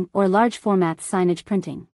engraving or large-format signage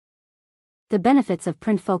printing. The benefits of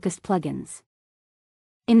print-focused plugins.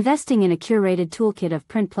 Investing in a curated toolkit of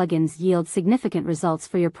print plugins yields significant results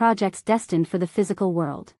for your projects destined for the physical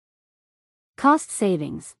world. Cost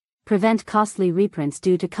savings. Prevent costly reprints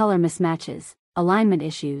due to color mismatches, alignment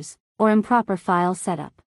issues, or improper file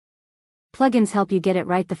setup. Plugins help you get it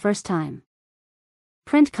right the first time.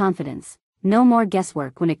 Print confidence. No more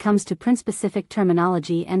guesswork when it comes to print-specific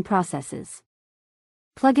terminology and processes.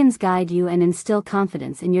 Plugins guide you and instill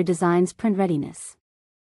confidence in your design's print readiness.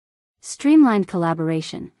 Streamlined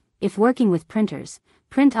collaboration. If working with printers,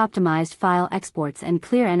 print-optimized file exports and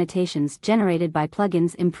clear annotations generated by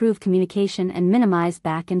plugins improve communication and minimize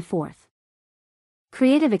back and forth.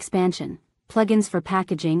 Creative expansion. Plugins for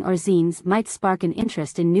packaging or zines might spark an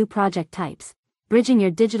interest in new project types, bridging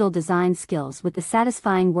your digital design skills with the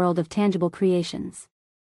satisfying world of tangible creations.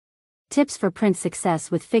 Tips for print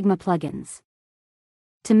success with Figma plugins.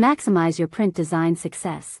 To maximize your print design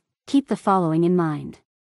success, keep the following in mind.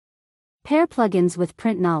 Pair plugins with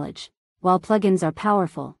print knowledge. While plugins are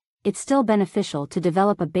powerful, it's still beneficial to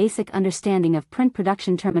develop a basic understanding of print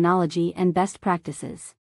production terminology and best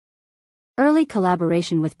practices. Early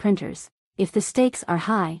collaboration with printers. If the stakes are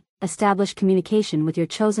high, establish communication with your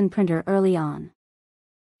chosen printer early on.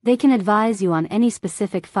 They can advise you on any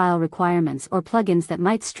specific file requirements or plugins that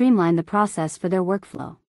might streamline the process for their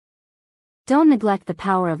workflow. Don't neglect the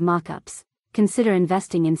power of mockups. Consider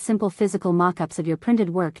investing in simple physical mockups of your printed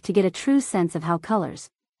work to get a true sense of how colors,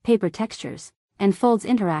 paper textures, and folds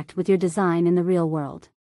interact with your design in the real world.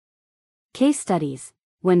 Case studies.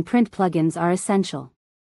 When print plugins are essential.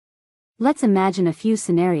 Let's imagine a few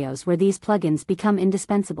scenarios where these plugins become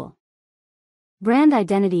indispensable. Brand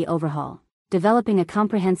identity overhaul, developing a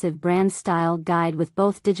comprehensive brand style guide with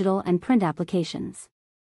both digital and print applications.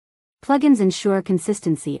 Plugins ensure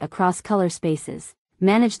consistency across color spaces,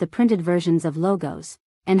 manage the printed versions of logos,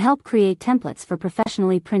 and help create templates for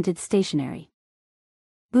professionally printed stationery.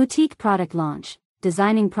 Boutique product launch,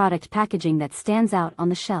 designing product packaging that stands out on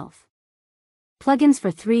the shelf. Plugins for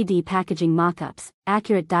 3D packaging mockups,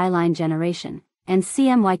 accurate die line generation, and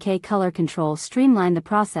CMYK color control streamline the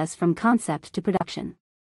process from concept to production.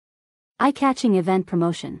 Eye-catching event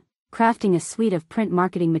promotion, crafting a suite of print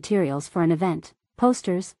marketing materials for an event,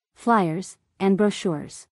 posters, flyers, and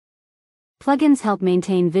brochures. Plugins help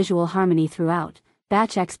maintain visual harmony throughout,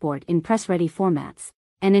 batch export in press-ready formats,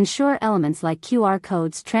 and ensure elements like QR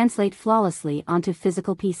codes translate flawlessly onto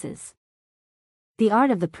physical pieces. The art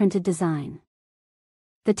of the printed design.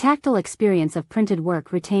 The tactile experience of printed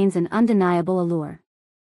work retains an undeniable allure.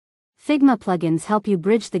 Figma plugins help you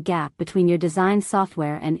bridge the gap between your design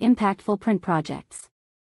software and impactful print projects.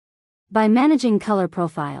 By managing color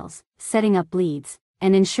profiles, setting up bleeds,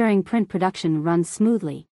 and ensuring print production runs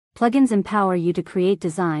smoothly, plugins empower you to create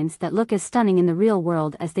designs that look as stunning in the real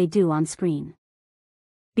world as they do on screen.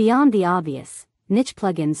 Beyond the obvious, niche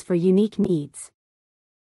plugins for unique needs.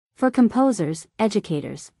 For composers,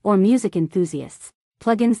 educators, or music enthusiasts,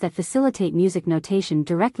 plugins that facilitate music notation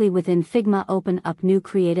directly within Figma open up new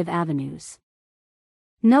creative avenues.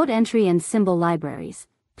 Note entry and symbol libraries,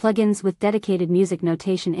 plugins with dedicated music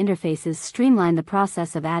notation interfaces streamline the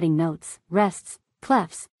process of adding notes, rests,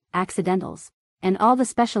 clefs, accidentals, and all the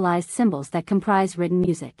specialized symbols that comprise written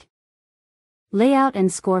music. Layout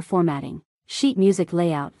and score formatting, sheet music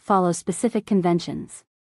layout follows specific conventions.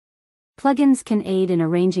 Plugins can aid in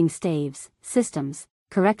arranging staves, systems,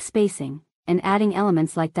 correct spacing, and adding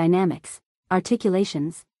elements like dynamics,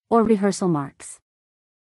 articulations, or rehearsal marks.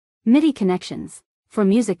 MIDI connections. For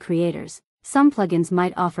music creators, some plugins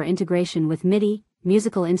might offer integration with MIDI,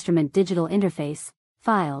 musical instrument digital interface,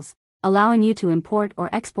 files, allowing you to import or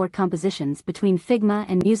export compositions between Figma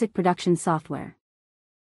and music production software.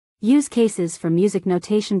 Use cases for music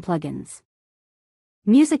notation plugins.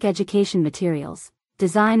 Music education materials,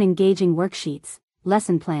 design engaging worksheets,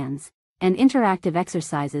 lesson plans, and interactive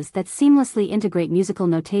exercises that seamlessly integrate musical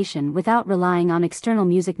notation without relying on external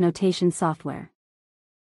music notation software.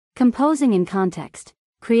 Composing in context,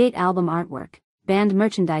 create album artwork, band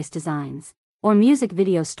merchandise designs, or music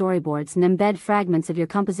video storyboards and embed fragments of your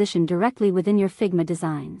composition directly within your Figma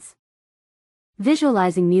designs.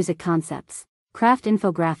 Visualizing music concepts, craft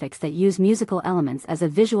infographics that use musical elements as a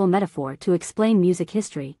visual metaphor to explain music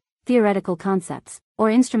history, theoretical concepts,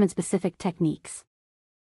 or instrument-specific techniques.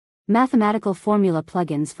 Mathematical formula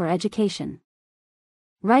plugins for education.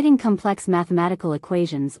 Writing complex mathematical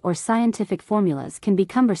equations or scientific formulas can be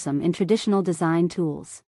cumbersome in traditional design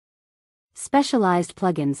tools. Specialized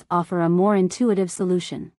plugins offer a more intuitive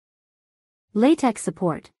solution. LaTeX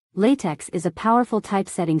support. LaTeX is a powerful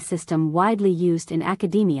typesetting system widely used in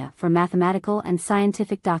academia for mathematical and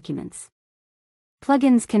scientific documents.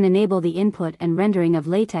 Plugins can enable the input and rendering of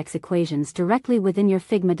LaTeX equations directly within your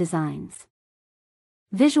Figma designs.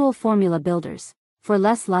 Visual formula builders. For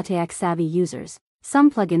less LaTeX-savvy users,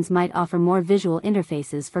 some plugins might offer more visual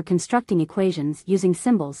interfaces for constructing equations using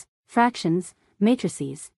symbols, fractions,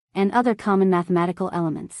 matrices, and other common mathematical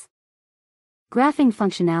elements. Graphing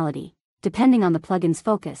functionality. Depending on the plugin's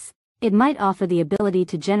focus, it might offer the ability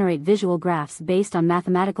to generate visual graphs based on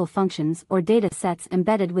mathematical functions or data sets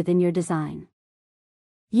embedded within your design.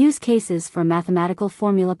 Use cases for mathematical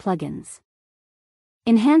formula plugins.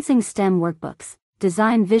 Enhancing STEM workbooks.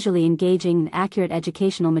 Design visually engaging and accurate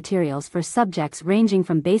educational materials for subjects ranging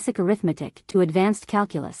from basic arithmetic to advanced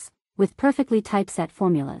calculus, with perfectly typeset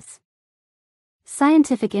formulas.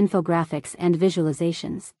 Scientific infographics and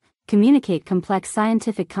visualizations. Communicate complex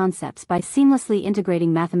scientific concepts by seamlessly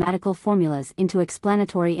integrating mathematical formulas into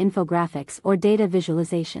explanatory infographics or data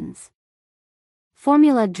visualizations.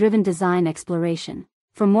 Formula-driven design exploration.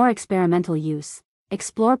 For more experimental use,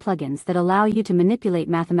 explore plugins that allow you to manipulate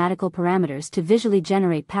mathematical parameters to visually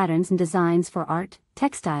generate patterns and designs for art,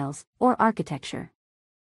 textiles, or architecture.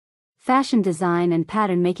 Fashion design and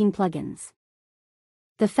pattern making plugins.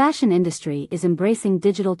 The fashion industry is embracing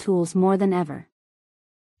digital tools more than ever.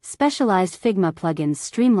 Specialized Figma plugins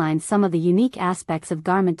streamline some of the unique aspects of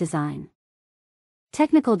garment design.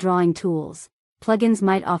 Technical drawing tools. Plugins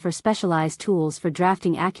might offer specialized tools for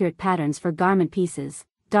drafting accurate patterns for garment pieces,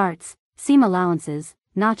 darts, seam allowances,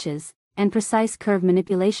 notches, and precise curve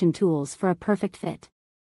manipulation tools for a perfect fit.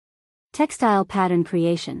 Textile pattern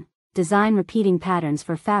creation. Design repeating patterns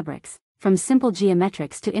for fabrics, from simple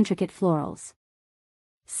geometrics to intricate florals.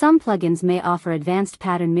 Some plugins may offer advanced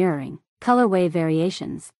pattern mirroring, colorway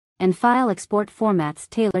variations, and file export formats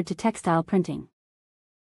tailored to textile printing.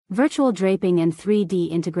 Virtual draping and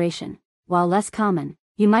 3D integration. While less common,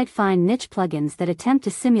 you might find niche plugins that attempt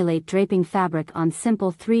to simulate draping fabric on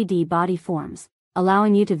simple 3D body forms,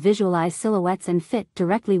 allowing you to visualize silhouettes and fit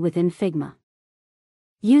directly within Figma.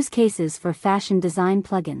 Use cases for fashion design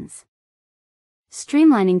plugins.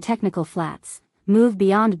 Streamlining technical flats. Move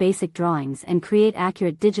beyond basic drawings and create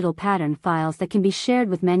accurate digital pattern files that can be shared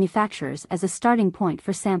with manufacturers as a starting point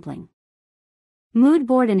for sampling. Mood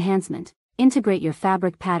board enhancement. Integrate your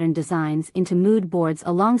fabric pattern designs into mood boards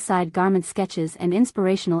alongside garment sketches and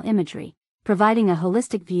inspirational imagery, providing a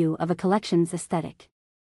holistic view of a collection's aesthetic.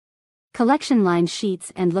 Collection line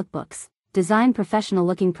sheets and lookbooks. Design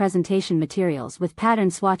professional-looking presentation materials with pattern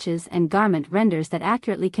swatches and garment renders that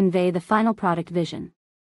accurately convey the final product vision.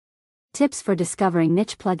 Tips for discovering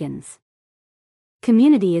niche plugins.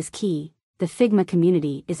 Community is key. The Figma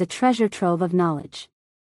community is a treasure trove of knowledge.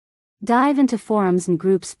 Dive into forums and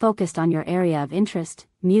groups focused on your area of interest,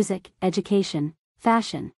 music, education,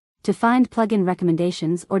 fashion, to find plugin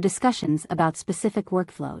recommendations or discussions about specific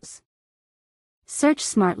workflows. Search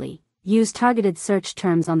smartly. Use targeted search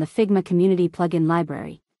terms on the Figma community plugin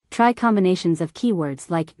library. Try combinations of keywords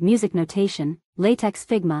like music notation, latex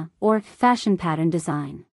Figma, or fashion pattern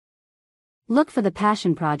design. Look for the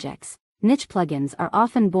passion projects. Niche plugins are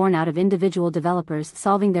often born out of individual developers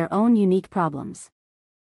solving their own unique problems.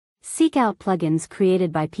 Seek out plugins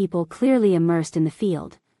created by people clearly immersed in the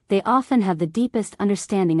field. They often have the deepest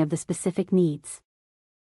understanding of the specific needs.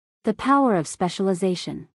 The power of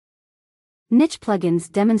specialization. Niche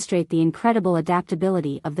plugins demonstrate the incredible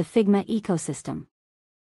adaptability of the Figma ecosystem.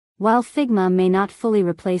 While Figma may not fully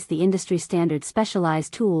replace the industry-standard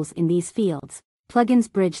specialized tools in these fields,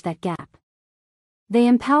 plugins bridge that gap. They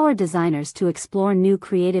empower designers to explore new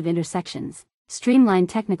creative intersections, streamline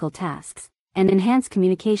technical tasks, and enhance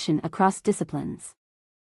communication across disciplines.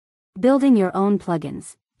 Building your own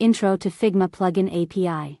plugins. Intro to Figma Plugin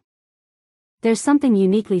API. There's something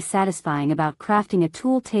uniquely satisfying about crafting a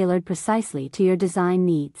tool tailored precisely to your design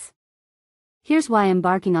needs. Here's why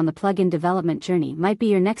embarking on the plugin development journey might be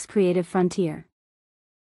your next creative frontier.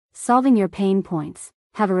 Solving your pain points.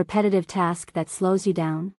 Have a repetitive task that slows you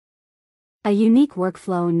down? A unique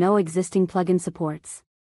workflow no existing plugin supports?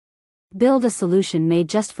 Build a solution made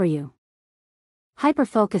just for you.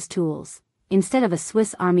 Hyper-focus tools. Instead of a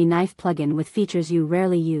Swiss Army knife plugin with features you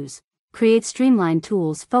rarely use, create streamlined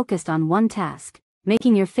tools focused on one task,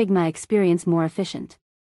 making your Figma experience more efficient.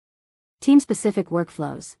 Team-specific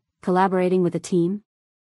workflows. Collaborating with a team?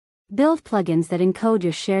 Build plugins that encode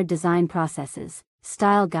your shared design processes,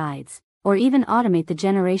 style guides, or even automate the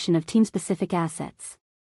generation of team-specific assets.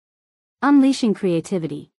 Unleashing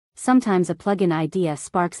creativity. Sometimes a plugin idea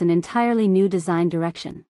sparks an entirely new design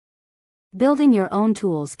direction. Building your own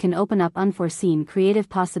tools can open up unforeseen creative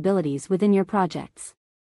possibilities within your projects.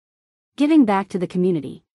 Giving back to the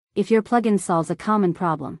community. If your plugin solves a common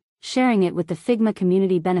problem, sharing it with the Figma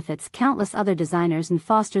community benefits countless other designers and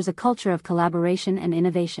fosters a culture of collaboration and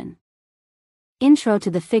innovation. Intro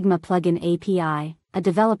to the Figma Plugin API, a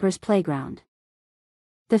developer's playground.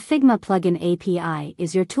 The Figma Plugin API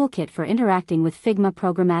is your toolkit for interacting with Figma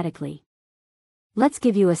programmatically. Let's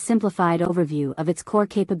give you a simplified overview of its core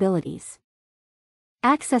capabilities.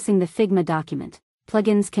 Accessing the Figma document.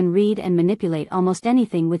 Plugins can read and manipulate almost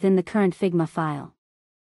anything within the current Figma file.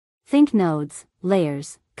 Think nodes,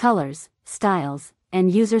 layers, colors, styles,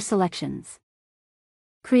 and user selections.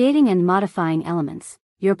 Creating and modifying elements.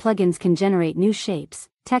 Your plugins can generate new shapes,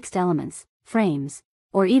 text elements, frames,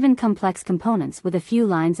 or even complex components with a few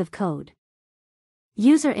lines of code.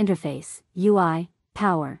 User interface, UI,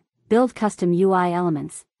 power. Build custom UI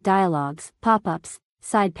elements, dialogues, pop-ups,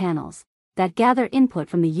 side panels, that gather input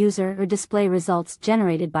from the user or display results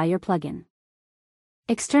generated by your plugin.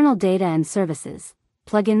 External data and services.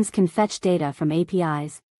 Plugins can fetch data from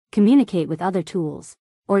APIs, communicate with other tools,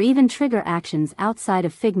 or even trigger actions outside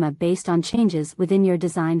of Figma based on changes within your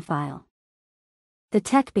design file. The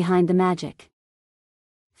tech behind the magic.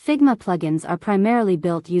 Figma plugins are primarily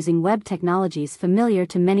built using web technologies familiar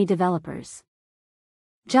to many developers.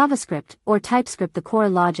 JavaScript or TypeScript. The core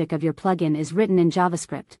logic of your plugin is written in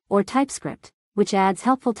JavaScript or TypeScript, which adds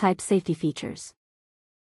helpful type safety features.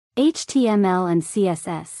 HTML and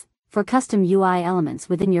CSS. For custom UI elements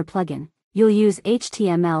within your plugin, you'll use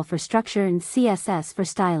HTML for structure and CSS for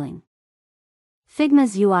styling.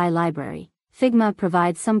 Figma's UI library. Figma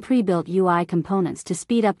provides some pre-built UI components to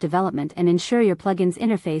speed up development and ensure your plugin's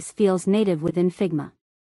interface feels native within Figma.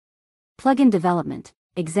 Plugin development.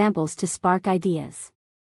 examples to spark ideas.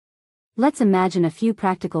 Let's imagine a few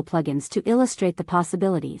practical plugins to illustrate the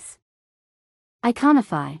possibilities.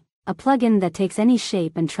 Iconify, a plugin that takes any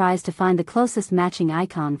shape and tries to find the closest matching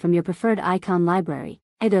icon from your preferred icon library,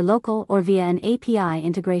 either local or via an API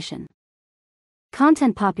integration.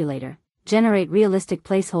 Content Populator, generate realistic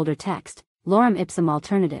placeholder text, lorem ipsum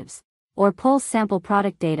alternatives, or pull sample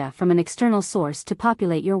product data from an external source to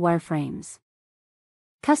populate your wireframes.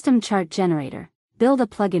 Custom Chart Generator, build a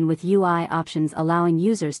plugin with UI options allowing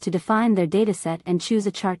users to define their dataset and choose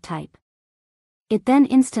a chart type. It then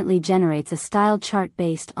instantly generates a styled chart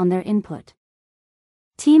based on their input.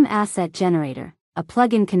 Team Asset Generator, a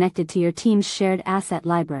plugin connected to your team's shared asset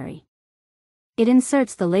library. It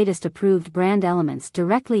inserts the latest approved brand elements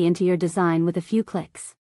directly into your design with a few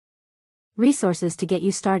clicks. Resources to get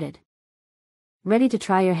you started. Ready to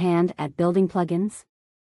try your hand at building plugins?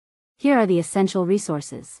 Here are the essential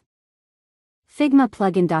resources. Figma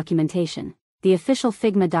Plugin Documentation. The official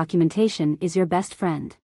Figma documentation is your best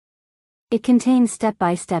friend. It contains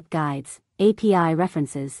step-by-step guides, API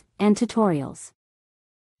references, and tutorials.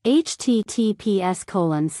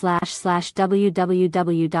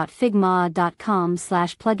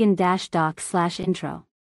 https://www.figma.com/plugin-doc/intro.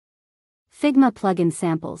 Figma Plugin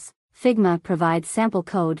Samples. Figma provides sample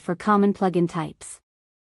code for common plugin types.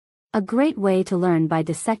 A great way to learn by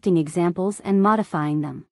dissecting examples and modifying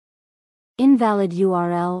them. Invalid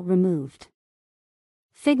URL removed.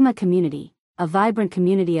 Figma Community, a vibrant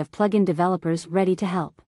community of plugin developers ready to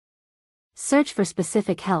help. Search for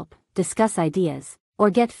specific help, discuss ideas, or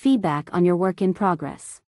get feedback on your work in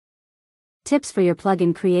progress. Tips for your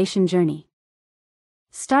plugin creation journey.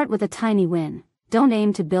 Start with a tiny win. Don't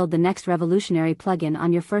aim to build the next revolutionary plugin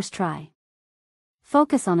on your first try.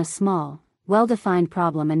 Focus on a small, well-defined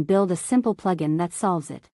problem and build a simple plugin that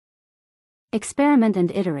solves it. Experiment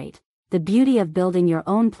and iterate. The beauty of building your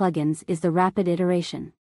own plugins is the rapid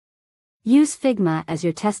iteration. Use Figma as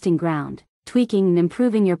your testing ground, tweaking and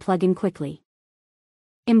improving your plugin quickly.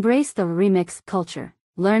 Embrace the remix culture.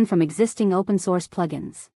 Learn from existing open-source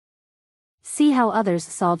plugins. See how others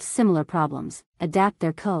solved similar problems, adapt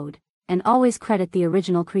their code, and always credit the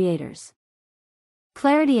original creators.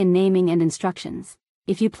 Clarity in naming and instructions.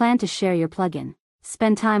 If you plan to share your plugin,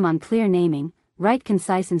 spend time on clear naming, write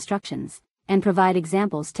concise instructions, and provide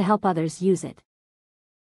examples to help others use it.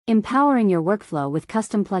 Empowering your workflow with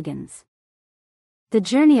custom plugins. The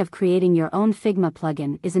journey of creating your own Figma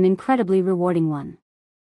plugin is an incredibly rewarding one.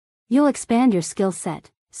 You'll expand your skill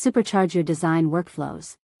set, supercharge your design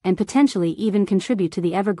workflows, and potentially even contribute to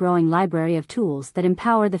the ever-growing library of tools that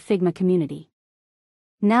empower the Figma community.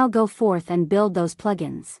 Now go forth and build those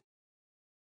plugins.